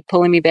just keep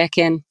pulling me back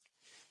in.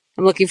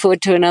 I'm looking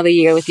forward to another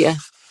year with you.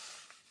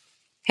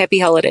 Happy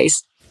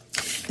holidays.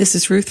 This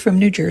is Ruth from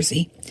New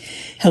Jersey.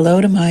 Hello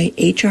to my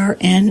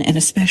HRN and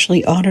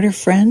especially auditor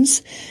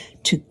friends,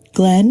 to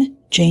Glenn,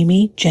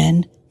 Jamie,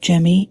 Jen,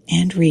 Jemmy,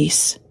 and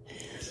Reese.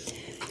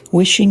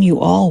 Wishing you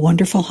all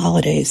wonderful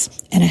holidays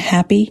and a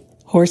happy,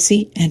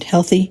 horsey, and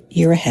healthy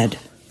year ahead.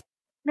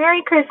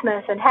 Merry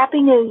Christmas and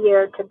Happy New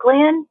Year to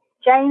Glenn,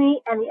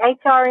 Jamie, and the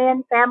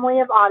HRN family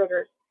of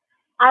auditors.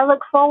 I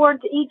look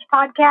forward to each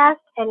podcast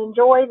and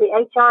enjoy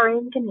the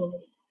HRN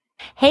community.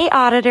 Hey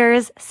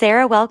auditors,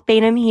 Sarah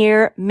Welk-Bainham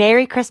here.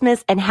 Merry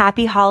Christmas and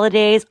happy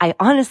holidays. I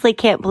honestly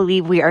can't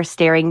believe we are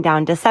staring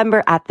down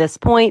December at this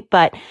point,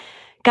 but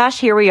gosh,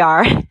 here we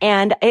are.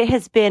 And it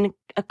has been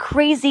a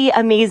crazy,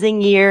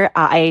 amazing year.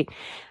 I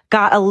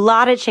Got a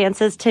lot of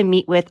chances to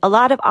meet with a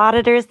lot of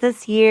auditors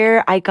this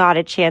year. I got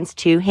a chance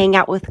to hang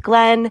out with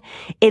Glenn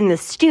in the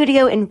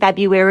studio in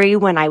February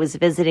when I was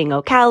visiting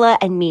Ocala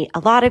and meet a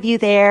lot of you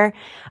there.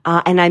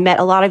 And I met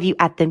a lot of you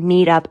at the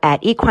meetup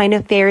at Equine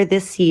Affair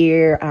this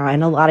year.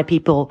 And a lot of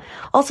people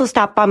also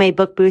stopped by my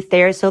book booth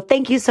there. So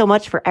thank you so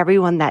much for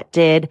everyone that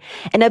did.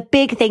 And a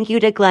big thank you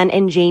to Glenn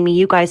and Jamie.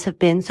 You guys have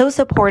been so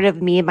supportive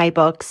of me and my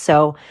books.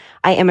 So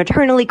I am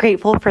eternally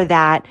grateful for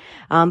that.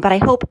 But I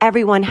hope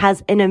everyone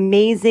has an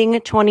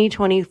amazing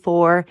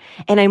 2024.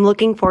 And I'm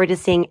looking forward to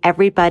seeing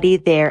everybody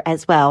there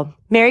as well.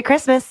 Merry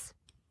Christmas.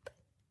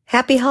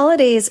 Happy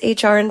holidays,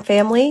 HRN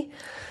family.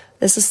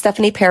 This is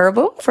Stephanie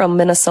Paraboo from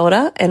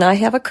Minnesota, and I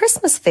have a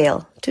Christmas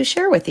fail to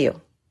share with you.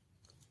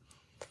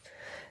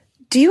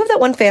 Do you have that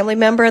one family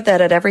member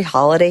that at every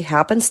holiday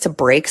happens to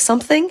break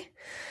something?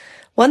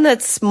 One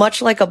that's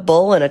much like a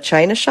bull in a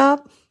china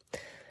shop?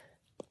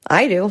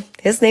 I do.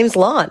 His name's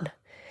Lon.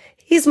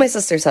 He's my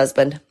sister's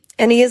husband,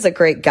 and he is a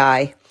great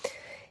guy.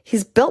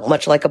 He's built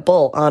much like a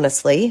bull,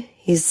 honestly.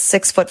 He's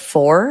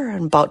 6'4"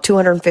 and about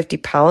 250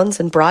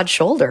 pounds and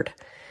broad-shouldered.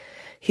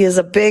 He has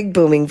a big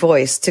booming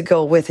voice to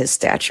go with his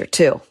stature,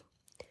 too.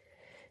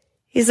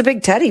 He's a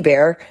big teddy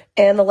bear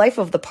and the life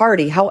of the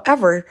party.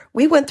 However,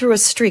 we went through a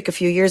streak a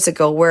few years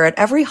ago where at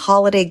every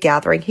holiday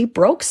gathering, he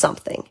broke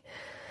something.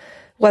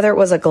 Whether it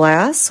was a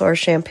glass or a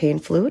champagne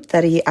flute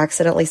that he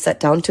accidentally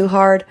set down too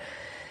hard.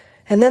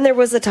 And then there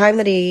was a time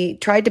that he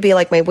tried to be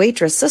like my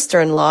waitress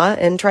sister-in-law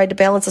and tried to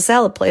balance a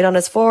salad plate on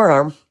his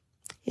forearm.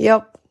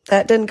 Yep,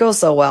 that didn't go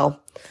so well.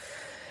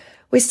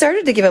 We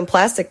started to give him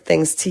plastic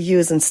things to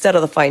use instead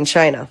of the fine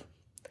china.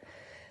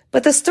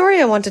 But the story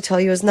I want to tell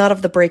you is not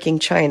of the breaking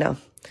china.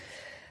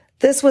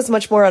 This was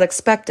much more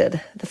unexpected.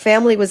 The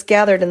family was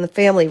gathered in the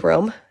family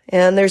room,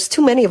 and there's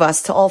too many of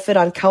us to all fit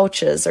on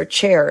couches or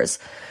chairs.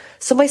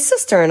 So my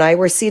sister and I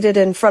were seated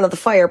in front of the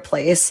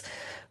fireplace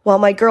while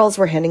my girls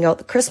were handing out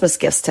the Christmas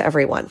gifts to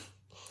everyone.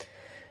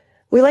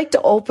 We like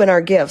to open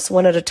our gifts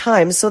one at a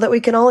time so that we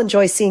can all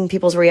enjoy seeing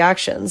people's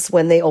reactions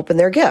when they open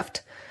their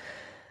gift.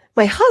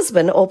 My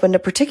husband opened a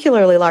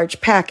particularly large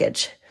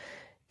package.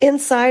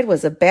 Inside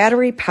was a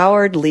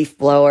battery-powered leaf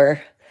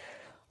blower.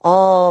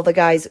 All the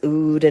guys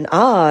oohed and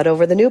awed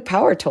over the new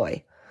power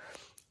toy.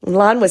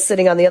 Lon was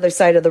sitting on the other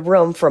side of the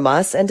room from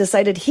us and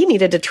decided he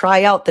needed to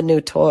try out the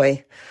new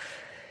toy.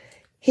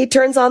 He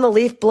turns on the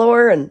leaf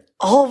blower and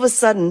all of a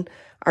sudden,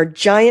 our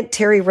giant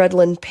Terry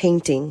Redlin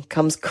painting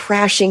comes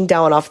crashing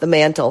down off the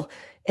mantel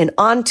and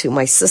onto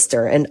my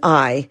sister and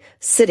I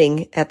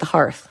sitting at the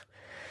hearth.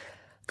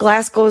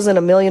 Glass goes in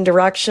a million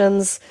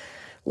directions.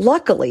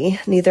 Luckily,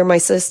 neither my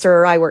sister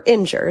or I were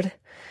injured.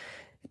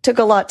 It took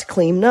a lot to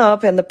clean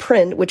up, and the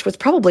print, which was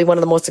probably one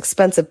of the most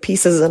expensive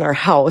pieces in our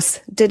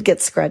house, did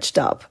get scratched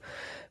up.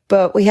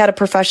 But we had a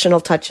professional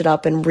touch it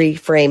up and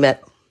reframe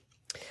it.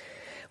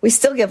 We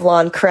still give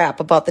Lon crap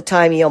about the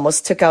time he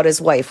almost took out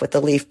his wife with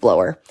the leaf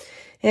blower.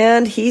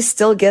 And he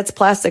still gets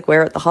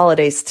plasticware at the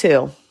holidays,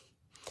 too.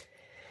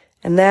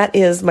 And that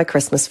is my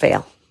Christmas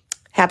fail.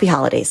 Happy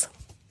holidays.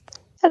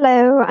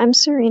 Hello, I'm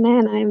Serena,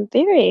 and I'm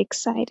very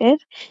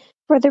excited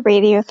for the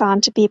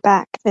Radiothon to be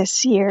back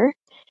this year.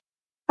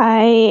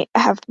 I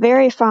have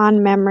very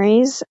fond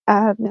memories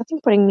of nothing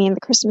putting me in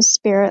the Christmas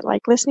spirit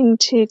like listening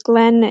to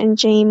Glenn and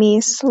Jamie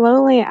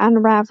slowly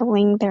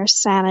unraveling their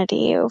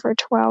sanity over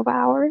 12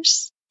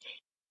 hours.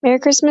 Merry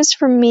Christmas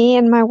from me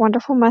and my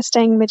wonderful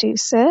Mustang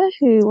Medusa,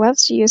 who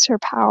loves to use her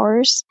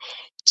powers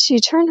to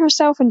turn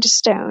herself into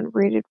stone,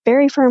 rooted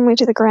very firmly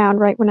to the ground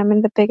right when I'm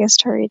in the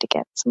biggest hurry to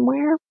get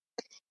somewhere.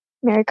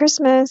 Merry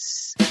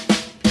Christmas.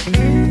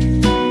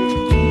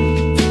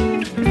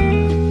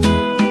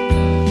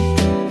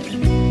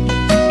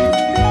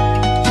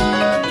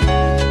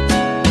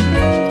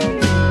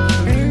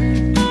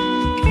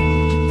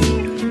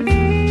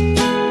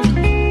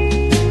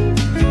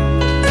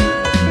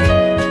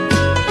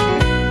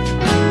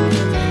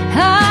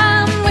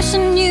 I'm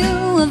wishing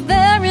you a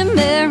very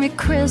Merry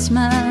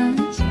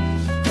Christmas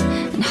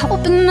and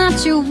hoping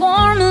that you're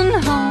warm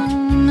and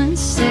home and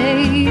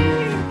safe.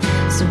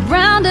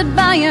 Surrounded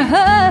by your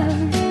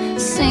herd,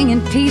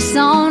 singing peace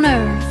on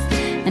earth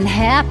and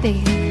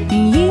happy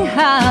ye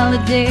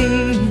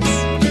holidays.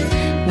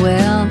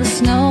 Well, the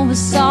snow is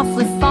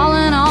softly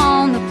falling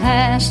on the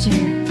pasture,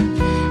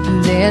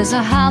 and there's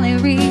a holly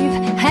wreath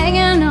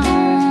hanging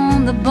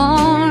on the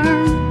barn.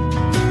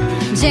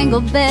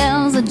 Jingle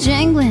bells are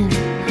jingling,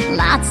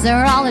 lights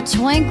are all a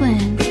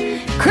twinkling.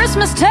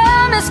 Christmas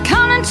time is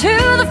coming to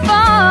the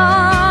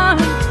farm.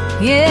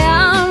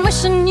 Yeah, I'm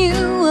wishing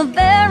you a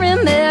very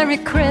Merry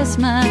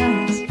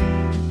Christmas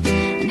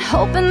and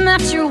hoping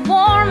that you're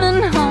warm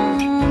and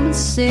home and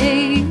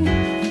safe.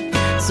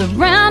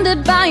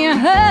 Surrounded by your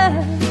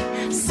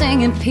herd,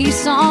 singing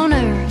peace on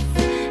earth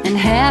and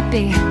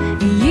happy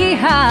ye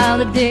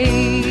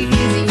holidays.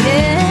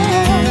 Yeah.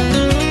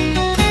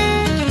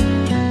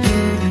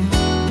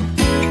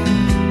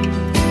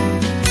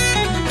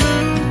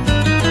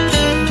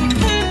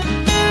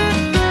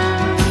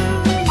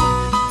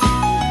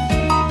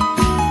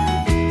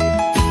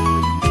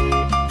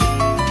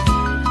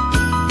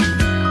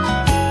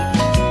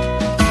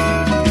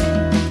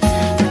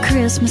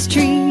 Christmas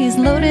tree is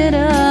loaded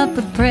up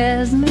with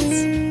presents,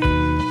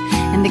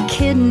 and the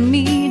kid in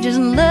me just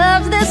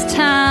loves this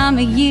time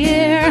of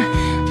year.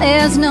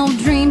 There's no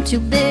dream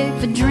too big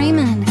for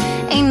dreaming.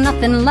 Ain't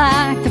nothing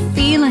like the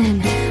feeling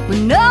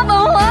when all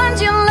the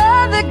ones you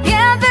love are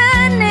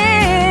gathered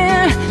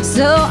near.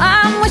 So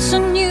I'm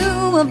wishing you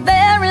a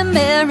very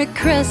Merry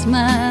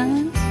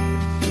Christmas,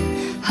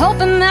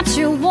 hoping that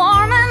you're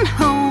warm and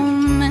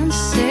home and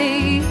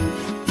safe,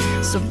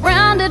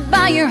 surrounded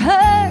by your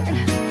herd,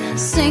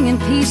 singing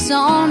peace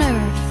on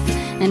earth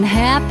and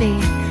happy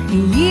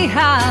ye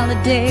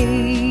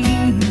holidays.